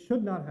 It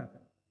should not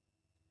happen.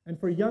 And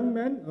for young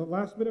men, the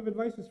last bit of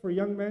advice is for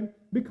young men,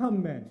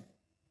 become men.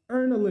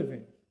 Earn a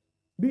living.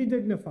 Be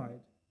dignified.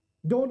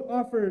 Don't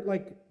offer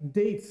like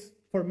dates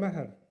for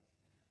mahar.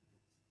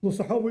 The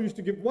Sahaba used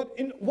to give,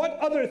 what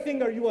other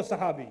thing are you a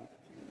Sahabi?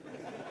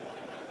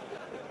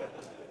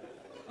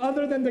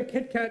 Other than the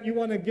Kit Kat you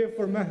want to give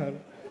for mahar.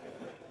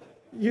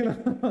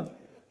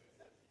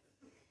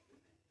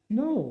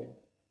 No.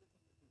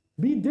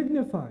 Be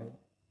dignified.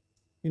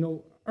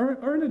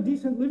 Earn a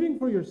decent living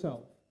for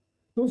yourself.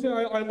 Don't say,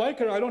 I like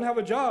her, I don't have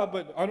a job,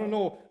 but I don't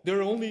know,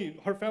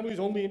 her family's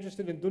only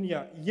interested in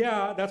dunya.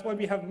 Yeah, that's why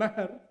we have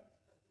mahar.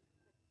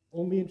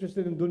 Only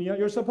interested in dunya.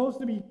 You're supposed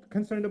to be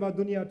concerned about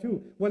dunya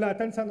too. وَلَا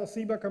تَنْسَ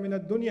نَصِيبَكَ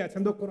مِنَ الدُّنْيَا. It's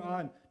in the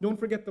Quran. Don't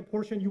forget the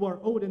portion you are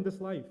owed in this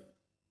life.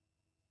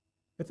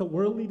 It's a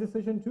worldly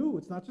decision too.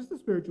 It's not just a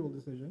spiritual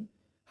decision.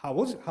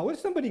 How is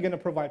somebody going to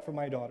provide for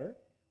my daughter?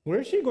 Where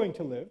is she going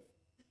to live?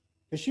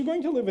 Is she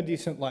going to live a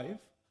decent life?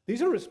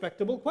 These are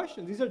respectable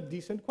questions. These are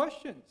decent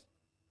questions.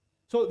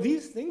 So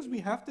these things we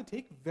have to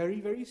take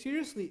very, very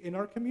seriously in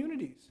our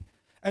communities.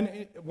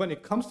 And when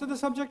it comes to the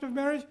subject of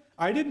marriage,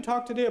 I didn't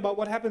talk today about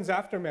what happens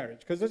after marriage,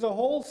 because there's a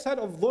whole set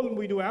of dhulm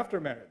we do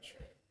after marriage.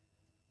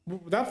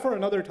 That for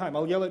another time.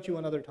 I'll yell at you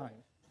another time.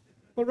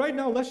 But right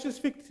now, let's just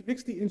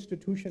fix the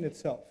institution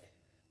itself.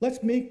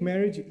 Let's make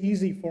marriage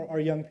easy for our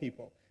young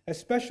people,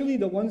 especially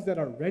the ones that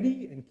are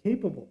ready and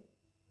capable.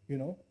 You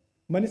know,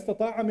 مَنِ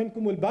اسْتَطَاعَ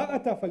مِنْكُمُ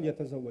الْبَاءَةَ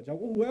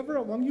فَلْيَتَزَوَّجْ. Whoever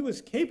among you is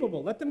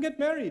capable, let them get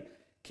married.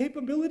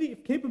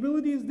 If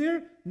capability is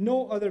there,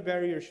 no other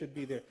barrier should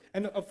be there.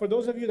 And for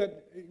those of you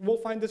that will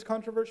find this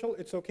controversial,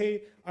 it's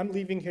okay. I'm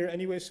leaving here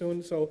anyway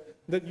soon, so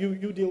that you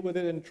deal with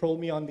it and troll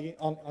me on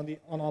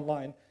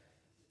online.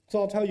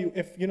 So I'll tell you,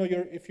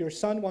 if your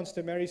son wants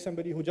to marry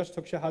somebody who just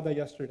took Shahada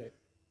yesterday,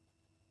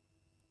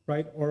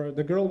 right? Or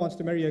the girl wants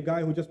to marry a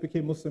guy who just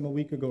became Muslim a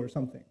week ago or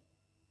something.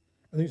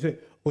 And then you say,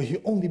 well, he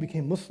only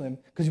became Muslim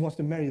because he wants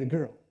to marry the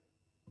girl.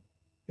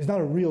 It's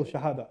not a real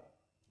Shahada.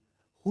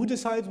 Who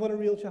decides what a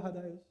real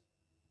Shahada is?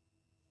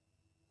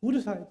 Who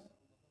decides?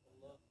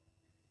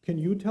 Can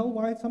you tell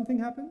why something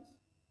happens?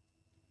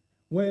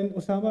 When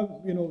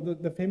Usama,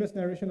 the famous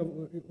narration of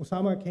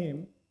Usama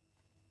came,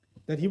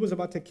 that he was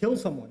about to kill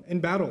someone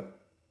in battle.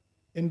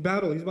 In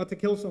battle, he's about to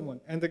kill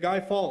someone, and the guy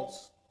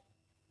falls.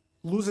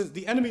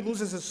 The enemy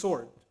loses his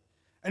sword,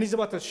 and he's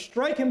about to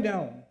strike him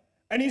down.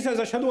 And he says,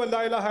 Ashhadu an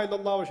la ilaha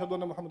illallah wa ashhadu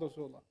anna Muhammad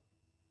Rasulullah.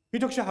 He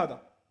took Shahada,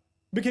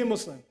 became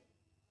Muslim.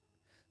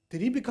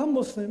 Did he become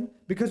Muslim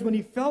because when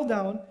he fell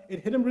down, it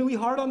hit him really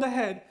hard on the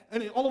head,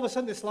 and all of a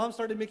sudden Islam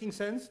started making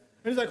sense?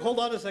 And he's like, hold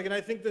on a second,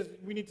 I think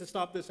we need to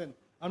stop this, and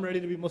I'm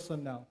ready to be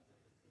Muslim now.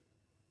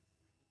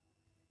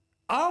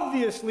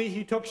 Obviously,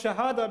 he took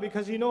Shahada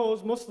because he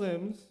knows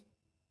Muslims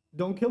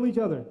don't kill each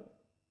other.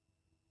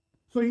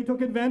 So he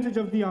took advantage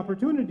of the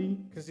opportunity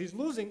because he's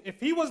losing. If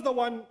he was the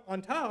one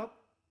on top,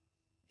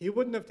 he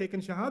wouldn't have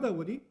taken Shahada,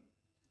 would he?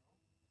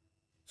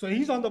 So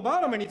he's on the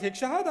bottom and he takes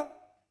Shahada.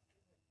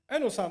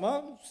 And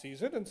Osama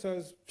sees it and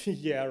says,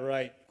 yeah,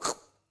 right.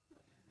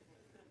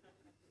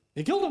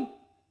 He killed him.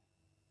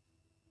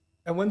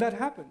 And when that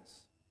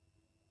happens,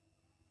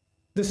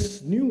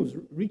 this news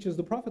reaches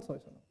the Prophet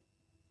ﷺ.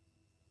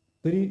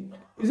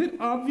 Is it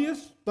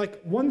obvious,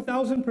 like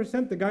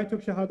 1000% the guy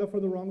took Shahada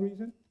for the wrong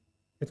reason?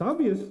 It's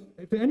obvious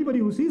to anybody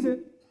who sees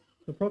it.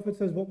 The Prophet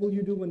says, what will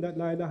you do when that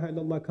La ilaha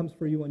illallah comes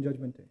for you on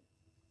Judgment Day?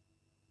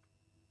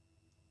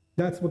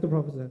 That's what the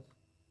Prophet says.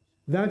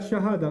 That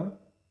Shahada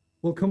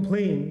will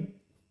complain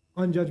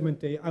on Judgment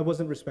Day, I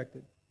wasn't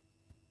respected.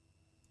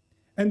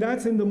 And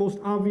that's in the most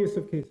obvious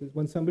of cases.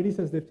 When somebody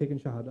says they've taken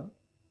Shahada,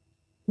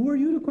 who are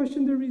you to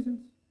question their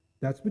reasons?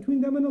 That's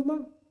between them and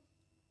Allah.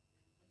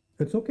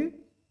 It's okay.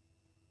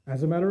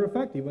 As a matter of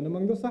fact, even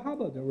among the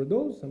Sahaba, there were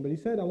those, somebody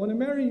said, I want to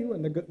marry you,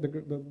 and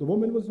the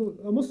woman was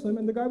a Muslim,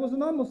 and the guy was a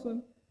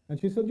non-Muslim. And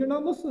she said, you're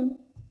not Muslim.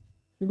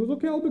 He goes,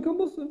 okay, I'll become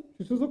Muslim.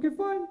 She says, okay,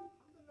 fine.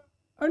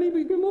 And he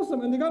became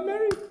Muslim, and they got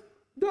married.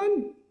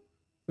 Done.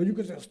 But you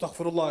could say,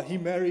 astaghfirullah,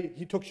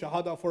 he took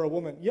Shahada for a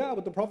woman. Yeah,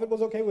 but the Prophet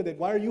was okay with it.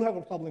 Why do you have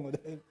a problem with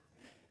it?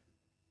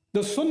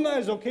 The Sunnah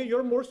is okay.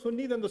 You're more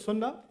Sunni than the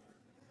Sunnah.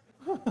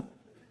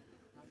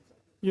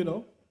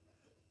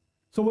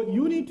 So what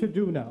you need to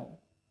do now,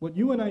 what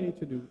you and I need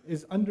to do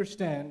is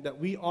understand that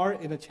we are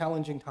in a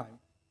challenging time.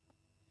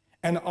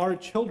 And our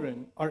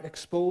children are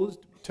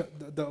exposed to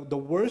the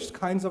worst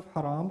kinds of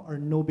haram are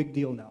no big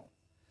deal now.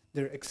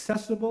 They're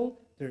accessible,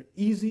 they're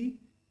easy,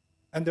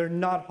 and they're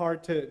not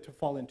hard to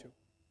fall into.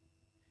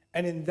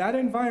 And in that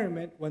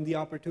environment, when the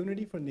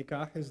opportunity for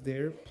nikah is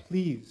there,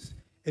 please,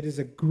 it is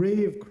a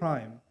grave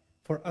crime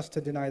for us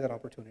to deny that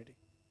opportunity.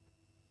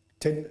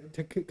 To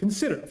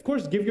consider, of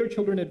course, give your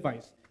children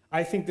advice.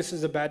 I think this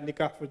is a bad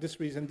nikah for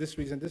this reason, this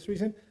reason, this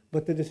reason,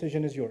 but the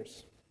decision is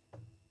yours.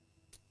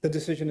 The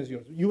decision is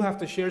yours. You have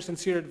to share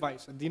sincere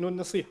advice, ad-deenun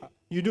nasiha.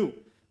 You do.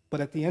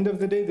 But at the end of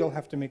the day, they'll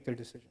have to make their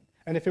decision.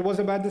 And if it was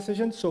a bad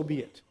decision, so be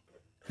it.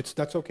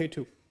 That's okay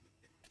too.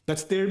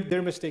 That's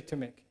their mistake to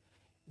make.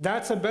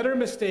 That's a better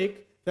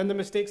mistake than the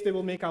mistakes they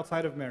will make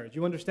outside of marriage.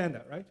 You understand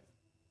that, right?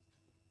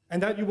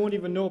 And that you won't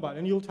even know about.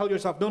 And you'll tell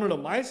yourself, no,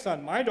 my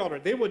son, my daughter,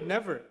 they would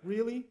never.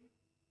 Really?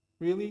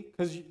 Really?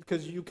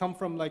 Because you come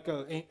from like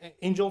an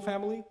angel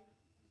family?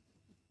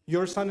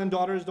 Your son and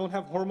daughters don't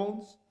have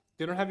hormones?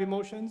 They don't have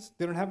emotions?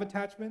 They don't have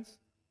attachments?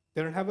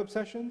 They don't have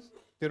obsessions?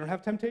 They don't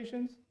have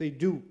temptations? They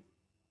do.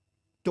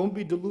 Don't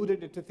be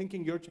deluded into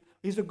thinking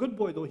he's a good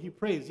boy though, he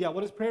prays. Yeah,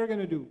 what is prayer going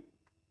to do?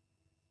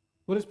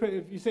 What is prayer?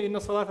 If you say, Inna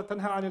salata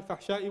tanha anil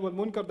fahsha'i wal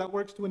munkar, that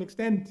works to an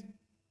extent.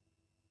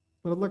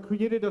 But Allah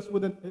created us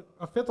with a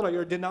fitrah.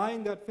 You're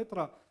denying that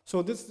fitrah.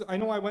 So I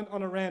know I went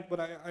on a rant, but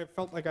I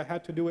felt like I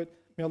had to do it.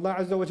 May Allah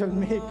Azza wa Jal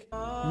make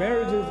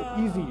marriages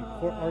easy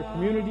for our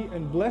community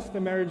and bless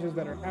the marriages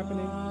that are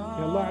happening.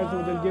 May Allah Azza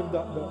wa Jal give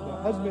the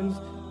husbands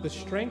the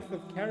strength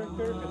of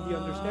character and the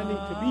understanding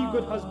to be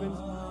good husbands,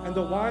 and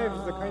the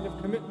wives the kind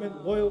of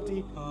commitment,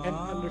 loyalty, and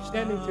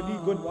understanding to be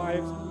good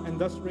wives, and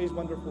thus raise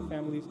wonderful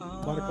families.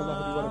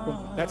 Barakallahu bi wa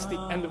lakum. That's the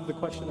end of the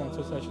question and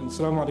answer session.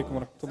 Assalamu alaikum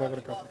wa rahmatullahi wa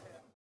barakatuh.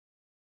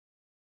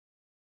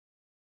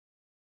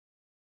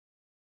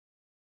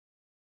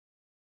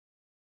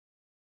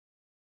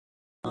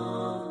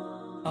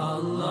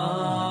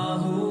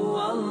 Allahu,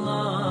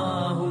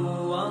 Allahu,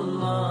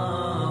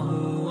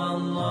 Allahu,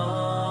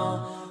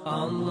 Allah,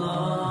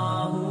 Allah.